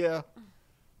week. Yeah.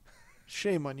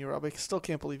 Shame on you, Rob. I still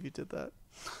can't believe you did that.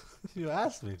 You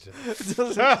asked me to.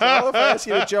 Doesn't it follow if I ask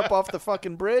you to jump off the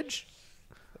fucking bridge?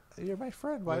 You're my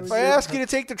friend. Why If I ask you to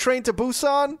take the train to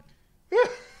Busan?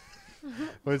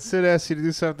 When Sid asks you to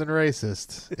do something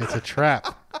racist, it's a trap.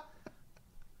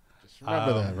 Just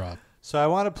remember that, Rob. So I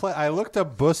want to play. I looked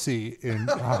up "bussy" on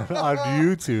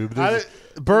YouTube.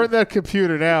 Burn that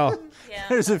computer now. Yeah,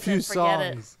 There's a that's few it, forget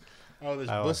it. songs. Oh, there's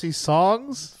Oh. bussy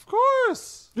songs? Of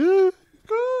course. Of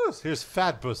course. Here's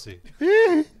 "Fat Bussy."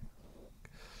 I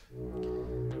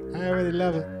really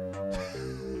love it.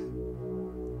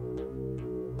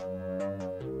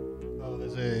 Oh,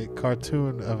 there's a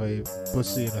cartoon of a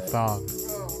pussy in a thong.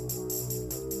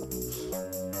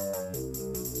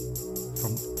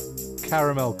 From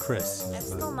Caramel Chris. I'm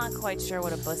still not quite sure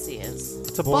what a bussy is.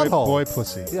 It's a Boy, butthole. boy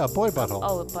pussy. Yeah, boy butthole.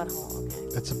 Oh, a butthole.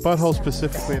 Okay. It's a butthole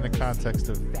specifically in the context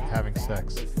of having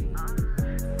sex.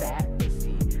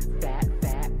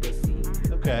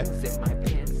 Okay.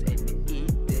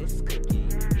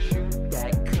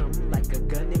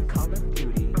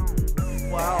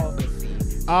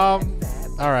 Wow.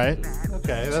 All right.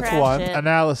 Okay, that's Trash one. it.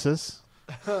 Analysis.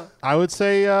 I would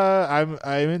say I'm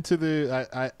into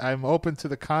the I'm open to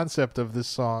the concept of this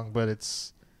song, but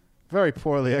it's very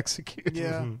poorly executed.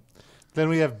 Yeah. Then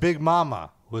we have Big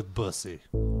Mama with "Bussy."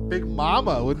 Big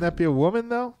Mama, wouldn't that be a woman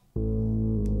though?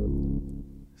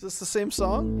 Is this the same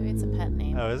song? Maybe it's a pet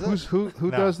name. Oh, is it? Who No.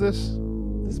 does this?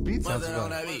 This beat sounds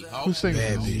familiar. Who sings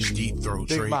Bad this? bitch, deep throat,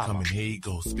 Big Trey Mama. coming, here you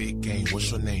go, spit game,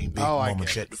 what's your name? Big Oh, I mama, get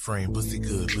it. check the frame, pussy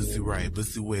good, pussy right,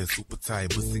 pussy wet, super tight,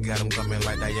 pussy got him coming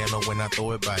like Diana when I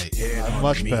throw it by. Yeah,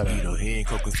 Much meat better. eater, he ain't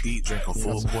cooking skeet, drink a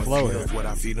full Got some course flow meal. here. What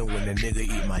I feed him when the nigga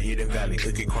eat my hidden valley,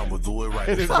 cookie crumble, do it right.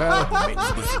 Hidden Valley. Make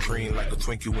this pussy cream like a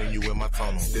Twinkie when you in my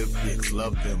tunnel. Stiff dicks,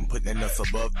 love them, put their nuts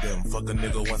above them. Fuck a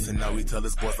nigga once and now we tell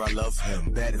his boys I love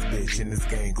him. Baddest bitch in this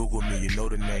game, Google me, you know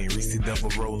the name. Reese Double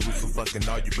Rose, who's so fucking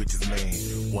all you bitches,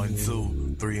 man. 1,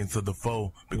 2, 3 into the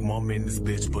 4. Big mama in this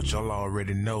bitch, but y'all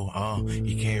already know,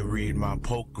 he can't read my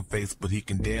poker face, but he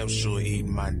can damn sure eat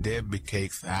my debit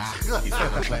cakes. He's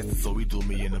selling plastic, so he threw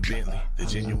me in a Bentley. The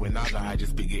genuine alcohol, I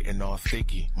just be getting all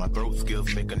sticky. My throat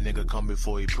skills make a nigga come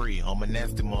before he pre. I'm a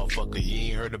nasty motherfucker, you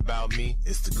ain't heard about me?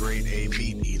 It's the grade A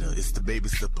meat eater, it's the baby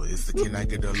sipper, it's the can I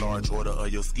get a large order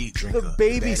of your skeet drinker. The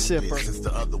baby Baddest bitch, sipper. It's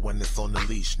the other one that's on the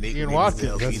leash. Nate Ian made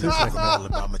Watkins, his that's his Velveeta, nickname. all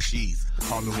about my cheese.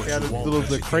 Call me what Got you a want, little but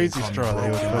bit you crazy can't straw come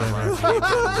that he from would put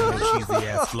in there. cheesy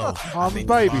ass flow. I'm a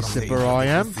baby-sipper, I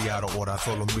am. See out of order. I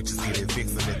told them bitches get it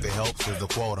fixed, and if it helps, there's a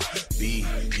quota. B,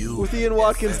 you. With Ian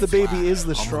Watkins, the baby is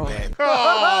the straw.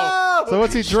 So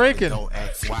what's he drinking? Don't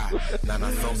ask why. Nah, nah,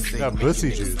 so sick. Got make pussy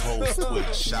you niggas juice. whole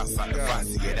switch. Shouts out to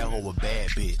Foxy. Yeah, that hoe a bad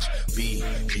bitch. B,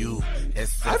 U,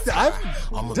 S, S,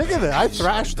 I'm digging it. I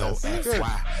thrashed Don't this. ask Good.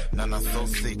 why. Nah, nah, so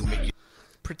sick. Make you.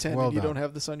 Pretending Well you done. don't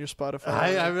have this on your Spotify.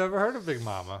 I've never heard of Big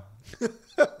Mama.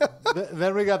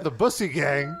 Then we got the Bussy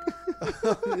Gang.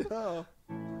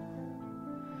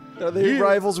 Are they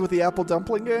rivals with the Apple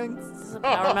Dumpling Gang? This is a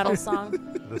power metal song.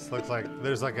 This looks like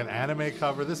there's like an anime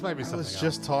cover. This might be something I was else.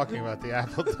 just talking about the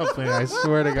apple dumpling. I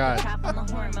swear to God.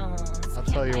 I'll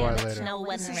tell you why later.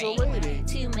 This is a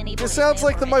lady. This sounds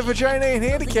like the My Vagina Ain't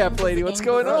Handicapped lady. What's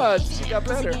going on? She got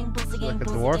better. Like a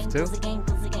dwarf, too?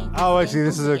 Oh, actually,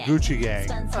 this is a Gucci Gang.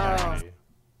 Oh.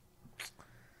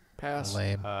 Pass.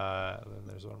 Lame. Then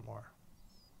there's one more.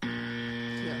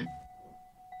 Yeah.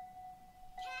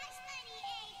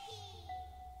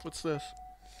 What's this?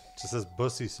 It just says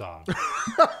Bussy song. It's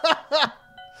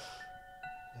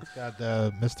got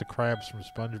Mr. Krabs from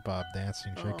SpongeBob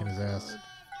dancing, shaking his ass.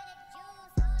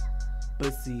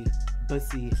 Bussy.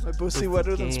 My Bussy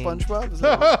wetter than SpongeBob? Is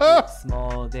Small, that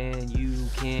small, then you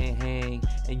can't hang,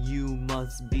 and you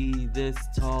must be this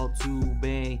tall to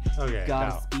bang. Okay, you gotta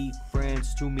now. speak French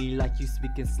to me like you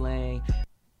speaking slang.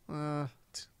 I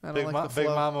don't Big, like the Big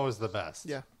flow. Mama was the best.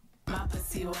 Yeah.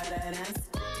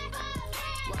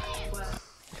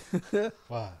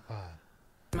 Wow.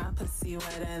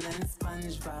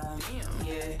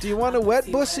 Do you want a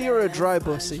wet bussy or a dry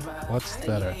bussy? What's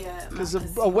better? Because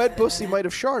a wet bussy might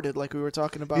have sharded, like we were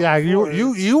talking about. Yeah, before.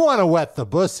 you want to wet the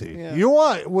bussy. Yeah. You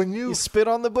want when you spit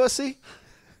on the bussy.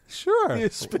 Sure. You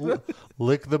spit on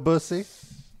Lick the bussy.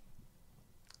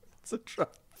 It's a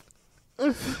drop.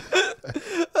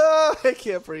 Oh, I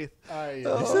can't breathe.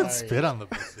 You said spit on the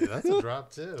bussy. That's a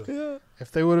drop too. Yeah.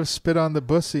 If they would have spit on the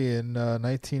bussy in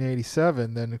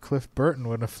 1987, then Cliff Burton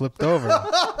would have flipped over.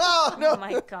 Oh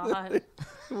my god. It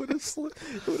would have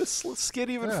skid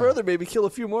even Yeah. further, maybe kill a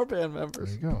few more band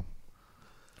members. There you go.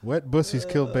 Wet bussies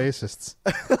kill bassists.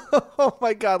 Oh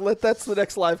my god, that's the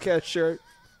next live cast shirt.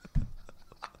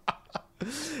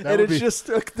 And would it's be- just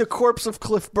the corpse of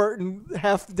Cliff Burton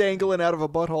half dangling out of a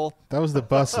butthole. That was the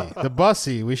bussy. The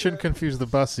bussy. We shouldn't confuse the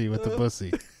bussy with the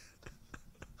bussy.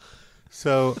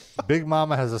 So Big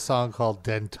Mama has a song called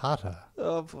Dentata.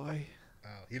 Oh boy.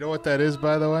 You know what that is,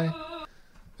 by the way?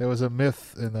 There was a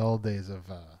myth in the old days of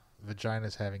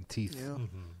vaginas having teeth. Yeah.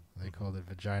 They called it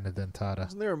vagina dentata.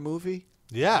 Isn't there a movie?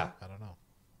 Yeah. I don't know.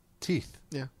 Teeth.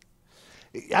 Yeah.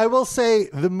 I will say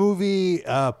the movie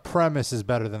premise is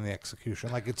better than the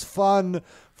execution. Like, it's fun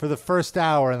for the first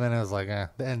hour, and then it was like,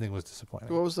 the ending was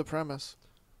disappointing. What was the premise?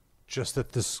 Just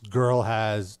that this girl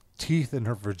has teeth in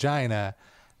her vagina,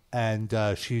 and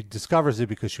she discovers it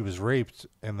because she was raped,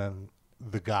 and then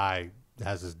the guy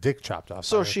has his dick chopped off.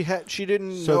 So by her. she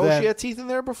didn't So know then- she had teeth in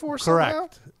there before. Somehow?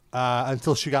 Correct.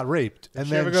 Until she got raped, and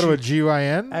She then ever go to a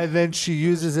GYN? And then she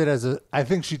uses it as a. I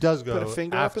think she does go Put a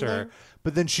finger up in after, there?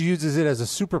 but then she uses it as a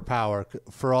superpower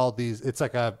for all these. It's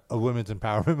like a women's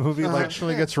empowerment movie. Like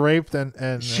Actually gets raped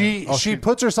and she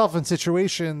puts herself in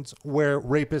situations where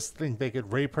rapists think they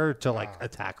could rape her to like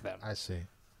attack them. I see.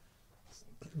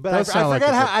 But Does I sound like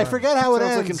forget a how good I plan. forget how it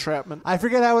Sounds ends. like entrapment. I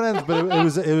forget how it ends, but it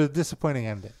was a disappointing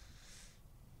ending.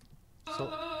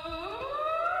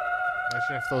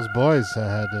 Imagine if those boys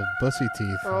had bussy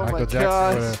teeth. Oh Michael my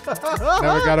Jackson God. would've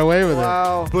never got away with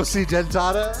Wow. Bussy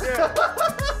dentata.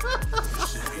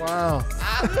 it. Wow.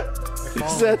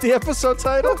 Is that the episode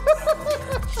title?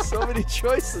 So many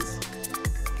choices.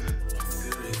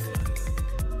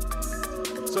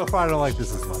 So far, I don't like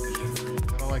this as much.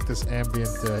 I don't like this ambient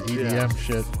EDM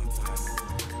shit.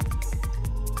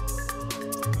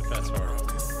 That's hard.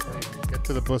 Get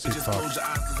to the bussy Just talk. close your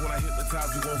eyes, 'cause when I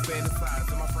hypnotize, you gon' fantasize.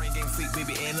 And my friend game fake,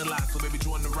 baby, analyze. So baby,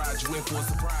 join the ride. You in for a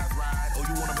surprise ride. Oh,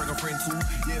 you wanna bring a friend too?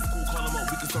 Yeah, it's cool. Call him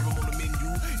up. We can serve him on the menu.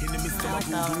 In the midst of my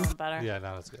voodoo. Better. Yeah,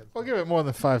 no, that's good. We'll give it more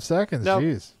than 5 seconds. Nope.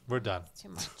 Jeez. We're done. Too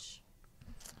much.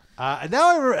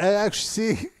 Now I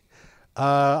actually see.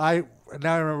 I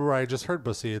remember where I just heard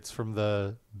Bussy. It's from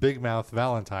the Big Mouth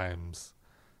Valentine's.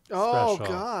 Oh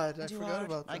special. God, I forgot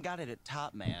about that. I got it at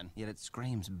Top Man, yet it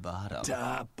screams bottom.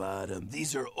 Top, bottom.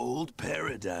 These are old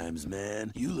paradigms,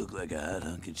 man. You look like a hot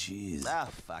hunk of cheese. Ah,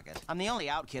 fuck it. I'm the only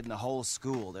out kid in the whole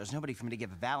school. There's nobody for me to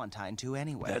give a Valentine to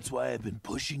anyway. That's why I've been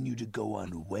pushing you to go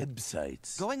on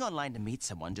websites. Going online to meet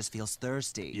someone just feels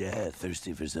thirsty. Yeah,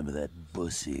 thirsty for some of that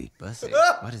bussy. Bussy?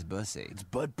 What is bussy? It's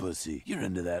butt pussy. You're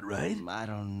into that, right? I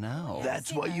don't know.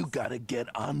 That's why you gotta get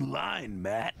online,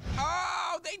 Matt.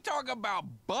 Oh, they talk about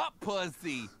butt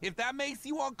pussy. If that makes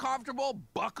you uncomfortable,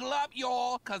 buckle up,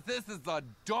 y'all, because this is a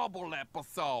double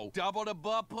episode. Double the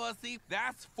butt pussy,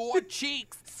 that's 4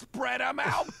 cheeks. Spread them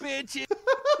out, bitches.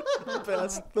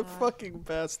 The fucking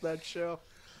best, that show.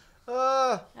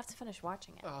 I have to finish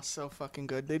watching it. Oh, so fucking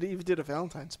good. They even did a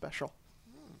Valentine special.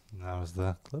 That was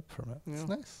the clip from it. It's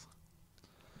Yeah. nice.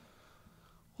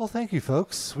 Well, thank you,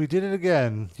 folks. We did it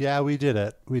again. Yeah, we did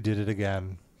it. We did it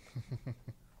again.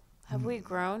 Have we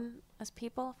grown as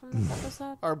people from this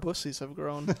episode? Our pussies have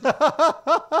grown.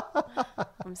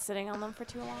 I'm sitting on them for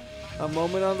too long. A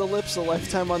moment on the lips, a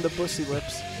lifetime on the bussy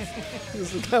lips.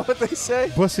 Isn't that what they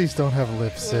say? Bussies don't have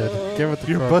lips, Sid. Give it the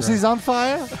Your program. pussy's on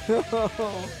fire?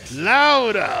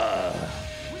 Louder!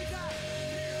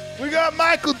 We got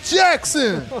Michael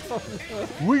Jackson!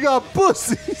 We got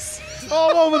pussies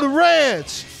all over the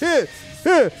ranch! Here,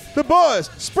 the boys,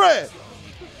 spread!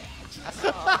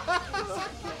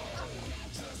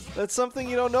 That's something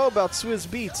you don't know about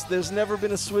Swizz Beats. There's never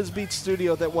been a Swizz Beats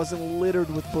studio that wasn't littered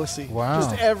with pussy. Wow.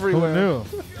 Just everywhere.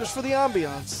 Who knew? Just for the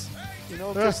ambiance. You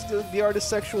know, because the artist's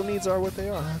sexual needs are what they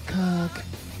are. Cock,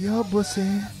 your pussy,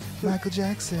 Michael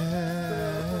Jackson.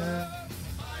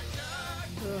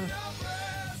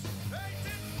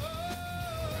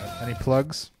 Any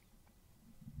plugs?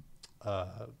 I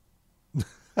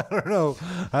don't know.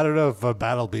 I don't know if a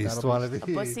Battle Beast wanted to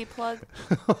A pussy plug?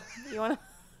 You want to?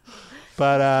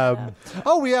 But,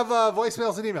 we have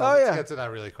voicemails and emails. Oh, Let's yeah. get to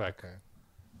that really quick.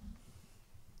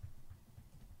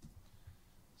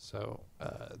 So,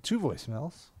 2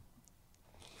 voicemails.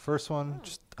 First one,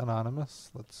 just anonymous.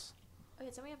 Let's. Okay,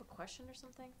 does somebody have a question or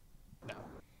something? No.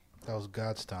 That was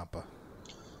God Stomper.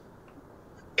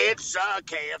 It's a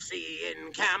KFC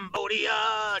in Cambodia.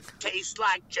 Tastes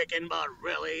like chicken, but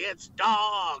really it's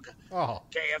dog. Oh.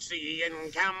 KFC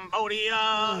in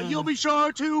Cambodia. You'll be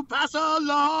sure to pass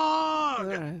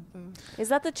along. Is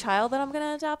that the child that I'm going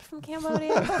to adopt from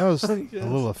Cambodia? That was a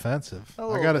little offensive.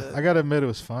 I gotta admit it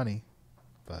was funny,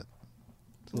 but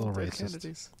it's a little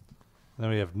racist. Then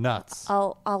we have nuts.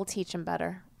 I'll teach him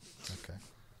better. Okay.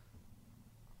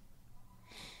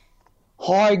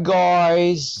 Hi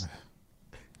guys.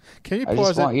 Can you I pause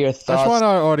just want it? your I just thoughts. want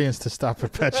our audience to stop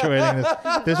perpetuating this.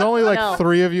 There's only like No.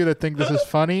 3 of you that think this is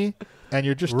funny, and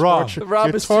you're just Wrong.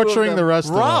 you're torturing the rest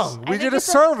of us. Wrong. We did a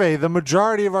survey. The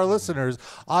majority of our listeners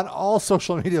on all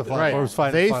social media platforms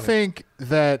find They it funny. think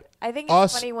that I think it's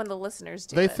us. funny when the listeners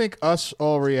do They it. think us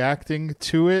all reacting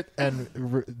to it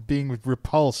and being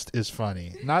repulsed is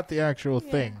funny, not the actual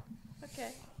thing.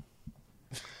 Okay.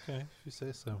 Okay, if you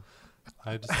say so.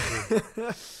 I disagree.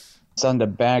 It's on the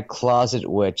band Closet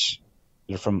Witch.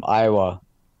 They're from Iowa.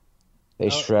 They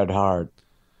shred hard.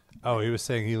 Oh, he was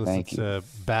saying he listens Thank you. to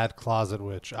Bad Closet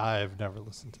Witch. I've never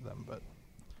listened to them, but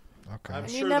okay. I'm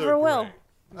And sure you never they're will.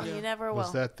 great. You never will.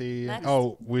 Was that the? Next.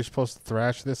 Oh, we're supposed to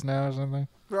thrash this now or something?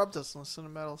 Rob doesn't listen to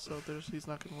metal, so he's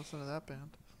not going to listen to that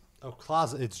band. Oh,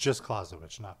 Closet. It's just Closet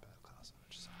Witch, not Bad Closet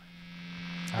Witch. Sorry.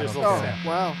 I Here's don't a little care.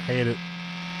 sample. Wow. Hate it.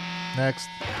 Next.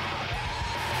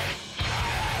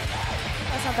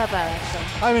 That's not that bad,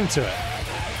 actually. I'm into it.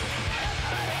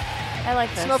 I like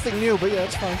this. It's nothing new, but yeah,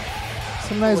 it's fine.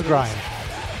 It's a nice grind.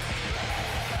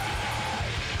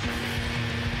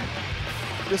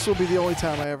 This will be the only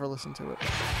time I ever listen to it.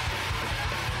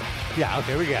 Yeah,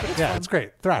 okay, we get it. Yeah, it's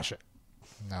great. Thrash it.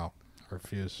 No, I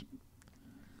refuse.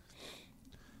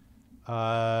 We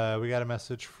got a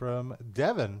message from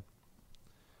Devin.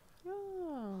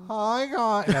 Hi,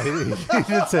 guys. No, he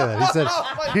didn't say that.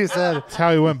 He said, That's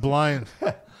how he went blind.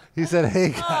 he said, hey,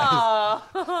 guys.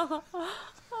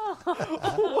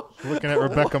 Looking at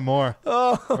Rebecca Moore.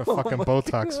 Her fucking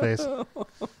Botox face.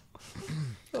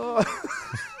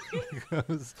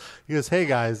 He goes, hey,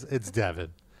 guys, it's Devin.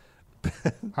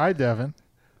 Hi, Devin.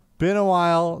 Been a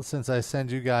while since I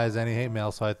send you guys any hate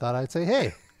mail, so I thought I'd say,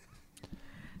 hey.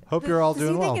 Hope you're all Does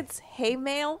doing he well. think it's hay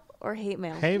mail or hate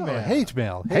mail? Hey, No, man. hate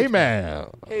mail. Hey, Hate man.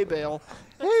 Hey, Bale.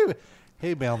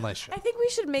 Hey, mail, nice show. I think we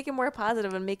should make it more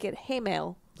positive and make it hay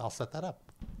mail. I'll set that up.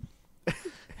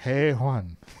 Hey,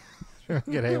 Juan.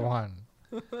 Get Hey, Juan.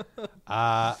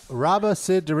 Rabba,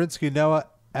 Sid, Dorinsky, Noah,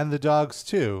 and the dogs,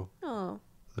 too. Oh.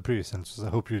 The previous sentence was, I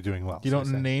hope you're doing well. You So don't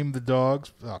he said. name the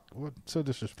dogs? Oh, what? So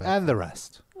disrespectful. And the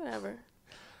rest. Whatever.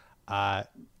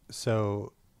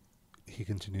 So he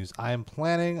continues, I am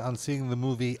planning on seeing the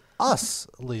movie Us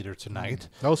later tonight.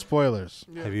 No spoilers.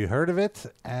 Have you heard of it?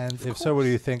 And if so, what do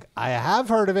you think? I have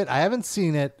heard of it. I haven't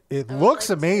seen it. It looks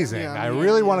amazing. Yeah, I me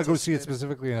really and want to you go see it anticipated.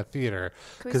 specifically in a theater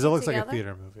Can we because see it it looks like a together?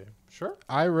 theater movie. Sure.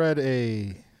 I read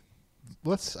I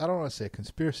don't want to say a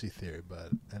conspiracy theory,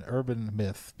 but an urban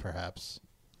myth, perhaps.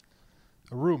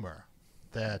 A rumor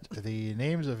that the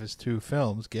names of his 2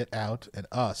 films, Get Out and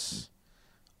Us,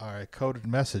 are a coded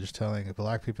message telling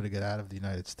black people to get out of the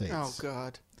United States. Oh,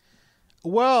 God.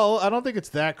 Well, I don't think it's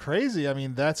that crazy. I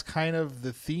mean, that's kind of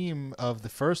the theme of the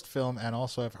first film, and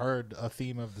also I've heard a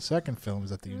theme of the second film is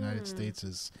that the United States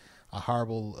is a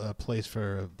horrible place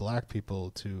for black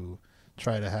people to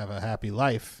try to have a happy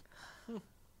life.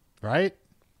 Right?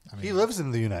 I mean, He lives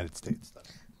in the United States, though.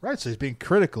 right, so he's being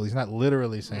critical. He's not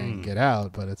literally saying get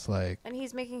out, but it's like, And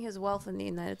he's making his wealth in the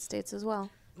United States as well.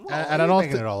 and I don't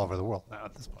making think it all over the world now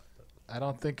at this point. I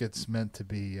don't think it's meant to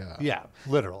be. Yeah,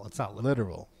 literal. It's not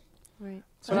literal. Right.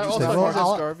 So Interesting. also Well, Marcus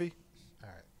I'll- Garvey.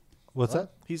 What's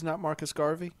that? He's not Marcus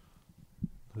Garvey.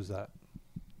 Who's that?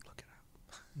 Look it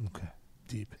up. Okay.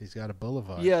 Deep. He's got a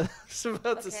boulevard. Yeah, I was about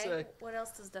Okay. to say. What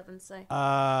else does Devin say?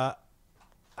 I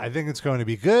think it's going to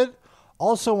be good.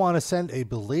 Also want to send a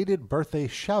belated birthday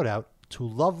shout out to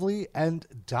Lovely and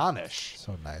Donish.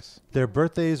 So nice. Their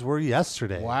birthdays were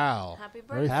yesterday. Wow. Happy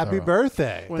Very Happy thorough.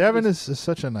 birthday. When Devin did is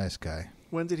such a nice guy.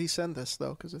 When did he send this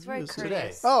though? Because It's very Today.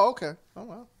 courteous. Oh, okay. Oh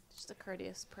wow. Just a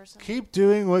courteous person. Keep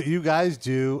doing what you guys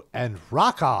do and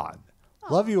rock on.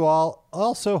 Love you all.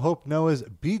 Also hope Noah's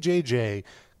BJJ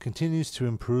continues to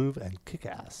improve and kick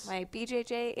ass. My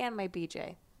BJJ and my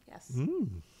BJ. Yes.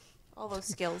 All those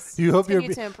skills. You hope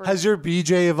continue to improve. has your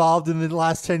BJ evolved in the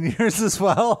last 10 years as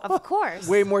well? Of course.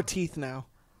 Way more teeth now.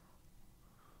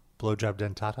 Blowjob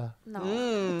dentata. No.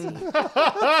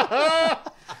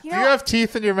 Do you have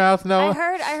teeth in your mouth, Noah?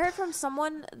 I heard from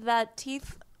someone that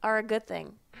teeth are a good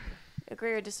thing.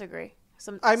 Agree or disagree?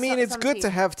 I mean, it's some good teeth. to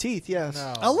have teeth. Yes.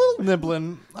 A little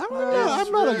nibbling.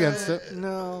 I'm not against it.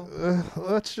 No.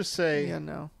 Let's just say. Yeah.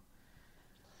 No.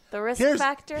 The risk Here's-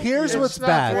 factor. here's It's what's not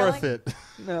bad. worth it.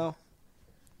 No.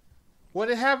 When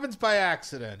it happens by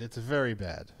accident, it's very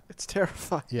bad. It's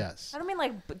terrifying. Yes. I don't mean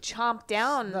like chomp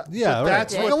down. Yeah, But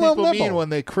that's right. what Like a little people mean nibble. when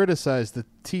they criticize the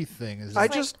teeth thing. Is I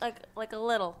Like- just- like a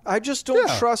little. I just don't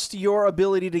Yeah. trust your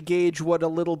ability to gauge what a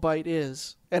little bite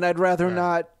is, and I'd rather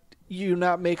not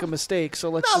make a mistake. So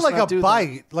let's Not just like not a do that.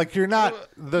 bite. Like you're not.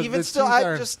 Even the still, teeth I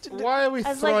aren't- just why are we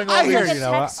As throwing like, all as hear like you, a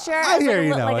Noah. texture. I as hear like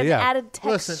you, a, Noah, like yeah. an added texture.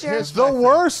 Listen, here's The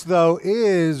worst though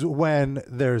is when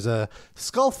there's a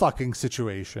skull fucking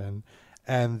situation,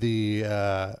 and the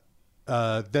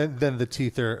then the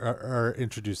teeth are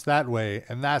introduced that way,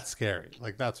 and that's scary.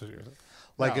 Like that's what you're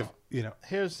like. No. If you know,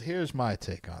 Here's my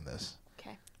take on this.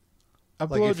 Okay. A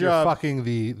like if you're blowjob. fucking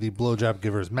the blowjob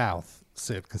giver's mouth,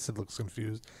 Sid, because Sid looks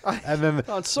confused, and then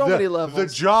On so many levels.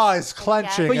 the jaw is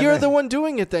clenching. But and you're then- the one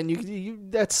doing it. Then you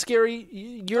that's scary.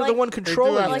 You're the Like- one They do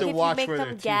controlling. have Like to if you watch make where their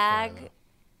them teeth are, gag,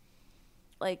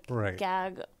 like Right.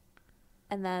 gag,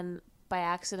 and then by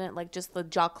accident, like just the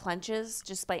jaw clenches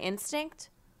just by instinct,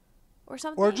 or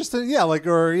something. Or just they're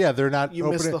not You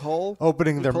opening, miss the hole?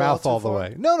 opening You their pull out mouth too all the far?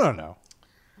 way. No.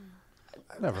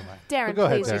 Never mind. Darren, Go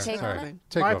ahead, please, your Darren. take on Sorry. it.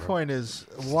 Take My over. point is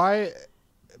why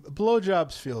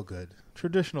blowjobs feel good.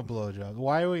 Traditional blowjobs.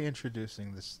 Why are we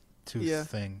introducing this tooth Yeah.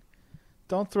 thing?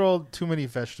 Don't throw too many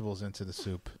vegetables into the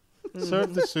soup.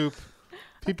 Serve the soup.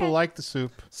 People like the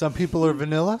soup. Some people are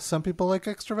vanilla. Some people like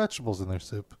extra vegetables in their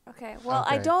soup. Okay. Well,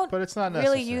 I Okay, don't but it's not really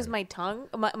necessary. use my tongue,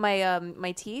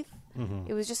 my teeth. Mm-hmm.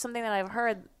 It was just something that I've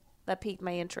heard that piqued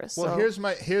my interest. Well, so.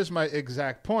 here's my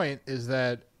exact point is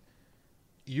that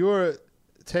you're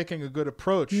taking a good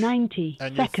approach 90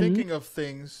 and you're seconds. thinking of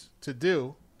things to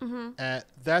do, and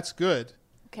that's good.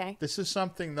 Okay. This is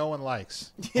something no one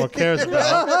likes or cares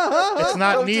about. It's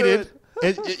not needed.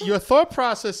 Your thought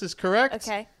process is correct.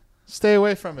 Okay. Stay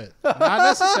away from it. Not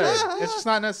necessary. It's just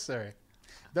not necessary.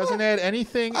 Doesn't add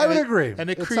anything. I would and it- agree. And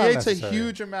it It's not creates a necessary.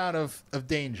 huge amount of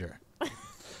danger.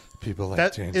 People like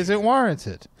That danger. isn't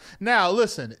warranted. Now,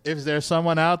 listen, if there's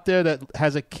someone out there that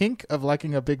has a kink of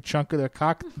liking a big chunk of their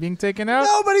cock being taken out,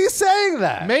 Nobody's saying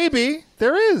that. maybe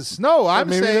there is. No, I'm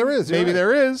maybe saying there is. You're maybe right.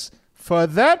 there is. For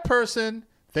that person,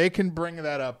 they can bring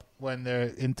that up when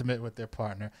they're intimate with their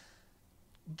partner.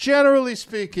 Generally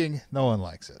speaking, no one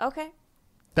likes it. Okay.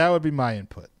 That would be my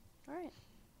input. All right.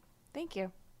 Thank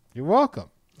you. You're welcome.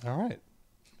 All right.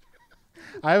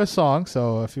 I have a song,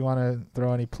 so if you want to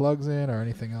throw any plugs in or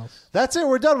anything else. That's it.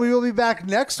 We're done. We will be back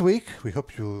next week. We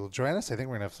hope you will join us. I think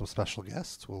we're going to have some special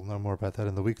guests. We'll know more about that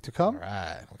in the week to come. All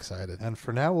right. I'm excited. And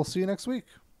for now, we'll see you next week.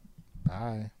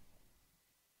 Bye.